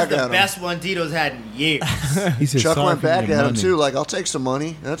 Chuck went back that was at the him. best one Tito's had in years. He said Chuck sorry went for back your at him money. too. Like, I'll take some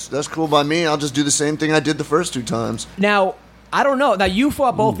money. That's cool by me. I'll just do the same thing I did the first 2 times. Now, I don't know. Now, you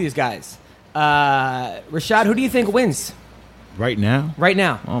fought both these guys. Rashad, who do you think wins Right now? right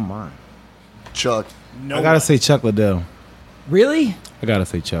now? Oh, my. Chuck. I got to say Chuck Liddell. Really? I got to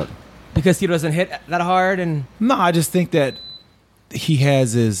say Chuck. Because Tito doesn't hit that hard and... No, I just think that he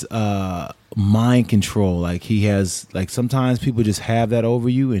has his mind control. Like, he has, like, sometimes people just have that over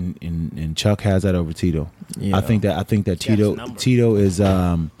you, and Chuck has that over Tito. Yeah. I think that his number. Tito is,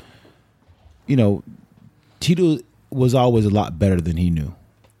 Tito was always a lot better than he knew.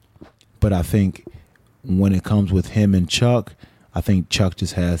 But I think when it comes with him and Chuck, I think Chuck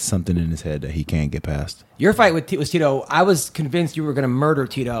just has something in his head that he can't get past. Your fight with Tito, I was convinced you were going to murder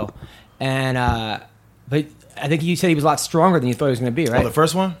Tito. And, but I think you said he was a lot stronger than you thought he was going to be, right? Oh, the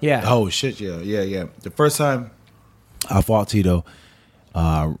first one? Yeah. Oh, shit, yeah. The first time I fought Tito,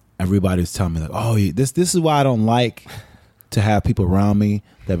 everybody was telling me, like, oh, this is why I don't like to have people around me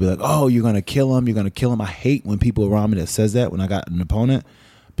that be like, oh, you're going to kill him. I hate when people around me that says that when I got an opponent,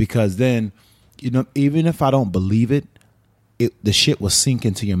 because then, even if I don't believe it, the shit will sink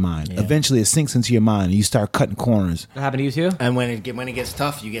into your mind. Yeah. Eventually, it sinks into your mind, and you start cutting corners. That happened to you too? And when it gets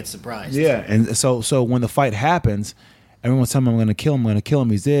tough, you get surprised. Yeah, and so when the fight happens, everyone's telling me I'm going to kill him.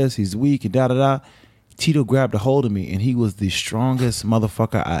 He's this, he's weak, and da-da-da. Tito grabbed a hold of me, and he was the strongest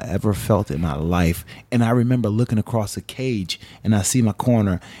motherfucker I ever felt in my life. And I remember looking across the cage, and I see my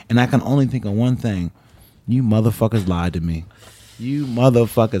corner, and I can only think of one thing. You motherfuckers lied to me. You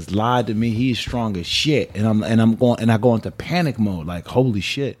motherfuckers lied to me. He's strong as shit. And I go into panic mode, like, holy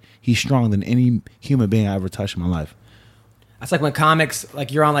shit. He's stronger than any human being I ever touched in my life. That's like when comics,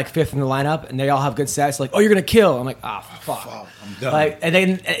 like you're on like 5th in the lineup and they all have good sets. Like, oh, you're going to kill. I'm like, oh, fuck. I'm done. Like, and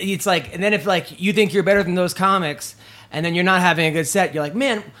then it's like, and then if like you think you're better than those comics, and then you're not having a good set, you're like,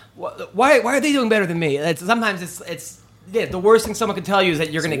 man, why are they doing better than me? Sometimes it's the worst thing someone can tell you is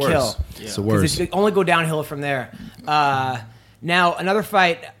that you're going to kill. It's the worst. It only go downhill from there. Now, another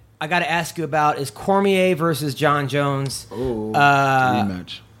fight I got to ask you about is Cormier versus John Jones.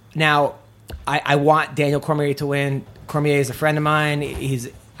 Rematch. Now, I want Daniel Cormier to win. Cormier is a friend of mine.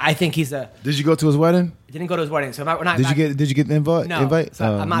 I think he's a. Did you go to his wedding? Didn't go to his wedding, so we're not. Did you get the invite? No, so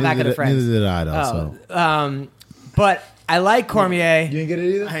I'm not that good of friends. Neither did I, though. So. But I like Cormier. You didn't get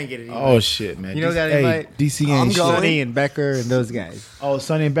it either? I ain't get it either. Oh, shit, man. You know that invite? DC I'm ain't shit. going. Sonny and Becker and those guys. Oh,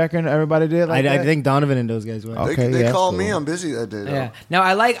 Sonny and Becker and everybody did like I that? think Donovan and those guys went. Okay, They yeah, called that's me. cool. I'm busy that day. Though. Yeah. Now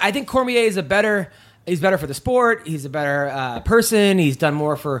I think Cormier is he's better for the sport. He's a better person. He's done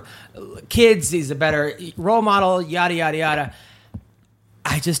more for kids. He's a better role model. Yada yada yada.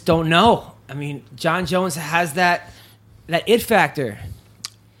 I just don't know. I mean, John Jones has that it factor.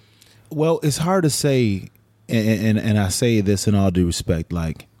 Well, it's hard to say, and I say this in all due respect,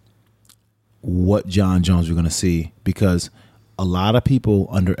 like what John Jones we're going to see, because a lot of people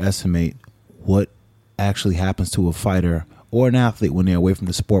underestimate what actually happens to a fighter or an athlete when they're away from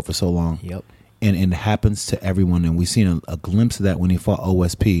the sport for so long. Yep. And it happens to everyone, and we've seen a glimpse of that when he fought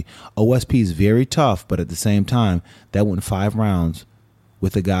OSP. OSP is very tough, but at the same time, that went 5 rounds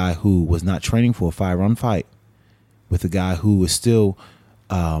with a guy who was not training for a 5-round fight, with a guy who was still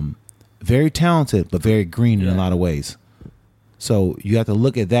very talented but very green in a lot of ways. So you have to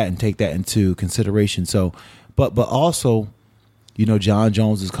look at that and take that into consideration. So, but also, you know, John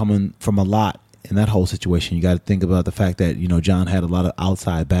Jones is coming from a lot in that whole situation. You got to think about the fact that, you know, John had a lot of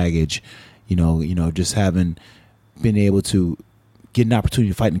outside baggage. You know, just having been able to get an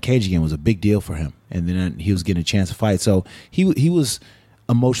opportunity to fight in the cage again was a big deal for him. And then he was getting a chance to fight. So he was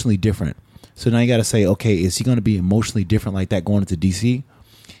emotionally different. So now you got to say, okay, is he going to be emotionally different like that going into DC?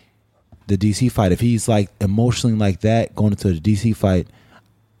 The DC fight, if he's like emotionally like that going into the DC fight,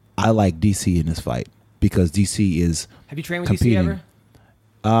 I like DC in this fight because DC is Have you trained with competing.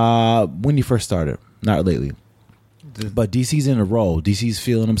 DC ever? When he first started, not lately. But DC's in a role. DC's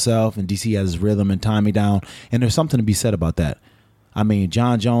feeling himself, and DC has his rhythm and timing down. And there's something to be said about that. I mean,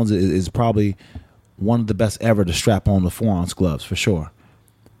 John Jones is probably one of the best ever to strap on the 4-ounce gloves, for sure.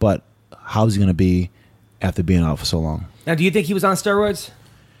 But how's he going to be after being out for so long? Now, do you think he was on steroids?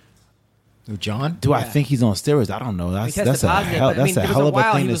 John? Do I think he's on steroids? I don't know. He That's tested a positive, hell, but I mean, that's a there was hell a of a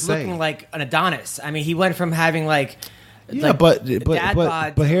while thing he to was say. looking like an Adonis. I mean, he went from having like Yeah, but here's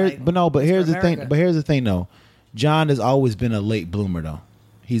the thing. But here's the thing, though. John has always been a late bloomer, though.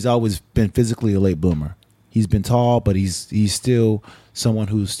 He's always been physically a late bloomer. He's been tall, but he's still someone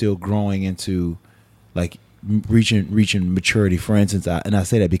who's still growing into like reaching maturity. For instance, and I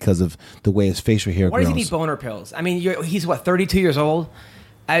say that because of the way his facial hair Why grows. does he need boner pills? I mean, he's what, 32 years old?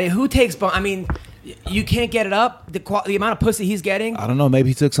 I mean, who takes I mean, you can't get it up. The amount of pussy he's getting. I don't know. Maybe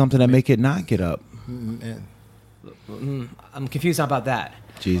he took something that make it not get up. I'm confused about that.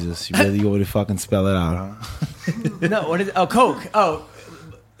 Jesus, you want to fucking spell it out, huh? No, what is it? Oh, Coke. Oh,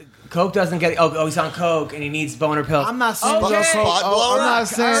 Coke doesn't get. Oh, he's on Coke and he needs boner pills. I'm not saying Okay. Spot blower? I'm not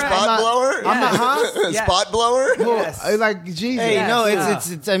saying Spot blower? I'm not- huh? Yes. Spot blower? Yes. Like Jesus. Hey, Yes, no, yeah.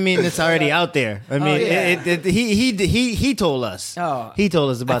 it's. I mean, it's already out there. I mean, yeah. he told us. Oh. He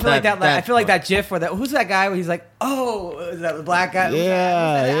told us I about feel like that. I feel like part. that GIF where who's that guy where he's like, oh, is that the black guy? Who's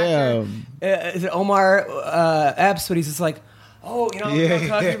that Yeah, actor? Is it Omar Epps? But he's just like, oh, you know what I'm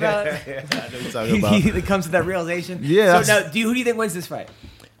talking about? He comes to that realization. Yeah, So now, who do you think wins this fight?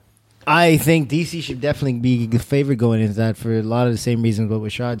 I think DC should definitely be the favorite going into that for a lot of the same reasons what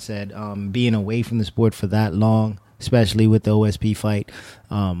Rashad said. Being away from the sport for that long, especially with the OSP fight,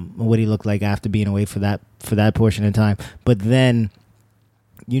 what he looked like after being away for that portion of time. But then,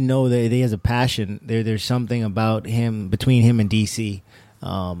 you know that he has a passion. There's something about him, between him and DC.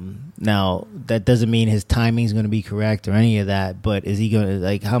 Now that doesn't mean his timing is going to be correct or any of that, but is he going to,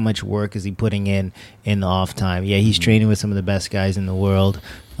 like, how much work is he putting in the off time? Yeah, he's training with some of the best guys in the world.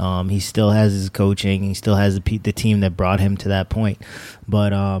 He still has his coaching. He still has the team that brought him to that point.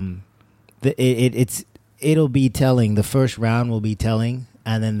 But it'll be telling. The first round will be telling,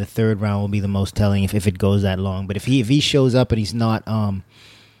 and then the third round will be the most telling if it goes that long. But if he shows up and he's not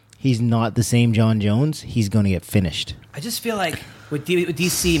the same John Jones, he's going to get finished. I just feel like with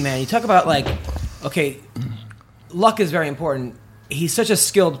DC, man, you talk about like, okay, luck is very important. He's such a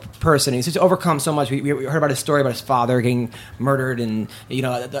skilled person. He's such overcome so much. We heard about his story about his father getting murdered, and the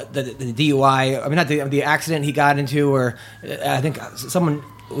DUI. I mean, not the accident he got into, or I think someone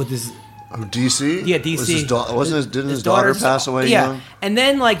with his. DC? Yeah, DC. Didn't his daughter pass away Yeah, young? and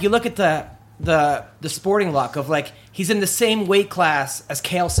then like you look at the the sporting luck of like he's in the same weight class as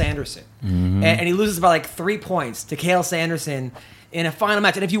Cael Sanderson, and he loses by like 3 points to Cael Sanderson in a final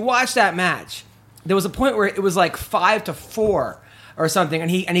match. And if you watch that match, there was a point where it was like 5-4 or something, and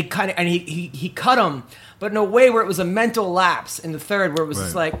he cut him, but in a way where it was a mental lapse in the third, where it was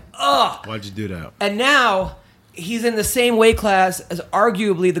just like, ugh. Why'd you do that? And now he's in the same weight class as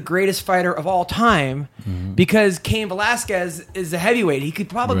arguably the greatest fighter of all time, because Cain Velasquez is the heavyweight. He could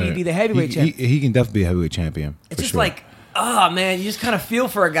probably be the heavyweight champion. He can definitely be a heavyweight champion. It's just like, oh man, you just kind of feel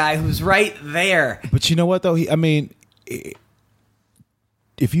for a guy who's right there. But you know what though? If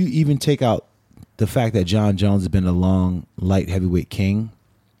you even take out the fact that John Jones has been a long light heavyweight king,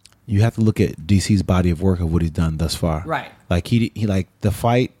 you have to look at DC's body of work of what he's done thus far. Right. Like he like the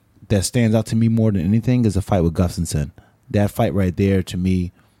fight that stands out to me more than anything is the fight with Gustafsson. That fight right there to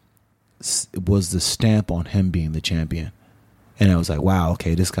me was the stamp on him being the champion. And I was like, wow,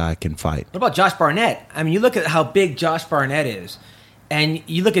 okay, this guy can fight. What about Josh Barnett? I mean, you look at how big Josh Barnett is, and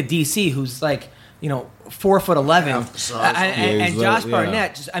you look at DC, who's like, 4'11", and Josh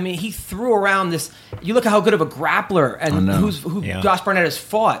Barnett. Just, I mean, he threw around this. You look at how good of a grappler and who Josh Barnett has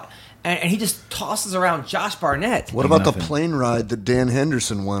fought, and he just tosses around Josh Barnett. What about the plane ride that Dan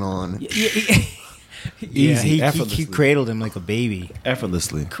Henderson went on? He cradled him like a baby,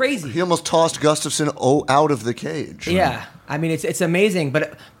 effortlessly. Crazy. He almost tossed Gustafsson out of the cage. Yeah, I mean it's amazing,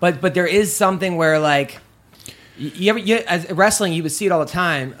 but there is something where like. As wrestling, you would see it all the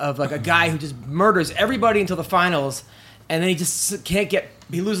time of like a guy who just murders everybody until the finals, and then he just can't get.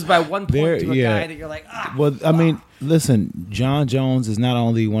 He loses by 1 point to a guy that you're like, Well, I mean, listen, John Jones is not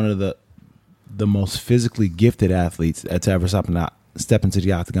only one of the most physically gifted athletes to ever step into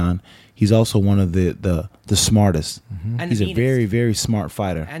the octagon. He's also one of the smartest. And he's a very, very smart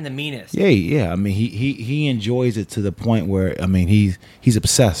fighter and the meanest. Yeah. I mean, he enjoys it to the point where he's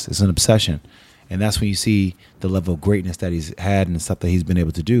obsessed. It's an obsession. And that's when you see the level of greatness that he's had and the stuff that he's been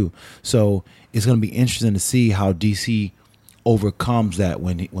able to do. So it's going to be interesting to see how DC overcomes that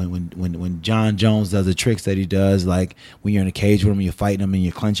when John Jones does the tricks that he does, like when you're in a cage with him, you're fighting him and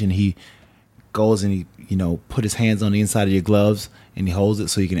you're clenching, he goes and he put his hands on the inside of your gloves and he holds it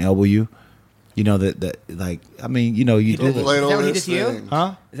so he can elbow you. You know you did Is that what he did to you?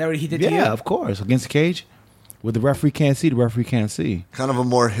 Huh? Is that what he did to you? Yeah, of course. Against the cage. What the referee can't see, the referee can't see. Kind of a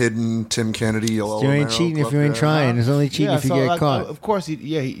more hidden Tim Kennedy. You ain't cheating if you ain't trying. It's only cheating if you get caught. Of course,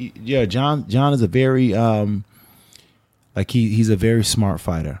 John is a very he's a very smart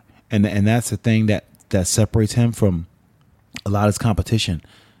fighter, and that's the thing that separates him from a lot of his competition.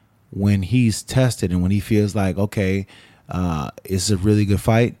 When he's tested and when he feels like it's a really good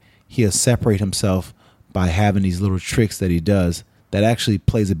fight, he'll separate himself by having these little tricks that he does that actually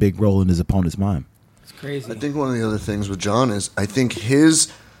plays a big role in his opponent's mind. Crazy. I think one of the other things with John is I think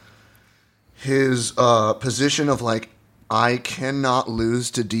his position of like I cannot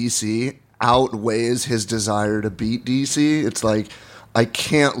lose to DC outweighs his desire to beat DC. It's like I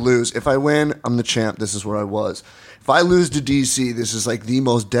can't lose. If I win, I'm the champ. This is where I was. If I lose to DC, this is like the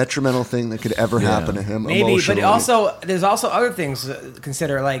most detrimental thing that could ever happen to him. Maybe, emotionally. but there's also other things to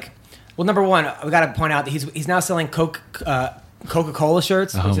consider. Like, well, number one, we got to point out that he's now selling Coca-Cola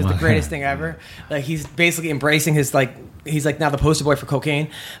shirts, which is the greatest thing ever. Like he's basically embracing his he's like now the poster boy for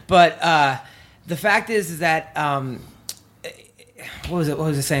cocaine. But the fact is that what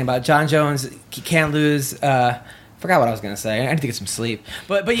was it saying about John Jones? He can't lose. Forgot what I was gonna say. I need to get some sleep.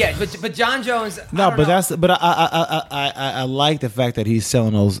 But John Jones. I like the fact that he's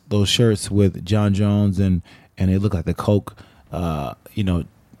selling those shirts with John Jones and they look like the Coke,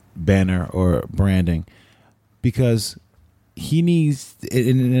 banner or branding, because. He needs,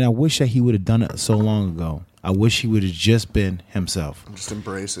 and I wish that he would have done it so long ago. I wish he would have just been himself. Just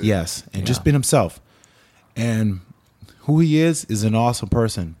embrace it. Yes, and just been himself. And who he is an awesome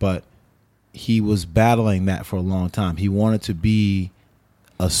person, but he was battling that for a long time. He wanted to be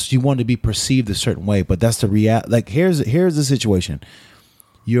perceived a certain way, but that's the reality. Like here's the situation: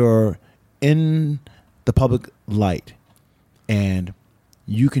 you're in the public light, and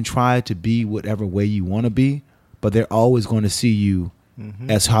you can try to be whatever way you want to be. But they're always going to see you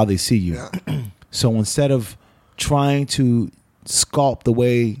as how they see you. Yeah. So instead of trying to sculpt the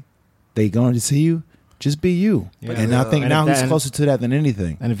way they're going to see you, just be you. Yeah. And I think now he's closer to that than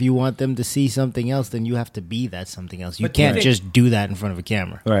anything. And if you want them to see something else, then you have to be that something else. You can't just do that in front of a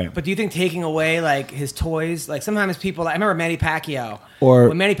camera. Right. But do you think taking away like his toys, like sometimes people, I remember Manny Pacquiao.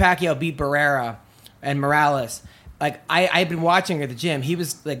 When Manny Pacquiao beat Barrera and Morales, like I've been watching at the gym. He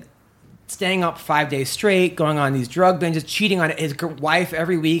was like staying up 5 days straight, going on these drug binges, cheating on his wife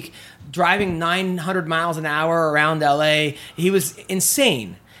every week, driving 900 miles an hour around LA. He was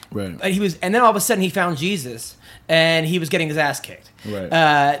insane. Right. And then all of a sudden he found Jesus, and he was getting his ass kicked.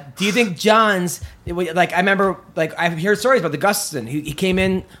 Right. Do you think John's like? I remember, like, I've heard stories about the Gustafson. He came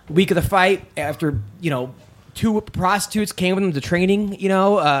in the week of the fight after 2 prostitutes came with him to training. He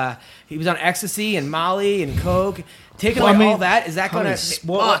was on ecstasy and Molly and coke. Taking all that, is that going to?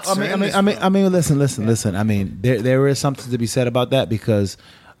 I mean, listen. I mean, there is something to be said about that because,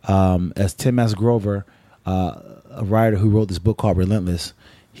 as Tim S. Grover, a writer who wrote this book called Relentless,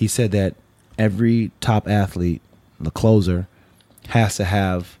 he said that every top athlete, the closer, has to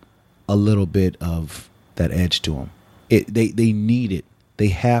have a little bit of that edge to them. They need it. They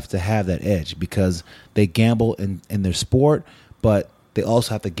have to have that edge because they gamble in their sport, but they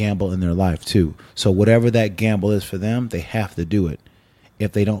also have to gamble in their life too. So whatever that gamble is for them, they have to do it.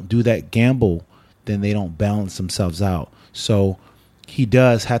 If they don't do that gamble, then they don't balance themselves out. So he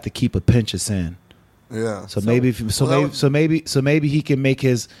does have to keep a pinch of sin. Yeah. So maybe he can make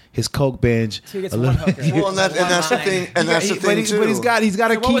his coke binge So he gets a one little. hooker. Well, and that's the thing. And that's the thing too. But he's got to So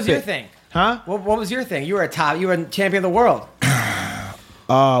keep it. what was your thing? Huh? What was your thing? You were a champion of the world.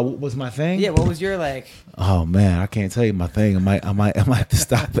 What was my thing? Yeah. What was your like? Oh man, I can't tell you my thing. I might have to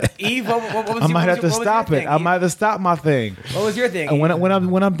stop it. Eve, what was I might have to stop it. I might have to stop my thing. What was your thing? And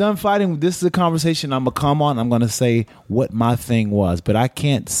when I'm done fighting, this is a conversation I'm gonna come on. I'm gonna say what my thing was, but I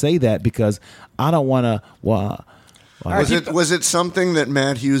can't say that because I don't want to. Was it something that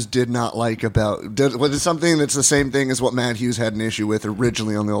Matt Hughes did not like about? Was it something that's the same thing as what Matt Hughes had an issue with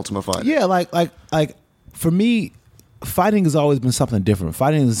originally on The Ultimate Fighter? Yeah, like for me, fighting has always been something different.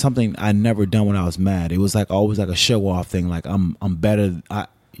 Fighting is something I never done when I was mad. It was like always like a show off thing. Like I'm better.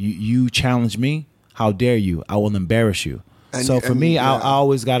 You challenge me. How dare you? I will embarrass you. So for me, I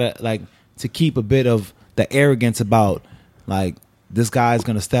always gotta like to keep a bit of the arrogance about like this guy's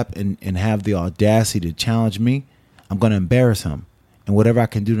gonna step and have the audacity to challenge me. I'm gonna embarrass him, and whatever I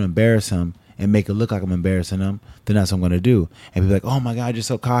can do to embarrass him and make it look like I'm embarrassing him, then that's what I'm gonna do. And be like, oh my God, you're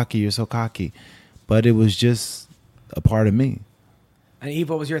so cocky. But it was just a part of me. And Eve,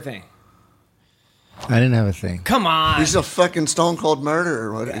 what was your thing? I didn't have a thing. Come on. He's a fucking stone cold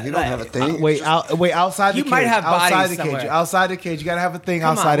murderer. You don't have a thing. Wait, outside the You cage. might have outside bodies the cage. somewhere. Outside the cage. You gotta have a thing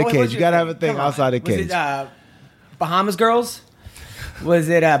Come outside on. the cage. What's You your gotta thing? have a thing Come on. outside the cage. Was it Bahamas girls? Was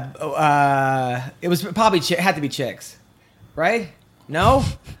it it was probably it had to be chicks, right? No,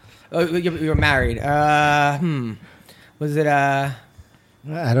 you were married. Was it I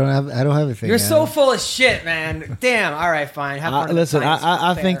don't have a thing. You're so full of shit, man. Damn. All right, fine. Have fun. Listen, Fine.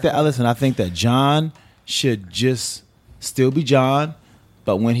 I Fair. think that I think that John should just still be John,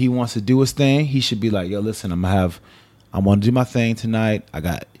 but when he wants to do his thing, he should be like, yo, listen, I want to do my thing tonight.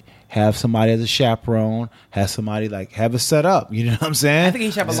 Have somebody as a chaperone, have somebody like have it set up. You know what I'm saying? I think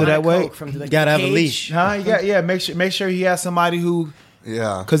he should have a So line that of way, coke from the gotta have a cage. leash. Huh? Make sure he has somebody who.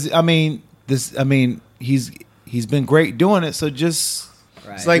 Yeah. Because he's been great doing it. So just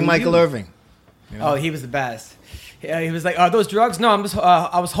Right. It's like Michael Irving. Oh, he was the best. He was like, "Are those drugs?" No, I'm just.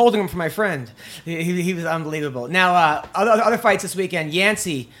 I was holding them for my friend. He was unbelievable. Now, other fights this weekend: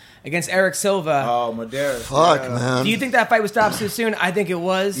 Yancey against Eric Silva. Oh, Madeira. Fuck, man. Do you think that fight was stopped too soon? I think it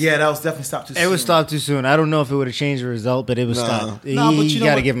was. Yeah, that was definitely stopped too soon. It was stopped too soon. I don't know if it would have changed the result, but it was stopped. No, but You know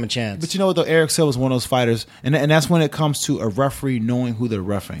got to what? give him a chance. But you know what, though? Eric Silva is one of those fighters, and that's when it comes to a referee knowing who they're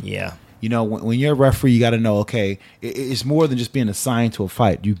refereeing. Yeah. You know, when you're a referee, you got to know, okay, it's more than just being assigned to a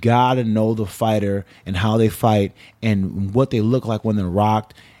fight. You got to know the fighter and how they fight and what they look like when they're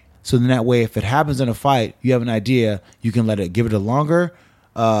rocked. So then that way, if it happens in a fight, you have an idea. You can give it a longer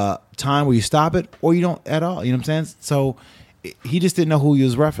time where you stop it, or you don't at all. You know what I'm saying? So he just didn't know who he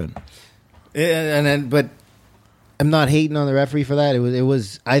was reffing. But I'm not hating on the referee for that. It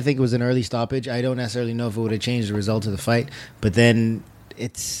was. I think it was an early stoppage. I don't necessarily know if it would have changed the result of the fight, but then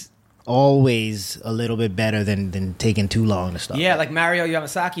it's always a little bit better than taking too long to stop. Yeah, like Mario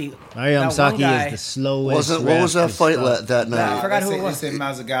Yamasaki. Mario That one Yamasaki guy- is the slowest. What was that fight that I night? forgot who it was. They say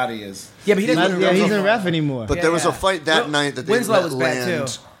Mazzagatti is. Yeah, but he didn't. Yeah, he's in ref anymore. But Yeah, there was a yeah. fight that night that they Winslow let was bad land.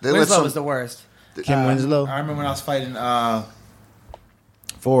 too. They let Winslow some- was the worst. Kim Winslow. I remember when I was fighting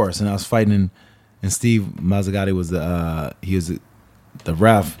Forrest, and I was fighting, and Steve Mazzagatti was the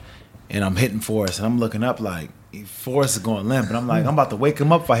ref, and I'm hitting Forrest, and I'm looking up like Forrest is going limp, and I'm like, I'm about to wake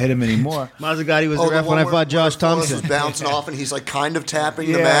him up if I hit him anymore. Mazzagatti was Oh, the ref when I fought Josh Forrest Thompson. was bouncing off, and he's like kind of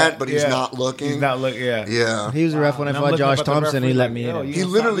tapping the mat, but he's not looking. He's not looking. Yeah. Yeah. He was the ref when I And I'm fought looking Josh up at the Thompson. He referee let like, me yo, in. you He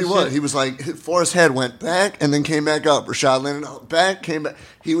gonna literally stop this was. shit? He was like, Forrest's head went back and then came back up. Rashad landed back, came back.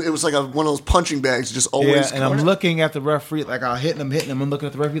 It was like one of those punching bags, just always. Yeah, and I'm looking at the referee, like I'm hitting him. I'm looking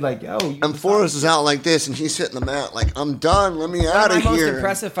at the referee, like, yo. you And Forrest is out like this, and he's hitting the mat like, I'm done. Let me out One of of my most here.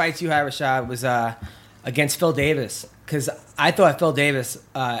 impressive fights you had, Rashad, was against Phil Davis. Because I thought Phil Davis.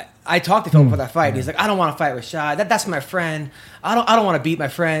 I talked to Phil before that fight. He's like, I don't want to fight Rashad. That's my friend. I don't want to beat my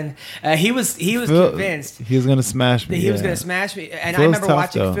friend. He was convinced he was gonna smash me. he was going to smash me. And I Phil's remember tough,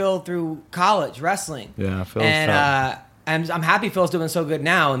 watching though. Phil through college wrestling. Yeah, Phil's and tough. I'm happy Phil's doing so good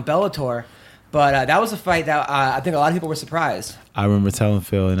now in Bellator. But that was a fight that I think a lot of people were surprised. I remember telling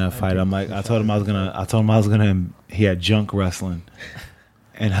Phil in that fight, I told him I was gonna. He had junk wrestling,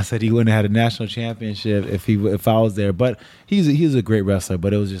 and I said he wouldn't have had a national championship if I was there. But he's a great wrestler.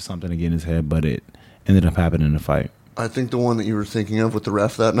 But it was just something to get in his head. But it ended up happening in the fight. I think the one that you were thinking of with the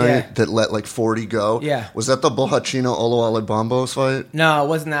ref that night Yeah. that let like 40 go. Yeah. Was that the Bohachino Oluwalebombos fight? No, it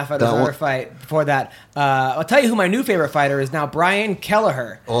wasn't that fight. It was That another one? fight before that. I'll tell you who my new favorite fighter is now, Brian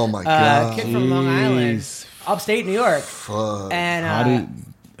Kelleher. Oh, my God. Kid from Long Island, Jeez. upstate New York. Fuck. And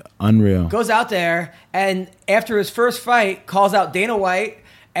Unreal. goes out there, and after his first fight, calls out Dana White,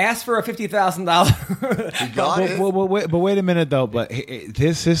 asks for a $50,000. He got it. But wait a minute though. But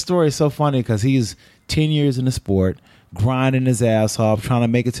his story is so funny because he's 10 years in the sport, grinding his ass off, trying to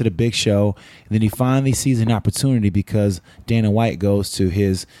make it to the big show, and then he finally sees an opportunity because Dana White goes to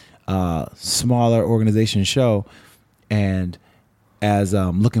his smaller organization show, and as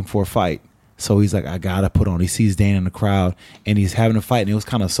looking for a fight. So he's like, I gotta put on. He sees Dana in the crowd, and he's having a fight, and it was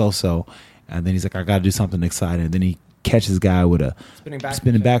kind of so-so. And then he's like, I gotta do something exciting. And then he catches guy with a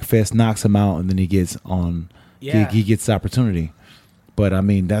spinning back fist, knocks him out, and then he gets on. Yeah. He gets the opportunity. But I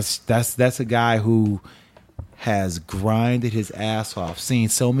mean, that's a guy who has grinded his ass off, seen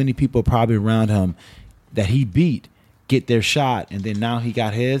so many people probably around him that he beat get their shot, and then now he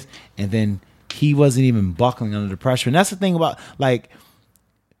got his, and then he wasn't even buckling under the pressure. And that's the thing about like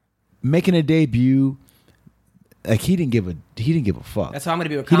making a debut. Like he didn't give a fuck. That's how I'm going to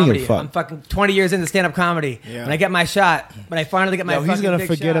be with He didn't comedy. give a fuck. I'm fucking 20 years into stand-up comedy. Yeah. When I get my shot, when I finally get my Yo, he's fucking gonna big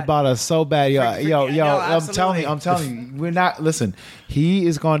forget shot. about us so bad. Yo, No, absolutely. I'm telling you, we're not. Listen, he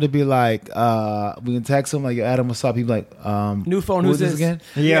is going to be like, we can text him like, yo, Adam, what's up? He's like, New phone, who who's is this? again?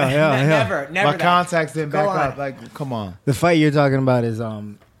 Never My that. contacts didn't Go back on. up. Like, come on. The fight you're talking about is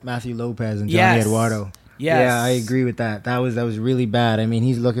Matthew Lopez and Johnny Yes. Eduardo. Yes. Yeah, I agree with that. That was really bad. I mean,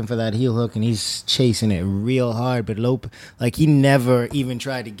 he's looking for that heel hook and he's chasing it real hard. But he never even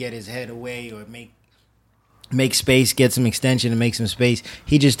tried to get his head away or make space, get some extension and make some space.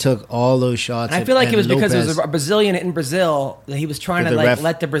 He just took all those shots. And I feel like it was because it was Lopez- a Brazilian in Brazil that he was trying But to the like ref-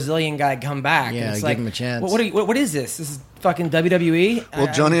 let the Brazilian guy come back. Yeah, And it's give like, him a chance. What is this? This is fucking WWE.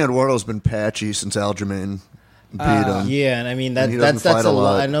 Well, Johnny Eduardo's been patchy since Aljamain beat him. Yeah, and I mean And he that's doesn't fight a a lot.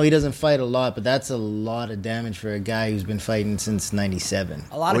 lot. I know he doesn't fight a lot, but that's a lot of damage for a guy who's been fighting since '97.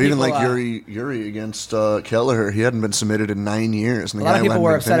 A lot Well, of even people, like Yuri against Kelleher, he hadn't been submitted in 9 years. And a the lot of guy people hadn't were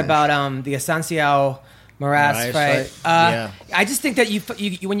been upset finished. about the Asensio Moraes Moraes fight. fight? Yeah. I just think that you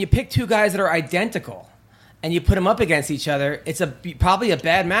when you pick two guys that are identical and you put them up against each other, it's probably a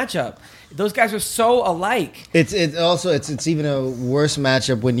bad matchup. Those guys are so alike. It's even a worse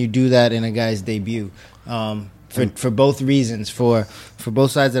matchup when you do that in a guy's debut. For both reasons, for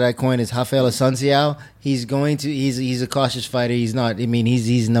both sides of that coin is Rafael Assunção. He's a cautious fighter. He's not. I mean,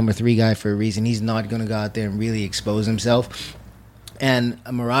 he's number 3 guy for a reason. He's not going to go out there and really expose himself. And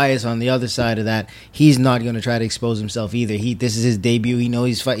Moraes on the other side of that, he's not going to try to expose himself either. This is his debut. He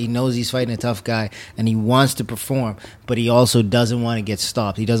knows he's fighting a tough guy, and he wants to perform, but he also doesn't want to get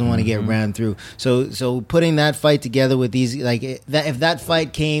stopped. He doesn't want to get ran through. So putting that fight together with these, like that, if that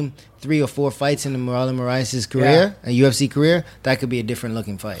fight came 3 or 4 fights in Marlon Moraes' career, a UFC career, that could be a different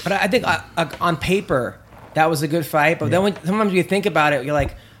looking fight. But I think on paper that was a good fight. But then sometimes when you think about it, you're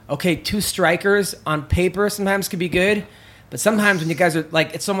like, okay, 2 strikers on paper sometimes could be good. But sometimes when you guys are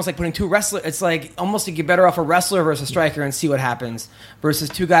like, it's almost like putting 2 wrestlers. It's like almost you get better off a wrestler versus a striker and see what happens versus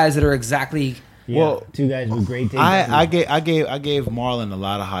 2 guys that are exactly. Well, 2 guys with great takedowns. I gave Marlon a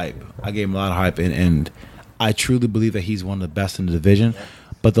lot of hype. I gave him a lot of hype, and I truly believe that he's one of the best in the division.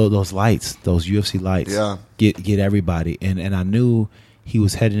 But those lights, those UFC lights, get everybody. And I knew he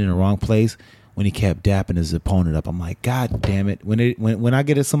was heading in the wrong place when he kept dapping his opponent up. I'm like, God damn it! When I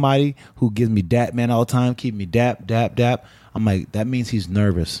get at somebody who gives me dap man all the time, keep me dap. I'm like, that means he's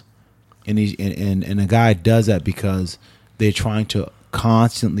nervous, and a guy does that because they're trying to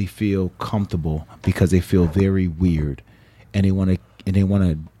constantly feel comfortable because they feel very weird, and they want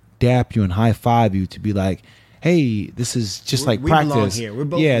to dap you and high five you to be like, hey, this is just like We belong practice. here. We're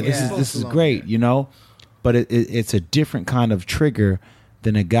both- This is great, you know. But it's a different kind of trigger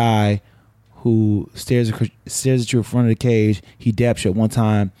than a guy who stares at you in front of the cage. He daps you at one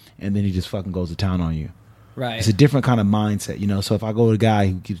time, and then he just fucking goes to town on you. Right. It's a different kind of mindset, you know. So if I go to a guy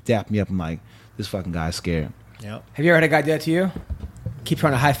who keeps dapping me up, I'm like, this fucking guy's scared. Yep. Have you ever had a guy do that to you? Keep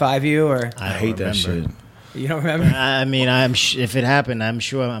trying to high five you, or I hate that shit. You don't remember? I mean, if it happened, I'm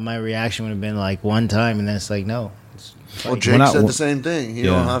sure my reaction would have been like one time, and then it's like no. Well, Jake said the same thing. You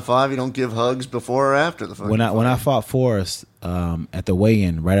don't high five. You don't give hugs before or after the fight. When I fought Forrest at the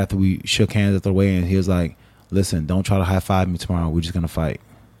weigh-in, right after we shook hands at the weigh-in, he was like, "Listen, don't try to high five me tomorrow. We're just gonna fight."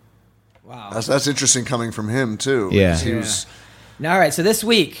 Wow, that's interesting coming from him too. Yeah. He was. Now, all right. So this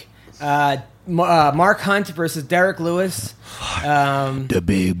week, Mark Hunt versus Derek Lewis. The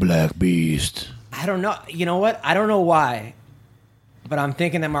big black beast. I don't know. You know what? I don't know why, but I'm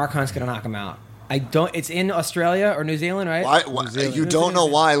thinking that Mark Hunt's gonna knock him out. I don't. It's in Australia or New Zealand, right? Why you don't know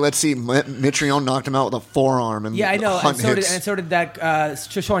why? Let's see. Mitrione knocked him out with a forearm, and yeah, I know. Hunt And so did that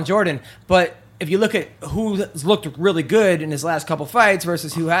Sean Jordan. But if you look at who's looked really good in his last couple fights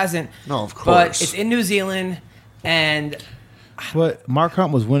versus who hasn't, no, of course. But it's in New Zealand, and But Mark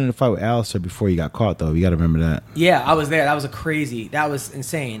Hunt was winning the fight with Alistair before he got caught, though. You got to remember that. yeah, I was there. That was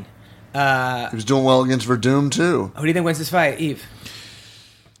insane. He was doing well against Verdum too. Who do you think wins this fight, Eve?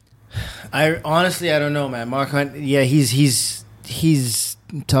 I don't know, man. Mark Hunt, yeah, he's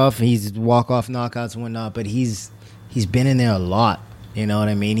tough. He's walk-off knockouts and whatnot, but he's been in there a lot. You know what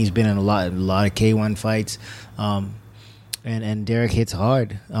I mean? He's been in a lot of K1 fights, and Derek hits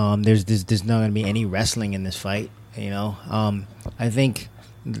hard. There's not going to be any wrestling in this fight. You know, I think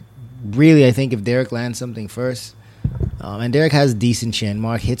if Derek lands something first, and Derek has a decent chin.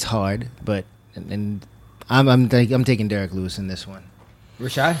 Mark hits hard, but and I'm taking Derek Lewis in this one.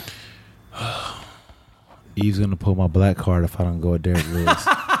 Rashad? Eve's gonna pull my black card if I don't go with Derek Lewis.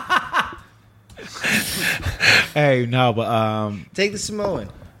 Hey, no, but Take the Samoan.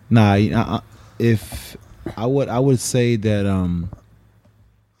 nah. If I would say that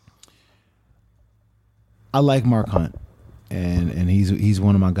I like Mark Hunt, and he's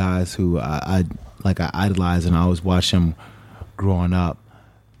one of my guys who I idolize, and I always watch him growing up.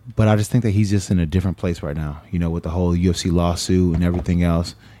 But I just think that he's just in a different place right now. You know, with the whole UFC lawsuit and everything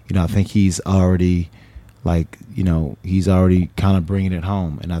else. You know, I think he's already he's already kind of bringing it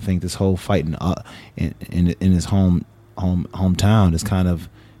home, and I think this whole fight in his hometown is kind of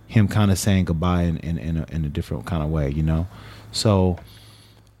him kind of saying goodbye in a different kind of way, you know. So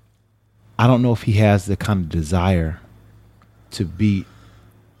I don't know if he has the kind of desire to beat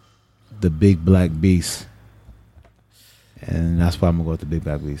the big black beast. And that's why I'm gonna go with the big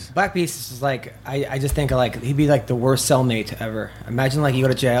black beast. Black Beast is like I just think like he'd be like the worst cellmate ever. Imagine like you go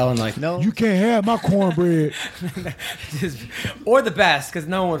to jail and like You can't have my cornbread. or the best because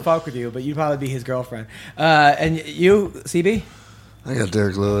no one would fuck with you, but you'd probably be his girlfriend. And you, CB? I got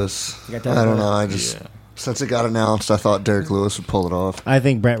Derek Lewis. You got Derek I don't Lewis? know. Since it got announced, I thought Derek Lewis would pull it off. I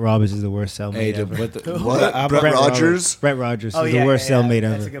think Brett Roberts is the worst cellmate ever. What? Brett Rogers? Brett Rogers is the worst cellmate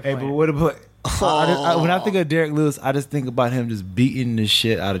That's a ever. good Hey, point. but what about? When I think of Derek Lewis, I just think about him just beating the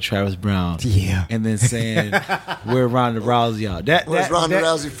shit out of Travis Brown. Yeah. And then saying, "Where Ronda Rousey out?" Where's Ronda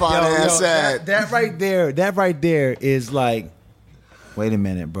Rousey fine ass at? That right there is like, wait a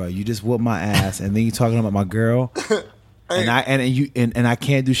minute, bro. You just whooped my ass, and then you talking about my girl, and I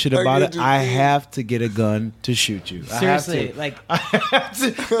can't do shit about it. I have to get a gun to shoot you. Seriously, like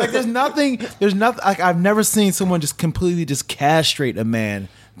There's nothing. Like I've never seen someone just completely just castrate a man.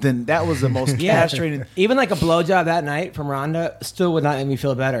 Then that was the most castrating. Even like a blowjob that night from Ronda still would not make me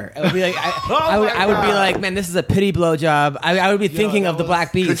feel better. It would be like I would be like, man, this is a pity blowjob. I would be thinking of the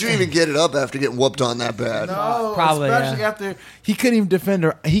Black Beast. Could you even get it up after getting whooped on that bad? No, Probably, especially after he couldn't even defend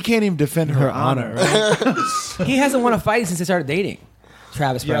her. He can't even defend her honor. Right? He hasn't won a fight since they started dating.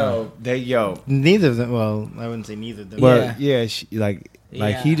 Travis Brown. Neither of them. Well, I wouldn't say neither of them. But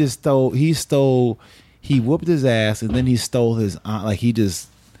he just stole. He whooped his ass, and then he stole his aunt. Like he just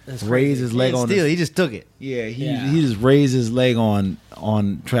raised his leg on. He just took it. He just raised his leg on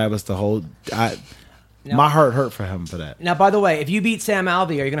Travis the whole. My heart hurt for him for that. Now, by the way, if you beat Sam Alvey,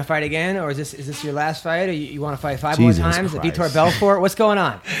 are you going to fight again, or is this your last fight, or you want to fight five Jesus more times? Christ. Vitor Belfort, what's going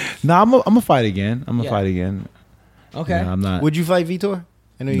on? No, I'm gonna fight again. Fight again. Okay, Yeah, I'm not. Would you fight Vitor?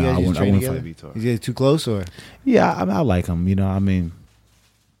 I know you No, guys I just train wouldn't together. fight Vitor. Is he too close or? Yeah, I like him. You know, I mean,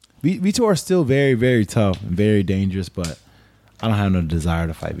 Vitor is still very, very tough and very dangerous, but I don't have no desire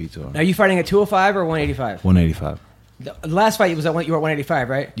to fight Vitor. Are you fighting at 205 or 185? 185. The last fight was you were at 185,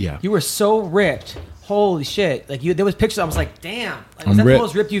 right? Yeah. You were so ripped. Holy shit! Like there was pictures. I was like, damn. Like, I'm is that ripped. the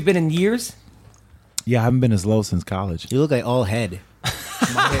most ripped you've been in years? Yeah, I haven't been as low since college. You look like all head.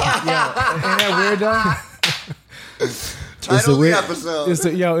 Ain't that weird, though? Title of the episode.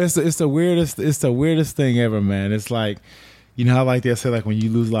 It's the weirdest thing ever, man. It's like, you know how like they say like when you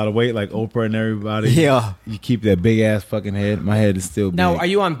lose a lot of weight, like Oprah and everybody, Yeah. you keep that big ass fucking head. My head is still big. Now, are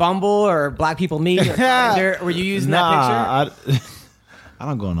you on Bumble or Black People Meet? Or were you using that picture? I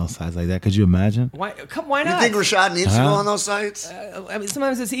don't go on those sites like that. Could you imagine? Why You not? think Rashad needs to go on those sites? I mean,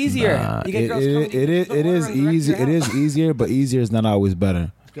 sometimes it's easier. Nah, You get girls coming, it is easy. It is easier, but easier is not always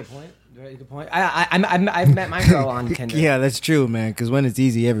better. Good point. Very good point. I've met my girl on Tinder. Yeah, that's true, man. Because when it's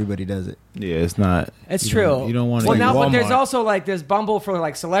easy, everybody does it. Yeah, it's not. It's you true. don't- You don't want to. Well, now, but Walmart. there's also like there's Bumble for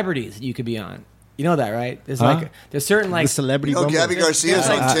like celebrities that you could be on. You know that, right? There's like there's certain like The celebrity You know, Bumble. Gabby Garcia's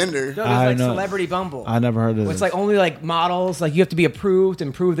Yeah. on Tinder. no, there's I like know. celebrity Bumble. I never heard of Where this. it's like only like models. Like you have to be approved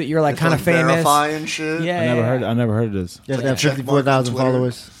and prove that you're like kind of famous. Verify and shit. Yeah, I never yeah, heard. yeah. I never heard of this. You have to have Check 54,000 mark on Twitter.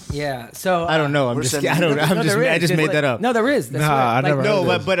 followers. Yeah. So I don't know. I'm We're just. sending- I don't. No, I'm just. there I is. just There's made like- that up. No, there is. That's Nah, what- I like, never heard No, of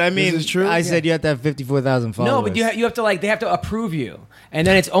but this. but I mean, This is true? I said you have to have 54,000 followers. No, but you have to like they have to approve you, and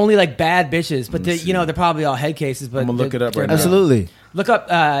then it's only like bad bitches. But they're probably all head cases. But I'm gonna look they're- it up right they're- now. Absolutely. Look up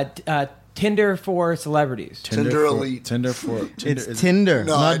Tinder for celebrities. Tinder Elite. Tinder for. Tinder It's Tinder,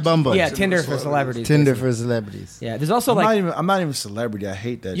 No, I- not Bumble. Yeah, Tinder Tinder for for celebrities. Tinder basically. for celebrities. Yeah, there's also I'm like not even a celebrity. I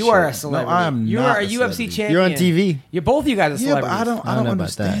hate that. you shit. are a celebrity. No, I am You not are a a UFC celebrity. champion. You're on TV. You're both of you guys are Yeah, celebrities. but I don't I don't know about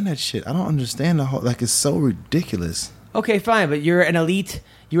understand that shit. I don't understand the whole. Like, it's so ridiculous. Okay, fine, but you're an elite.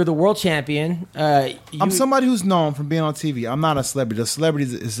 You're the world champion. I'm somebody who's known from being on TV. I'm not a celebrity. A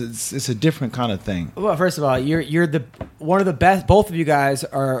celebrity is a different kind of thing. Well, first of all, you're the one of the best. Both of you guys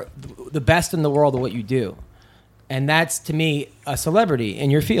are the best in the world at what you do, and that's to me a celebrity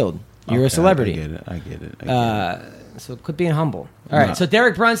in your field. You're a Okay, celebrity. I get it. So quit being humble. All right. No. So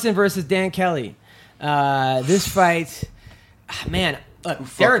Derek Brunson versus Dan Kelly. This fight, man. Look,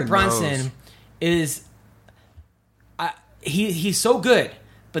 Derek fucking Brunson knows? is he's so good,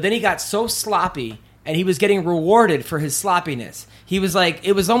 but then he got so sloppy, and he was getting rewarded for his sloppiness. He was like,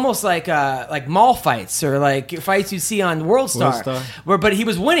 it was almost like mall fights or like fights you see on World Star, but he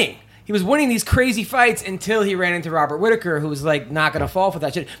was winning. He was winning these crazy fights until he ran into Robert Whittaker, who was like not going to fall for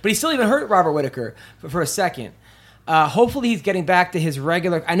that shit. But he still even hurt Robert Whittaker for a second. Hopefully he's getting back to his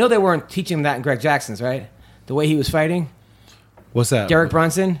regular. I know they weren't teaching him that in Greg Jackson's, right? The way he was fighting, What's that? Derek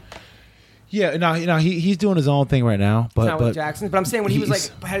Brunson. Yeah, no, he's doing his own thing right now. But Not with Jackson, but I'm saying when he was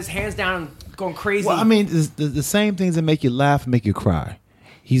he's- like had his hands down and going crazy. Well, I mean, it's the same things that make you laugh and make you cry.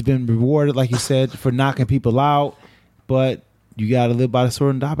 He's been rewarded, like you said, for knocking people out, but you got to live by the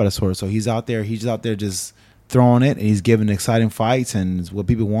sword and die by the sword. So he's out there just throwing it, and he's giving exciting fights, and it's what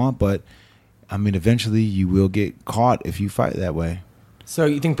people want. But I mean, eventually you will get caught if you fight that way. So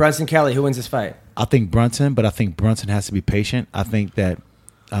you think Brunson Kelly, who wins this fight? I think Brunson, but I think Brunson has to be patient. I think that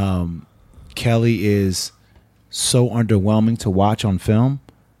Kelly is so underwhelming to watch on film.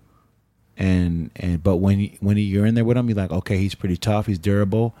 But when you're in there with him, you're like, okay, he's pretty tough, he's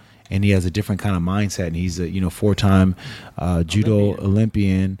durable, and he has a different kind of mindset. And he's a 4-time judo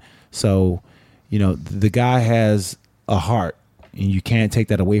Olympian. So the guy has a heart, and you can't take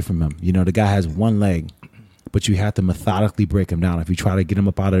that away from him. The guy has one leg, but you have to methodically break him down. If you try to get him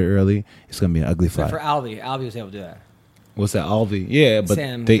up out of there early, it's going to be an ugly fight. For Alvey was able to do that. What's that, Alvey? Yeah, but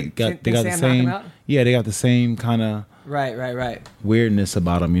Sam. they Did got the Sam knock him same. out? Yeah, they got the same kind of Right. weirdness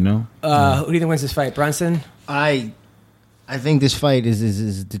about them. Who do you think wins this fight? Brunson? I think this fight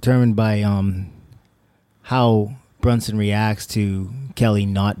is determined by how Brunson reacts to Kelly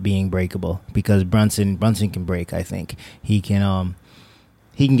not being breakable, because Brunson can break. I think he can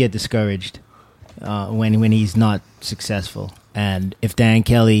get discouraged when he's not successful. And if Dan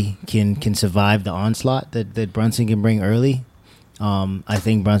Kelly can survive the onslaught that Brunson can bring early, I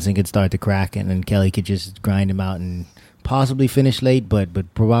think Brunson could start to crack, and Kelly could just grind him out and possibly finish late, but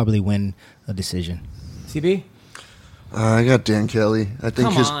probably win a decision. CB? I got Dan Kelly. I think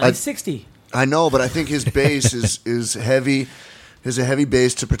Come on, he's 60. I know, but I think his base is heavy. There's a heavy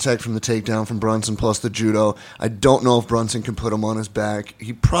base to protect from the takedown from Brunson, plus the judo. I don't know if Brunson can put him on his back.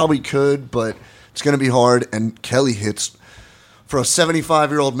 He probably could, but it's going to be hard. And Kelly hits, for a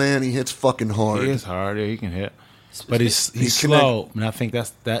 75-year-old man, he hits fucking hard. He is hard. Yeah, he can hit, but he's He slow. And I think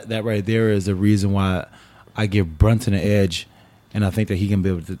that right there is the reason why I give Brunson an edge, and I think that he can be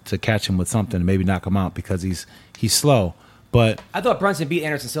able to catch him with something and maybe knock him out because he's slow. But I thought Brunson beat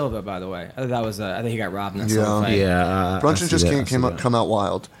Anderson Silva, by the way. I thought that was. I think he got robbed in that Silva fight. yeah, Brunson just can't come out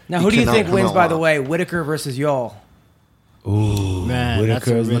wild. Now, He who do you cannot think come wins, out by the wild. way? Whittaker versus Yol. Ooh, Man, that's a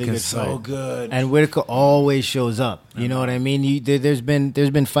Whittaker is really looking good so fight. good. And Whittaker always shows up. You know what I mean? There's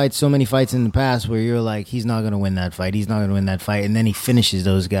been fights, so many fights in the past where you're like, he's not going to win that fight. He's not going to win that fight, and then he finishes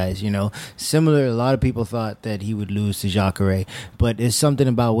those guys. Similar. A lot of people thought that he would lose to Jacare, but it's something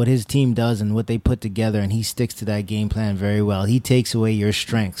about what his team does and what they put together, and he sticks to that game plan very well. He takes away your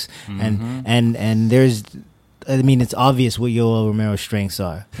strengths, and there's. I mean, it's obvious what Yoel Romero's strengths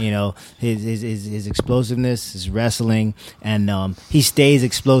are. His explosiveness, his wrestling, and he stays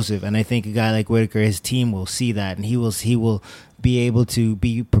explosive. And I think a guy like Whittaker, his team will see that, and he will be able to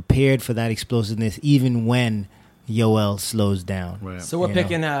be prepared for that explosiveness even when Yoel slows down. Right. So we're You know?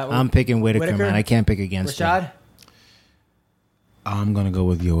 picking. I'm picking Whitaker, man. I can't pick against him. Rashad. I'm gonna go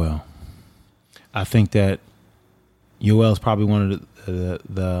with Yoel. I think that Yoel is probably one of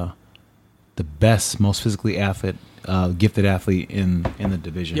the best, most physically gifted athlete in the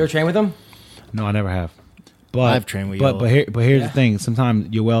division. You ever train with him? No, I never have. But I've trained with Yoel. But here's Yeah. the thing. Sometimes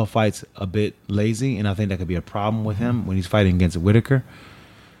Yoel fights a bit lazy, and I think that could be a problem with him when he's fighting against Whitaker.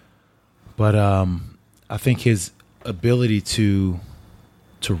 But I think his ability to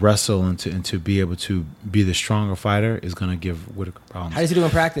wrestle and to be able to be the stronger fighter is going to give Whitaker problems. How does he do in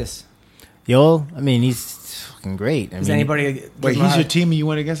practice? Yoel, I mean, he's fucking great. Does anybody? give Wait, him he's a- your team and you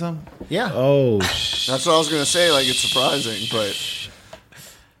went against him? Yeah. Oh, That's what I was gonna say. Like, it's surprising, but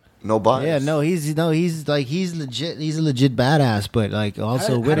no bias. Yeah, he's legit. He's a legit badass, but like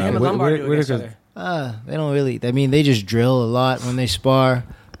also How did him Whitaker. and Lombard do against each Whitaker's- other? They don't really. I mean, they just drill a lot when they spar.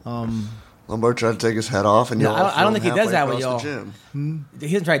 Lombard tried to take his head off, and No, Yoel I don't threw think he him does that halfway with across the Yoel. gym. He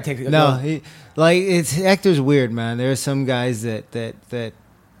doesn't try to take. No, it's Hector's weird, man. There are some guys that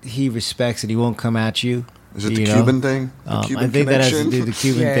he respects and he won't come at you. Is it you the know? Cuban thing? The I Cuban think that has to connection? do with the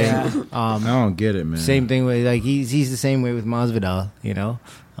Cuban Yeah, thing. I don't get it, man. Same thing with like he's the same way with Masvidal, you know.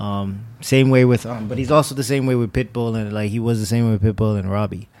 Same way with but he's also the same way with Pitbull, and like he was the same way with Pitbull and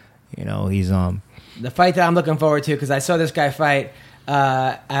Robbie. You know, he's The fight that I'm looking forward to, because I saw this guy fight.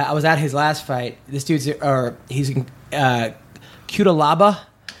 I was at his last fight. This dude's he's Kutalaba,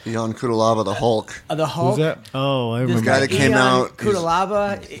 Ion Kutalaba, the Hulk. the Hulk. Who's that? I This remember. guy that came Ion out-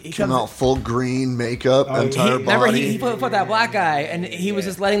 Kutalaba. He Came comes out full green makeup, entire body. Remember, he fought that black guy, and he was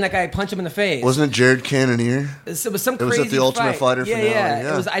just letting that guy punch him in the face. Wasn't it Jared Cannonier? It was some It was crazy at the Ultimate fight. Fighter yeah, finale, Yeah,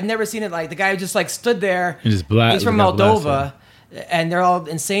 yeah. It was. I'd never seen it like the guy just like stood there. And just black- He's from got Moldova, and they're all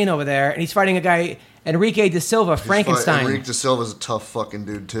insane over there. And he's fighting a guy, Enrique da Silva, Frankenstein. Enrique da Silva's a tough fucking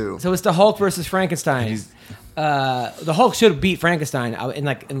dude too. So it's the Hulk versus Frankenstein. The Hulk should beat Frankenstein in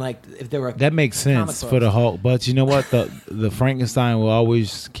like if there were That makes sense comic for the books. Hulk, but you know what? The Frankenstein will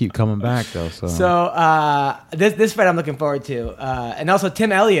always keep coming back though. So, So this fight I'm looking forward to, and also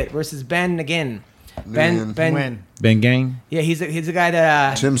Tim Elliott versus Ben again. Ben, When? Ben Gang. yeah, he's a guy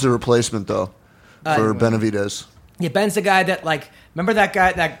that Tim's the replacement though for Benavidez. yeah, Ben's the guy that like remember that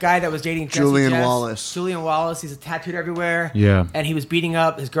guy that was dating Jesse Julian Jess? Wallace. Julian Wallace, he's tattooed everywhere. Yeah. and he was beating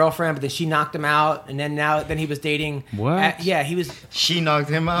up his girlfriend, but then she knocked him out, and then he was dating. What? Yeah, he was. She knocked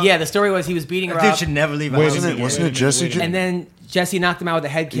him out. Yeah, the story was he was beating her That dude up, should never leave. a Wait, house Wasn't it? again. Wasn't it Jesse? and then Jesse knocked him out with a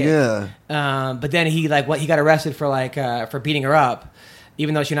head kick. Yeah. But then he got arrested for beating her up,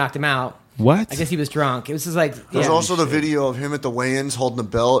 even though she knocked him out. What? I guess he was drunk. It was just like There's yeah. also the video of him at the weigh-ins holding the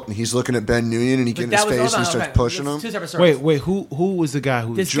belt, and he's looking at Ben Nguyen, and he But gets in his face hold on, and starts okay. pushing It's him. two separate stories. Wait. Who was the guy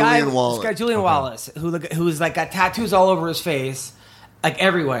who? This Julian guy, Wallace. This guy, Julian Wallace, who's like got tattoos all over his face, like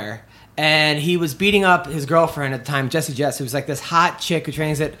everywhere. And he was beating up his girlfriend at the time, Jessie Jess, who was like this hot chick who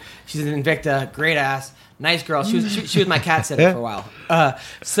trains at. She's an Invicta, great ass, nice girl. She was my cat sitter for a while.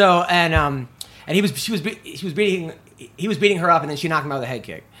 And he was beating her up, and then she knocked him out with a head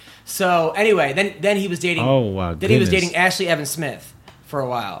kick. So anyway, then he was dating. Oh, wow, Then he was goodness. dating Ashley Evans Smith for a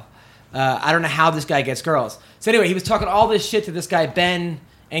while. I don't know how this guy gets girls. So anyway, he was talking all this shit to this guy Ben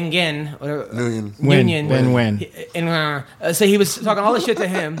Nguyen. Nguyen. Nguyen. When? So he was talking all this shit to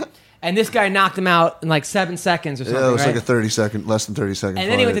him, and this guy knocked him out in like 7 seconds or something. Yeah, it was right? like a 30-second, less than 30-second. And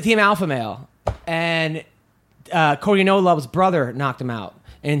then he went to Team Alpha Male, and Cody No Love's brother knocked him out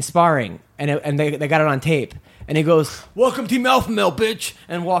in sparring, and they got it on tape. And he goes, "Welcome Team Alpha Male, bitch,"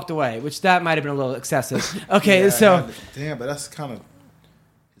 and walked away. Which that might have been a little excessive. Okay, so damn, but that's kind of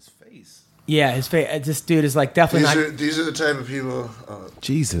his face. yeah, his face. This dude is like definitely not. These are the type of people.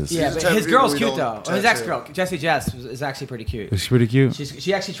 Jesus. Yeah, the but type his of people girl's we cute don't though. Or his tattoo. ex-girl, Jessie Jess, is actually pretty cute. It's pretty cute.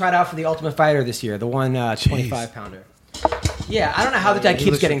 She actually tried out for the Ultimate Fighter this year, the one 25-pounder. Yeah, I don't know how the guy keeps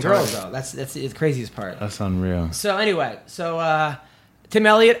looks getting retarded. girls though. That's the craziest part. That's unreal. So anyway, Tim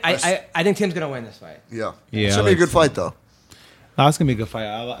Elliott, I think Tim's gonna win this fight. Yeah. Yeah, It's I going to be a like good fight, though. Oh, it's gonna be a good fight.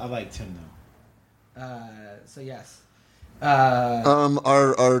 I like Tim though. So yes.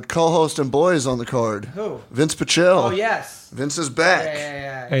 Our co-host and boys on the card. Who? Vince Pichel. Oh yes. Vince is back.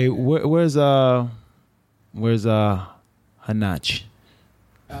 Yeah. Hey, where's Hanach?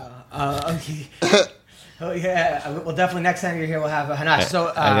 Okay. Oh yeah. Well, definitely next time you're here, we'll have a Hanash. So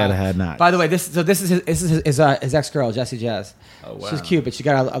I gotta have Hanash. By the way, this is his ex girl, Jessie Jess. Oh, wow. She's cute, but she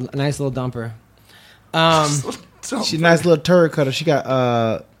got a nice little dumper. She's a nice little turd cutter. She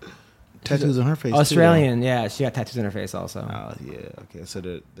got tattoos on her face. Australian, yeah. She got tattoos on her face also. Too, oh yeah. Okay, so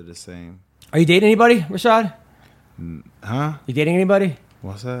they're the same. Are you dating anybody, Rashad? Huh? You dating anybody?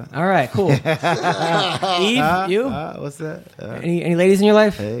 What's that? All right, cool. Eve, you? What's that? Any ladies in your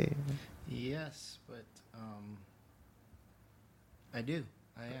life? Hey. Yes, but I do.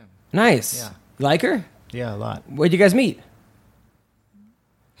 I am. Nice. Yeah. You like her? Yeah, a lot. Where'd you guys meet?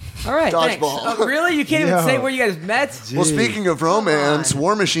 All right, thanks. Dodgeball. Oh, really? You can't even Yo. say where you guys met? Well, speaking of romance, on.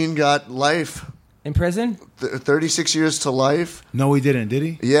 War Machine got life, In prison? 36 years to life. No, he didn't. Did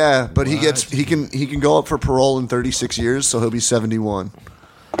he? Yeah, but he can go up for parole in 36 years, so he'll be 71.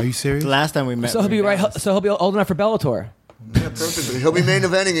 Are you serious? The last time we met, So he'll be right. So he'll be old enough for Bellator. Yeah, perfectly. He'll be main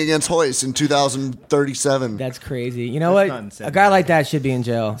eventing against Hoist in 2037. That's crazy. You know That's what? not insane. A guy like that should be in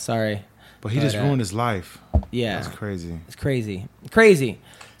jail. Sorry. But he just But, ruined his life. Yeah. That's crazy. It's crazy. Crazy.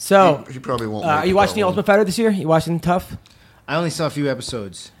 So, He probably won't. are make you it watching that The long. Ultimate Fighter this year? You watching Tough? I only saw a few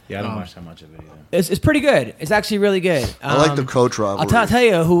episodes. Yeah, I don't watch that much of it either. It's pretty good. It's actually really good. I like the coach rivalry. I'll tell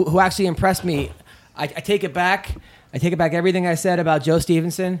you who actually impressed me. I take it back. I take it back everything I said about Joe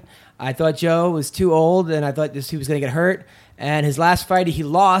Stevenson. I thought Joe was too old, and I thought he was going to get hurt. And his last fight, he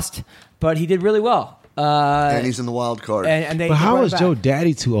lost, but he did really well. And he's in the wild card. And they But how brought it is back. Joe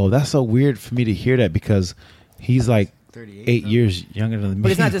Daddy too old? That's so weird for me to hear that because he's like 38 8 years younger than me.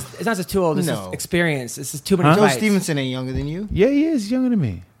 But it's not just too old. It's No. just experience. It's just too many Huh? Joe fights. Stevenson ain't younger than you. Yeah, he is younger than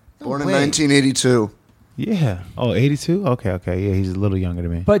me. Born in way. 1982. Yeah. Oh, 82? Okay. Yeah, he's a little younger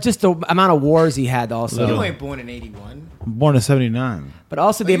than me. But just the amount of wars he had also. You ain't born in '81. Born in 79. But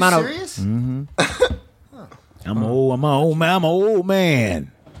also the Are you amount serious? I'm an old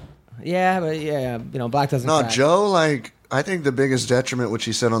man. yeah, but yeah, black doesn't No, crack. Joe, I think the biggest detriment, which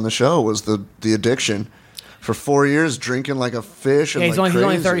he said on the show, was the addiction. For 4 years, drinking like a fish. And Yeah, he's only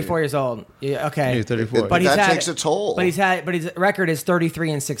crazy. 34 years old. Yeah, okay. Yeah, he's 34. But he's that had, takes a toll. But his record is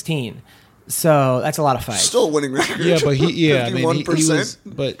 33-16. So that's a lot of fights. Still a winning record. Yeah, but he 51%. was.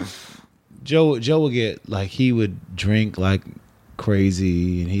 But Joe would get he would drink like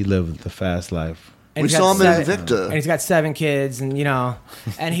crazy, and he lived the fast life. And We he's saw got him in Invicta. and he's got 7 kids, and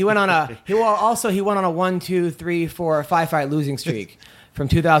and he went on a 1, 2, 3, 4, 5 fight losing streak from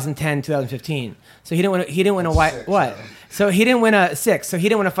 2010 2015. So he didn't win a what? So he didn't win a 6. So he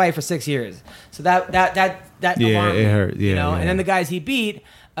didn't win a fight for 6 years. So that Yeah, alarmed it me, hurt. Yeah, yeah. And then the guys he beat,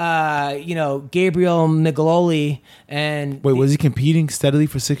 Gabriel Migloli and Wait, was he competing steadily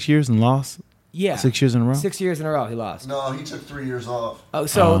for 6 years and lost? yeah 6 years in a row. 6 years in a row he lost. No, he took 3 years off. Oh,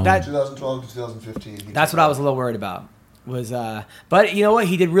 so that 2012 to 2015. that's what I was a little worried about. But you know what?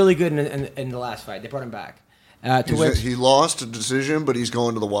 He did really good in the last fight. They brought him back. To which He lost a decision, but he's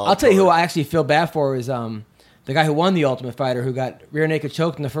going to the wild I'll tell you who card. I actually feel bad for is the guy who won the Ultimate Fighter who got rear naked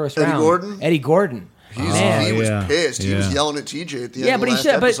choked in the first Eddie round. Gordon? Eddie Gordon. He Man. was yeah. pissed. He was Yeah. yelling at TJ at the Yeah, end but of he the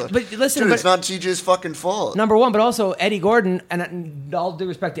last should- episode. but listen, Dude, but- it's not TJ's fucking fault. Number one, but also Eddie Gordon, and all due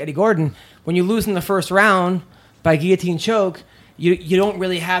respect to Eddie Gordon, when you lose in the first round by guillotine choke, you don't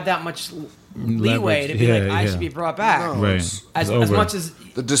really have that much leeway to be Leverage. like, I Yeah, should be brought back. No. Right. It's As over. much as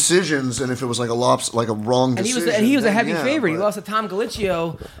The decisions, and if it was like a wrong and decision, he was a then heavy yeah, favorite. He but- lost to Tom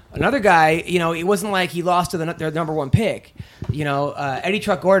Galicchio, another guy. It wasn't like he lost to their number one pick. Eddie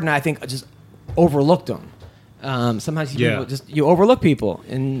Truck Gordon, I think, just overlooked him. Sometimes you overlook people,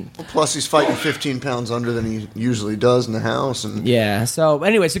 and Plus, he's fighting 15 pounds under than he usually does in the house, and yeah. So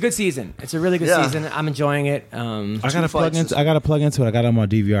anyway, it's a good season. It's a really good Yeah. season. I'm enjoying it. I gotta fights plug into. this- I gotta plug into it. I got it on my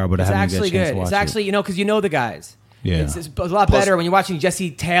DVR, but It's I haven't actually get a chance good. to watch It's actually because you know the guys. Yeah. It's a lot Plus- better when you're watching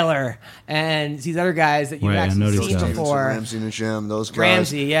Jesse Taylor and these other guys that you've Right, I know actually these seen guys. before. Ramsey and Jim, those guys.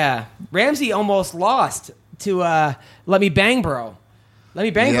 Ramsey, yeah. Ramsey almost lost to Let Me Bang Bro. Let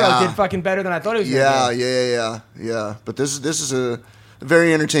Me Bang Bro Yeah. did fucking better than I thought he was going to Yeah. But this is a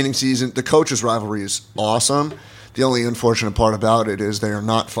very entertaining season. The coaches' rivalry is awesome. The only unfortunate part about it is they are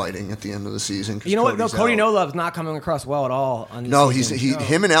not fighting at the end of the season. 'cause You know what? No, Cody's Cody out. No Love's not coming across well at all. On this No, season.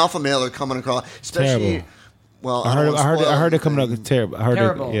 him and Alpha Male are coming across, especially. Terrible. Well, I don't wanna spoil heard it coming up anything. terrible. I heard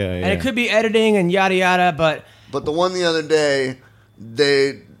terrible. It, yeah. And it could be editing and yada yada, but But the one the other day,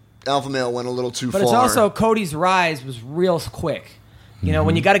 Alpha Male went a little too far. it's also Cody's rise was real quick.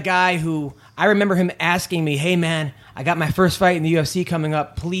 When you got a guy who I remember him asking me, "Hey man, I got my first fight in the UFC coming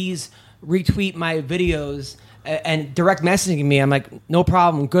up. Please retweet my videos and direct messaging me." I'm like, "No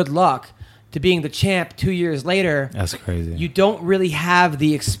problem. Good luck." To being the champ 2 years later, That's crazy. you don't really have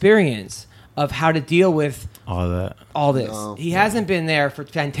the experience of how to deal with all that. all this. No. He hasn't been there for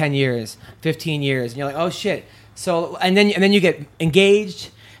 10 years, 15 years. And you're like, oh, shit. So, and then you get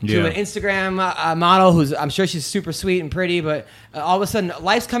engaged to Yeah. an Instagram model who's, I'm sure she's super sweet and pretty, but all of a sudden,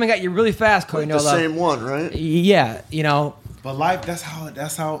 life's coming at you really fast, Cody the No Love. same one, right? Yeah, But life, that's how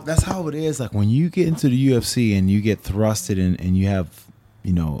it is. Like when you get into the UFC and you get thrusted and you have,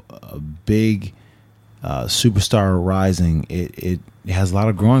 a big Superstar Rising, it has a lot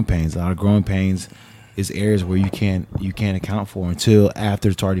of growing pains. A lot of growing pains is areas where you can't account for until after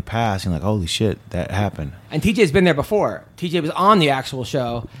it's already passed. You're like, holy shit, that happened. And TJ's been there before. TJ was on the actual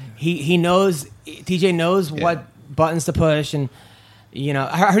show. He knows. TJ knows what buttons to push, and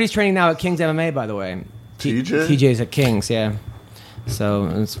I heard he's training now at Kings MMA. By the way, TJ's at Kings. Yeah. So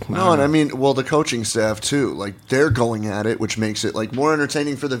it's no, and I mean, well, the coaching staff too. Like they're going at it, which makes it like more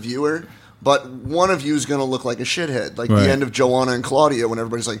entertaining for the viewer. But one of you is going to look like a shithead, like the end of Joanna and Claudia, when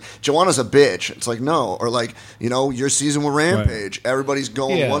everybody's like, "Joanna's a bitch." It's like no, or like your season with Rampage, everybody's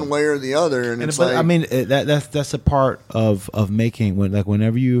going one way or the other, and it's like I mean that's a part of making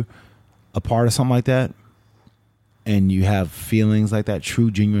whenever you a part of something like that, and you have feelings like that, true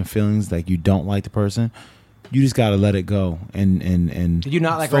genuine feelings, like you don't like the person. You just gotta let it go and Did you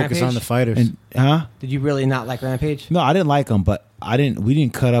not like focus Rampage? on the fighters. Did you really not like Rampage? No, I didn't like them, but we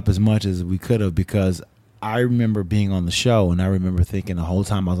didn't cut up as much as we could have, because I remember being on the show, and I remember thinking the whole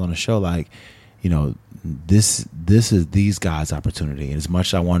time I was on the show, like, this is these guys' opportunity. And as much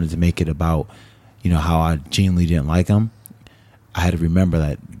as I wanted to make it about, how I genuinely didn't like them, I had to remember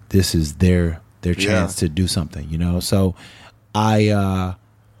that this is their chance to do something. So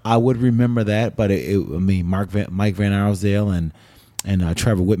I would remember that, but Mike Van Arsdale and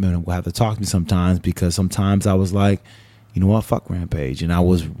Trevor Whitman will have to talk to me sometimes, because sometimes I was like, you know what, fuck Rampage, and I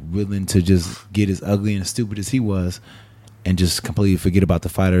was willing to just get as ugly and as stupid as he was, and just completely forget about the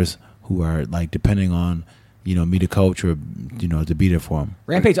fighters who are like depending on me to coach or to be there for him.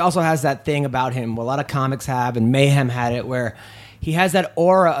 Rampage also has that thing about him, a lot of comics have, and Mayhem had it, where he has that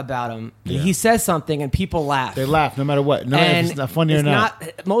aura about him. Yeah. He says something and people laugh. They laugh no matter what. No matter if it's not funny or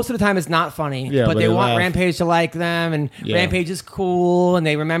not. Most of the time it's not funny, but they want Rampage to like them, and Rampage is cool, and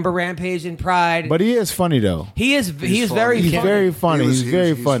they remember Rampage in Pride. But he is funny though. He's very funny. He's very funny. He's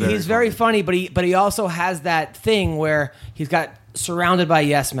very funny. He's very funny, but he also has that thing where he's got surrounded by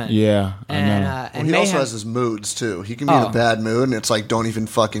yes men. Yeah, and he also has his moods too. He can be in a bad mood, and it's like, don't even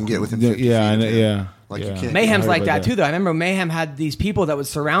fucking get with him. 50 feet. Like you can't. Mayhem's like that too, though. I remember Mayhem had these people that would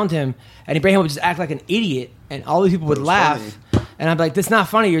surround him, and Mayhem would just act like an idiot, and all these people would laugh. Funny. And I'm like, "That's not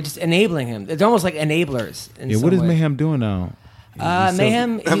funny. You're just enabling him." It's almost like enablers. What is Mayhem doing now?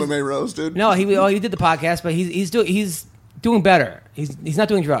 Mayhem MMA Rose, dude. No, he did the podcast, but he's doing better. He's not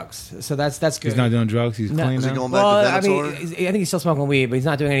doing drugs, so that's good. He's not doing drugs. He's clean Is now. he going back to Venator? I think he's still smoking weed, but he's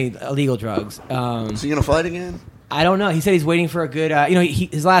not doing any illegal drugs. Is he gonna fight again? I don't know. He said he's waiting for a good.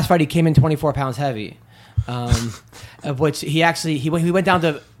 His last fight, he came in 24 pounds heavy. Of which he went down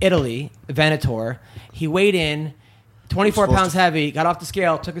to Italy, Venator. He weighed in 24 pounds heavy, got off the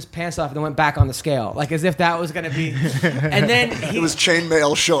scale, took his pants off, and then went back on the scale, like as if that was going to be. And then it was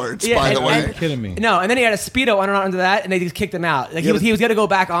chainmail shorts, by the way. You're kidding me. No, and then he had a Speedo under that, and they just kicked him out. Like he was going to go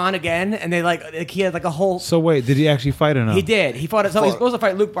back on again, and they he had like a whole. So wait, did he actually fight or not? He did. He fought. So he was supposed to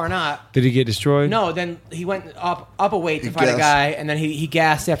fight Luke Barnett. Did he get destroyed? No. Then he went up a weight to fight a guy, and then he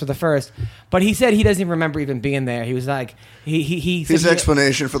gassed after the first. But he said he doesn't even remember even being there. He was like his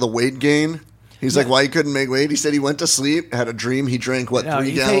explanation for the weight gain. He's like, why he couldn't make weight? He said he went to sleep, had a dream. He drank 3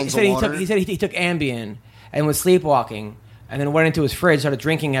 gallons of water. He said he took Ambien and was sleepwalking, and then went into his fridge, started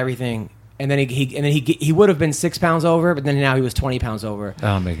drinking everything, and then he would have been 6 pounds over, but then now he was 20 pounds over. That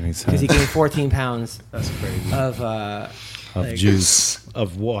don't make any sense. Because he gained 14 pounds. That's crazy. Of juice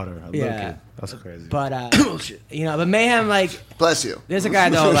of water. Yeah, that's crazy. But but Mayhem, like, bless you. There's a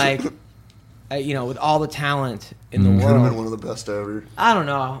guy though, like. With all the talent in the Could have world. been one of the best ever. I don't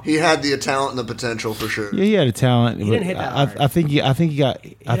know. He had the talent and the potential for sure. Yeah, he had a talent. He didn't hit that hard. I think he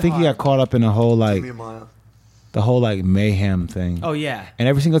got caught up in the whole Mayhem thing. Oh yeah. And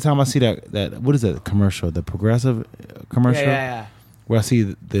every single time I see that what is it, commercial, the Progressive commercial? Yeah. Where I see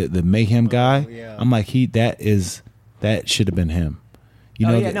the Mayhem guy, I'm like, that should have been him. He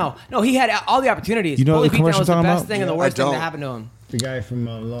had all the opportunities. You know Bully the commercial was the talking best about? thing and the worst thing that happened to him. The guy from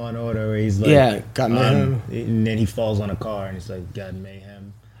Law and Order, where he's like, got mayhem, and then he falls on a car, and he's like, got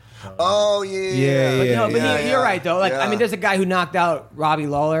mayhem. Oh yeah. You're right though. Like I mean, there's a guy who knocked out Robbie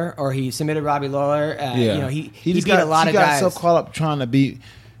Lawler, or he submitted Robbie Lawler. He beat a lot of guys. He got so caught up trying to be,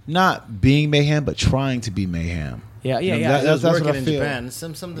 not being Mayhem, but trying to be Mayhem. Yeah. That's what what I in feel. Japan.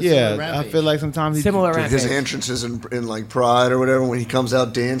 Some similar I feel like sometimes similar his entrances in like Pride or whatever, when he comes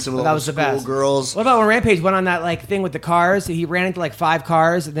out dancing with all the school girls. What about when Rampage went on that like thing with the cars? He ran into like 5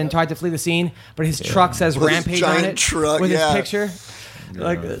 cars and then tried to flee the scene, but his truck says Rampage on it with his picture.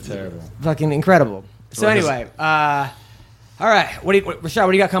 Like terrible, fucking incredible. So anyway, all right. Rashad,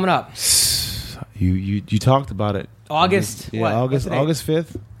 what do you got coming up? You talked about it. August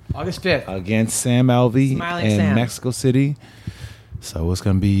 5th. August 5th. Against Sam Alvey Smiling in Sam. Mexico City. So it's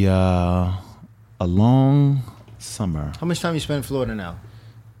going to be a a long summer. How much time you spend in Florida now?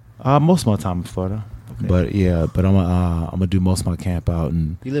 Most of my time in Florida. Okay. But I'm gonna do most of my camp out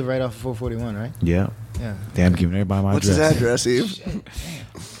and You live right off of 441, right? yeah. Yeah. Damn, giving everybody my What's his address. address, Eve?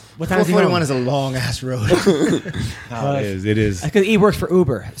 What time is he home? 441 is a long ass road. No, it is. Because he works for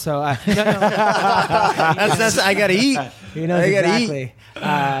Uber, so that's I gotta eat. he knows I gotta exactly.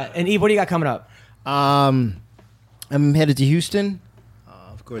 And Eve, what do you got coming up? I'm headed to Houston,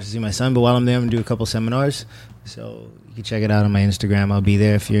 of course, to see my son. But while I'm there, I'm gonna do a couple seminars. So you can check it out on my Instagram. I'll be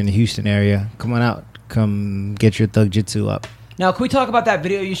there if you're in the Houston area. Come on out. Come get your Thug Jitsu up. Now, can we talk about that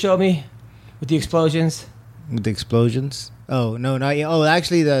video you showed me with the explosions? With the explosions? Oh no, not yet. Oh,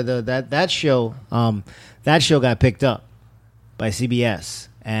 actually, that show got picked up by CBS,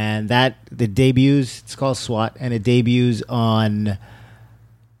 and the debuts. It's called SWAT, and it debuts on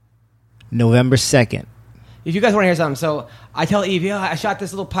November 2nd. If you guys want to hear something, so I tell Eve, yeah, I shot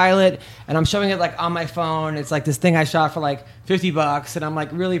this little pilot, and I'm showing it like on my phone. It's like this thing I shot for like $50, and I'm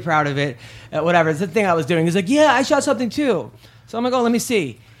like really proud of it. Whatever, it's the thing I was doing. He's like, yeah, I shot something too. So I'm like, oh, let me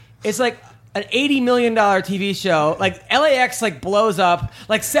see. It's like an $80 million TV show. Like LAX like blows up.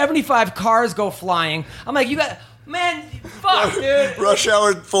 Like 75 cars go flying. I'm like, you got. Man, fuck, dude. Rush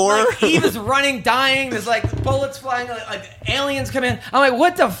Hour 4. Like, Eve is running, dying. There's like bullets flying, like aliens come in. I'm like,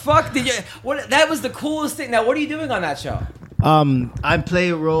 what the fuck did you? What? That was the coolest thing. Now, what are you doing on that show? I play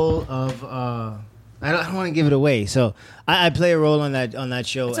a role of. I don't want to give it away, so I play a role on that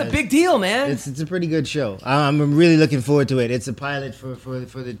show. It's a big deal, man. It's a pretty good show. I'm really looking forward to it. It's a pilot for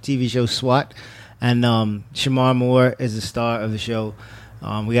the TV show SWAT, and Shamar Moore is the star of the show.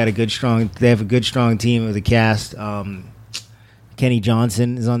 We got they have a good, strong team of the cast. Kenny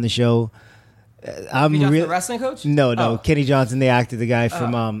Johnson is on the show. I'm You really the wrestling coach? No. Oh. Kenny Johnson, the actor, the guy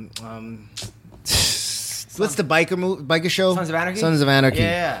from what's the biker show? Sons of Anarchy? Sons of Anarchy.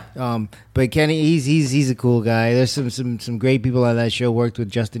 Yeah. But Kenny, he's a cool guy. There's some great people on that show. Worked with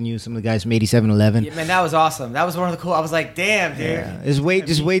Justin Yu, some of the guys from 8711. Yeah, man, that was awesome. That was one of the cool. I was like, damn, dude. Yeah. Just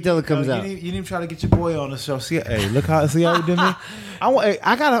wait till it comes out. You didn't even try to get your boy on the show. See how you did me.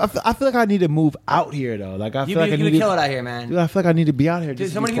 I feel like I need to move out here though. Like I feel like I You need would kill it out here, man. Dude, I feel like I need to be out here. Dude,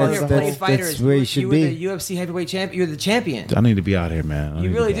 just so many to people be here part of playing stuff. fighters. that's where you should be. You were the UFC heavyweight champion. You're the champion. I need to be out here, man.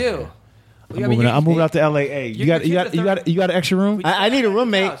 You really do. I'm moving out to LA. Hey, you got an extra room? I need a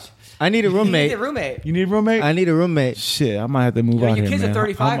roommate. I need a You roommate. need a roommate. You need a roommate? I need a roommate. Shit, I might have to move out Your here, kids man. are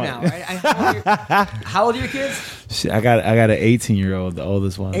 35 now, right? How old are your kids? Shit, I got an 18-year-old, the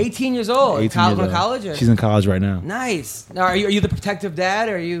oldest one. 18 years old. 18 Going years to old. college? Or? She's in college right now. Nice. Now, are you the protective dad,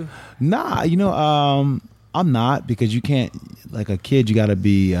 or are you? Nah, I'm not, because you can't, like a kid, you gotta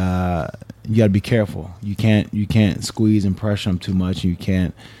be careful. You can't squeeze and pressure them too much. You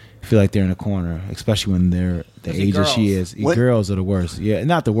can't feel like they're in a corner, especially when they're the age that she is. What? Girls are the worst. Yeah,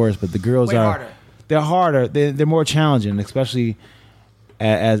 not the worst, but the girls Way are. harder. They're harder. They're more challenging, especially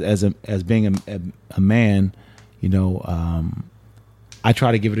as being a man. I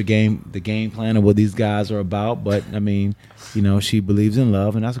try to give her the game plan of what these guys are about. But I mean, she believes in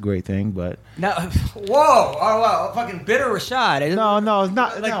love, and that's a great thing. But Now, whoa! Oh, wow! Fucking bitter Rashad. no, it's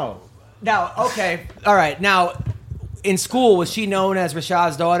not. Like- No. Now, okay, all right. Now, in school, was she known as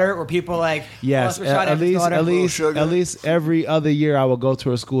Rashad's daughter? Were people like, Yes, oh, it's Rashad Evans' daughter? at least every other year I would go to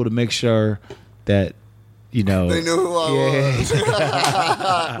her school to make sure that They knew who I was.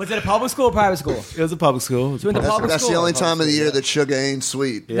 Was it a public school or private school? it was a public school. So in the public That's school. the only time of the year that sugar ain't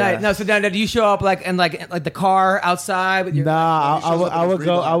sweet. Yeah. No, so now do you show up like the car outside with your? Nah, He shows up I in would his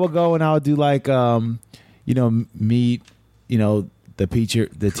go. Reebok. I would go and I would do like meet the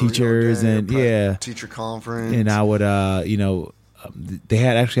teachers and Teacher conference. and I would they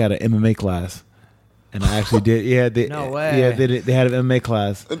actually had an MMA class, and I actually did. Yeah, No way. Yeah, they had an MMA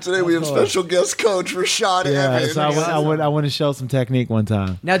class. And today we have special guest coach Rashad Yeah, Evans. so I went to show some technique one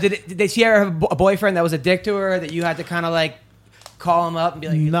time. Now, did she ever have a boyfriend that was a dick to her that you had to kind of like call him up and be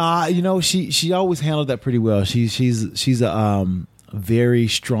like, Nah, she always handled that pretty well. She's a very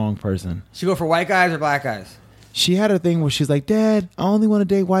strong person. She go for white guys or black guys? She had a thing where she's like, Dad, I only want to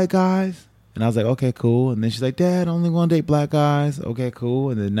date white guys. And I was like, okay, cool. And then she's like, Dad, I only want to date black guys. Okay, cool.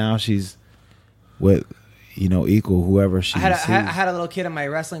 And then now she's with, equal whoever she I sees. had a little kid on my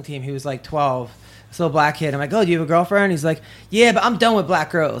wrestling team. He was like 12. This little black kid. I'm like, oh, do you have a girlfriend? He's like, yeah, but I'm done with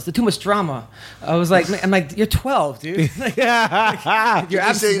black girls. They're too much drama. I was like, I'm like, you're 12, dude. Like, Did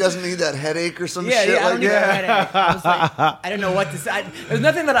you say he doesn't need that headache or some shit? I don't need that headache. I was like, I don't know what to say. There's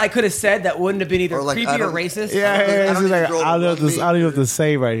nothing that I could have said that wouldn't have been either Or like, creepy or racist. Yeah, I don't like, need to I don't know what to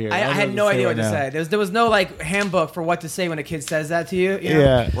say right here. I had no idea what to say. There was no like handbook for what to say when a kid says that to you. You know?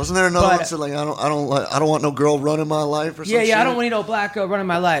 Yeah. Wasn't there another But- one that said like I don't want no girl running my life or something? Yeah, I don't want no black girl running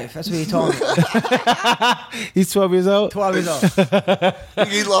my life. That's what he told me. He's 12 years old? 12 years old.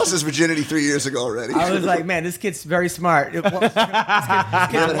 He lost his virginity 3 years ago already. I was like, man, this kid's very smart. This kid's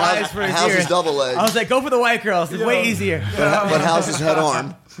but wise for his how's years. his double leg? I was like, go for the white girls. It's way easier. But how's his head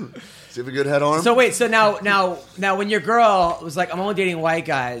arm? Does he have a good head arm? So wait, so now, when your girl was like, I'm only dating white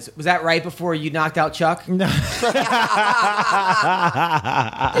guys, was that right before you knocked out Chuck? No.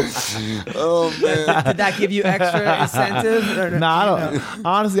 Oh man. Did that give you extra incentive? No, I don't.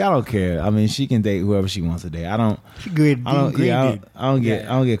 Honestly, I don't care. I mean, she can date whoever she wants to date. I don't get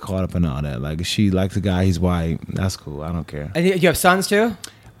caught up in all that. Like, if she likes a guy, he's white. That's cool. I don't care. And you have sons too?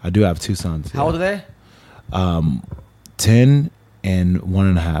 I do have 2 sons. How old are they? 10 and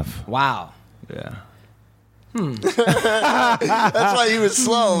 1.5. Wow. Yeah. That's why he was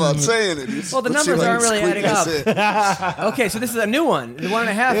slow about saying it. Well, the Let's see numbers if I aren't can really adding squeak up. this in. Okay, so this is a new one. The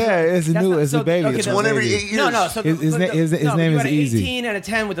 1.5. Yeah, it's a That's new. not- It's a baby. okay, It's that's One a every baby. 8 years. No. So His name you is got an Easy. 18 and a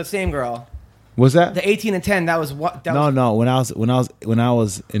 10 with the same girl. What's that? The 18 and 10. That was what? That No. was, When I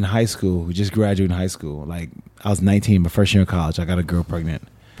was in high school, we just graduated high school. Like, I was 19, my first year in college. I got a girl pregnant.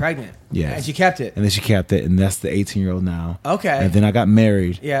 pregnant. Yes. And she kept it. And then she kept it, and that's the 18-year-old now. Okay. And then I got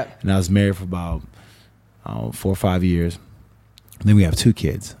married. Yeah. And I was married for about 4 or 5 years. And then we have 2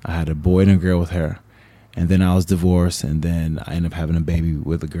 kids. I had a boy and a girl with her. And then I was divorced, and then I ended up having a baby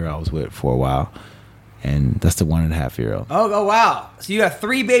with a girl I was with for a while. And that's the 1.5-year-old. Oh, wow. So you got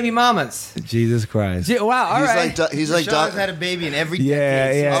 3 baby mamas. Jesus Christ. Wow, all right. He's like Rashad's had a baby in every Yeah,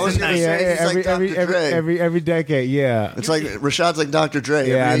 decade. yeah. I was gonna say, he's like Dr. Dre. Every decade, yeah. It's like Rashad's like Dr. Dre.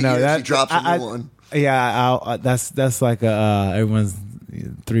 Yeah, I Every 8 know years that. he drops a new one. Yeah, that's like everyone's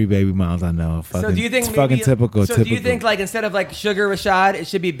 3 baby moms I know. Fucking, So do you think it's fucking typical? So do you think like instead of like Sugar Rashad, it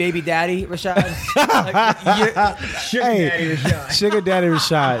should be Baby Daddy Rashad? Sugar Daddy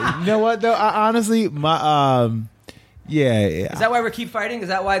Rashad. You know what though? I honestly, my yeah. Is that why we keep fighting? Is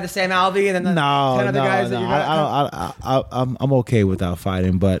that why the Sam Alvey and then the 10 other guys that you're not? I'm okay without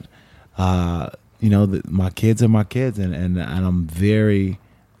fighting, but you know, my kids are my kids, and I'm very,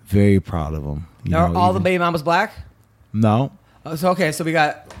 very proud of them. You Are know, all the even- baby mamas black? No, So we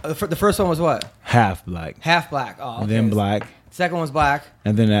got the first one was what? half black, Half black. Oh, okay. and then black, Second one's black.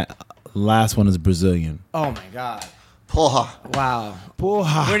 and then that last one is Brazilian. Oh my god! Porra. Wow.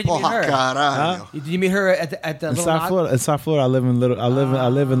 Porra. Where did you meet Porra, her? caralho. Did you meet her at the In Little South Nog? Florida, I live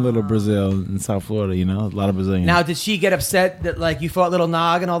in Little Brazil in South Florida. You know, a lot of Brazilians. Now, did she get upset that like you fought Little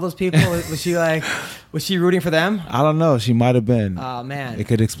Nog and all those people? Was she rooting for them? I don't know. She might have been. Oh man. It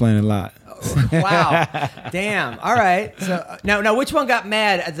could explain a lot. Wow. Damn. All right. So now which one got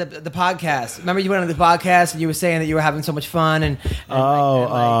mad at the podcast? Remember you went on the podcast and you were saying that you were having so much fun and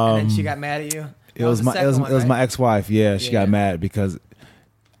then she got mad at you? It was my ex-wife. Yeah, she got mad because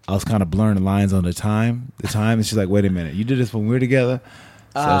I was kind of blurring the lines on the time, and she's like, "Wait a minute, you did this when we were together."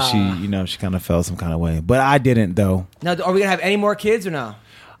 So she kind of felt some kind of way, but I didn't though. Now, are we gonna have any more kids or no?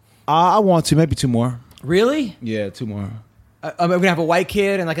 I want to, maybe 2 more. Really? Yeah, 2 more. Are we gonna have a white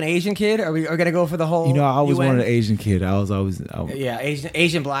kid and like an Asian kid? Are we gonna go for the whole? You know, I always UN? wanted an Asian kid. Yeah,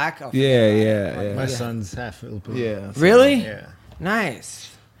 Asian black. Oh, Yeah. My son's half Filipino. Yeah. Really? Yeah. Nice.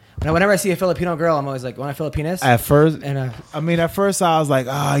 Now, whenever I see a Filipino girl, I'm always like, "Want a Filipinist?" At first, And at first I was like,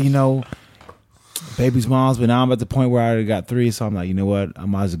 you know, baby's moms, but now I'm at the point where I already got 3, so I'm like, you know what? I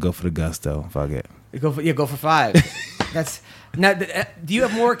might as well go for the gusto. Fuck it. you go for 5. That's now. Do you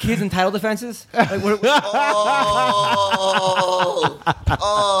have more kids in title defenses? Like,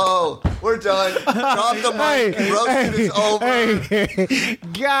 We're done. Drop the mic. Roasted is over.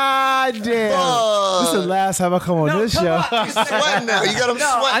 God damn. This is the last time I come on this come show. on. He's sweating now. You got him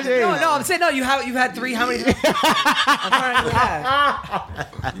sweating. I'm saying no. You've had 3. How many? I'm trying to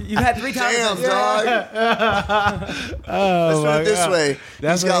have. You've had 3 times. Damn, dog. Let's put it this way.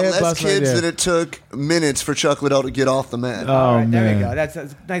 That's He's got a hit less bust right kids there. than it took minutes for Chuck Liddell to get off the mat. All right, there man. we go. That's a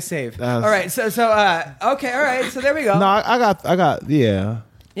nice save. That's- All right, so okay, all right, so there we go. No, I got, yeah.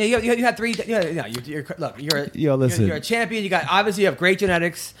 Yeah, you had 3. Listen. You're a champion. You have great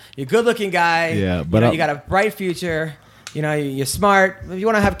genetics. You're a good-looking guy. Yeah, but you got a bright future. You know, you're smart. If you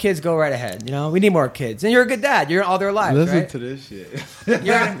want to have kids, go right ahead. You know, we need more kids, and you're a good dad. You're in all their lives, Listen right? to this shit.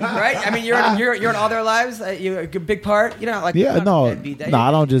 Right? I mean, you're in all their lives. You're a big part. You know, like Yeah, no, deadbeat dad.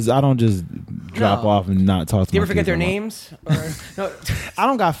 I don't just drop off and not talk to Do you my ever forget kids their no more. names? Or, no, I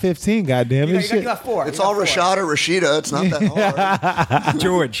don't got 15, goddamn you it. got 4. It's all Rashad or Rashida. It's not that hard.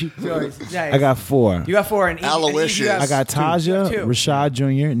 George. Yeah, I got 4. You got 4 and Aloysius. I got Taja, Two. Rashad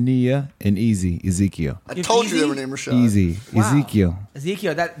Jr., Nia, and Ezekiel. I told you Easy? they were named Rashad. Easy. Wow. Ezekiel.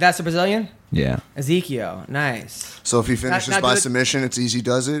 Ezekiel. That's a Brazilian. Yeah. Ezekiel, nice. So if he finishes Not by good. submission, it's easy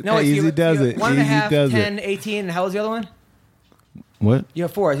does it? No, Hey, it's easy does it. 1.5, Easy does 10, it. 18, and how old's the other one? What? You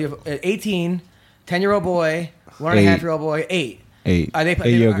have 4. You have 18, 10-year-old boy, 1.5 8. year old boy, 8. 8. Are they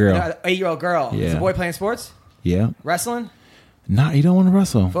 8-year-old girl. 8-year-old girl. Is Yeah. the boy playing sports? Yeah. Wrestling? Nah, he don't want to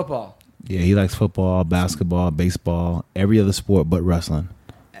wrestle. Football? Yeah, he likes football, basketball, baseball, every other sport but wrestling.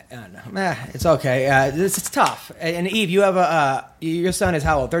 No. It's okay. It's tough. And Eve, you have your son is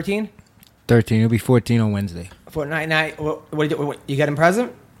how old? 13? 13. He'll be 14 on Wednesday. Fortnite. What you got him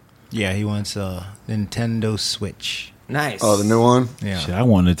present? Yeah, he wants a Nintendo Switch. Nice. Oh, the new one? Yeah. Shit, I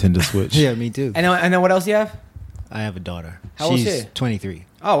want a Nintendo Switch. Yeah, me too. And then what else you have? I have a daughter. How old is She's she? 23.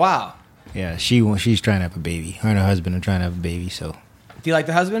 Oh, wow. Yeah, she's trying to have a baby. Her and her husband are trying to have a baby. So Do you like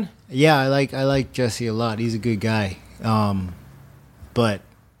the husband? yeah, I like Jesse a lot. He's a good guy. But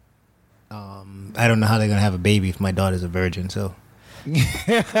I don't know how they're gonna have a baby if my daughter's a virgin. So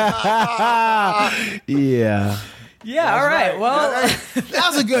Yeah. Yeah, all right. Well, That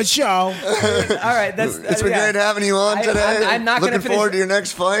was a good show. all right. It's been great having you on today. I'm not gonna Looking finish- forward to your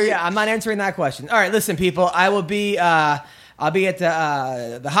next fight. Yeah, I'm not answering that question. All right, listen, people. I will be. I'll be at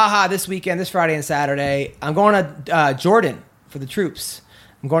the Haha this weekend, this Friday and Saturday. I'm going to Jordan for the troops.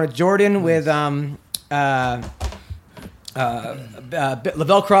 I'm going to Jordan with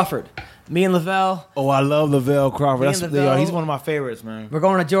Lavelle Crawford. Me and Lavelle. Oh, I love Lavelle Crawford. Me That's, and Lavelle. he's one of my favorites, man. We're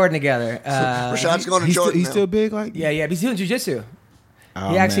going to Jordan together. Rashad's going to He's, Jordan he's now. still big like Yeah, he's doing jiu-jitsu. Oh,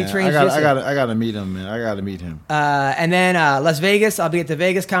 He actually man. trains I jiu-jitsu. gotta meet him, man. I gotta meet him. And then Las Vegas, I'll be at the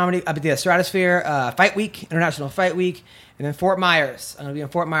Vegas Comedy, I'll be at the Stratosphere Fight Week, International Fight Week. And then Fort Myers. I'm going to be in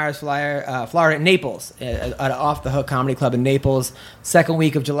Fort Myers, Florida, in Naples, at Off the Hook Comedy Club in Naples, second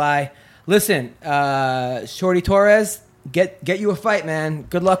week of July. Listen, Shorty Torres, get you a fight, man.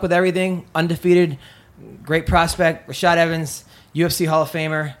 Good luck with everything. Undefeated, great prospect. Rashad Evans, UFC Hall of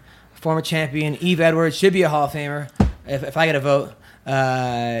Famer, former champion. Eve Edwards should be a Hall of Famer if I get a vote.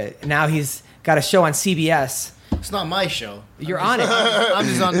 Now he's got a show on CBS. it's not my show. You're on it. I'm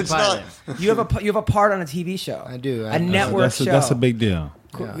just on the It's pilot. not. You have a part on a TV show. I do. A network show. That's a big deal.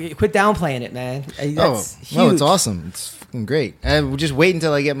 Quit downplaying it, man. That's huge. No, it's awesome. It's fucking great. And we'll just wait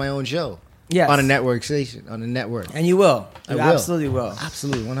until I get my own show. Yes. On a network station. On a network. And you will. You I will. absolutely will.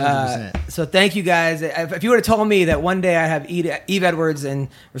 Absolutely, 100%. So thank you guys. If you would have told me that one day I'd have Eve Edwards and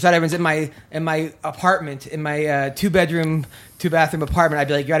Rashad Evans in my apartment, in my 2-bedroom, 2-bathroom apartment, I'd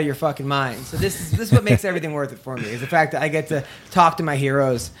be like, you're out of your fucking mind. So this is what makes everything worth it for me, is the fact that I get to talk to my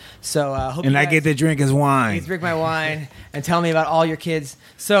heroes. So hope And you I guys get to drink his wine. drink my wine and tell me about all your kids.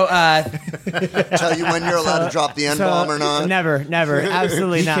 So Tell you when you're allowed to drop the N-bomb or not. never,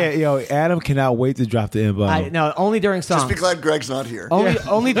 absolutely He not. can't, yo, Adam cannot wait to drop the N-bomb. No, only during songs. Just be glad Greg's not here. Only Just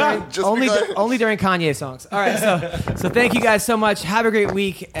only because- only during Kanye songs. All right, so thank you guys so much. Have a great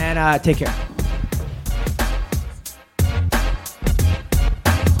week and take care.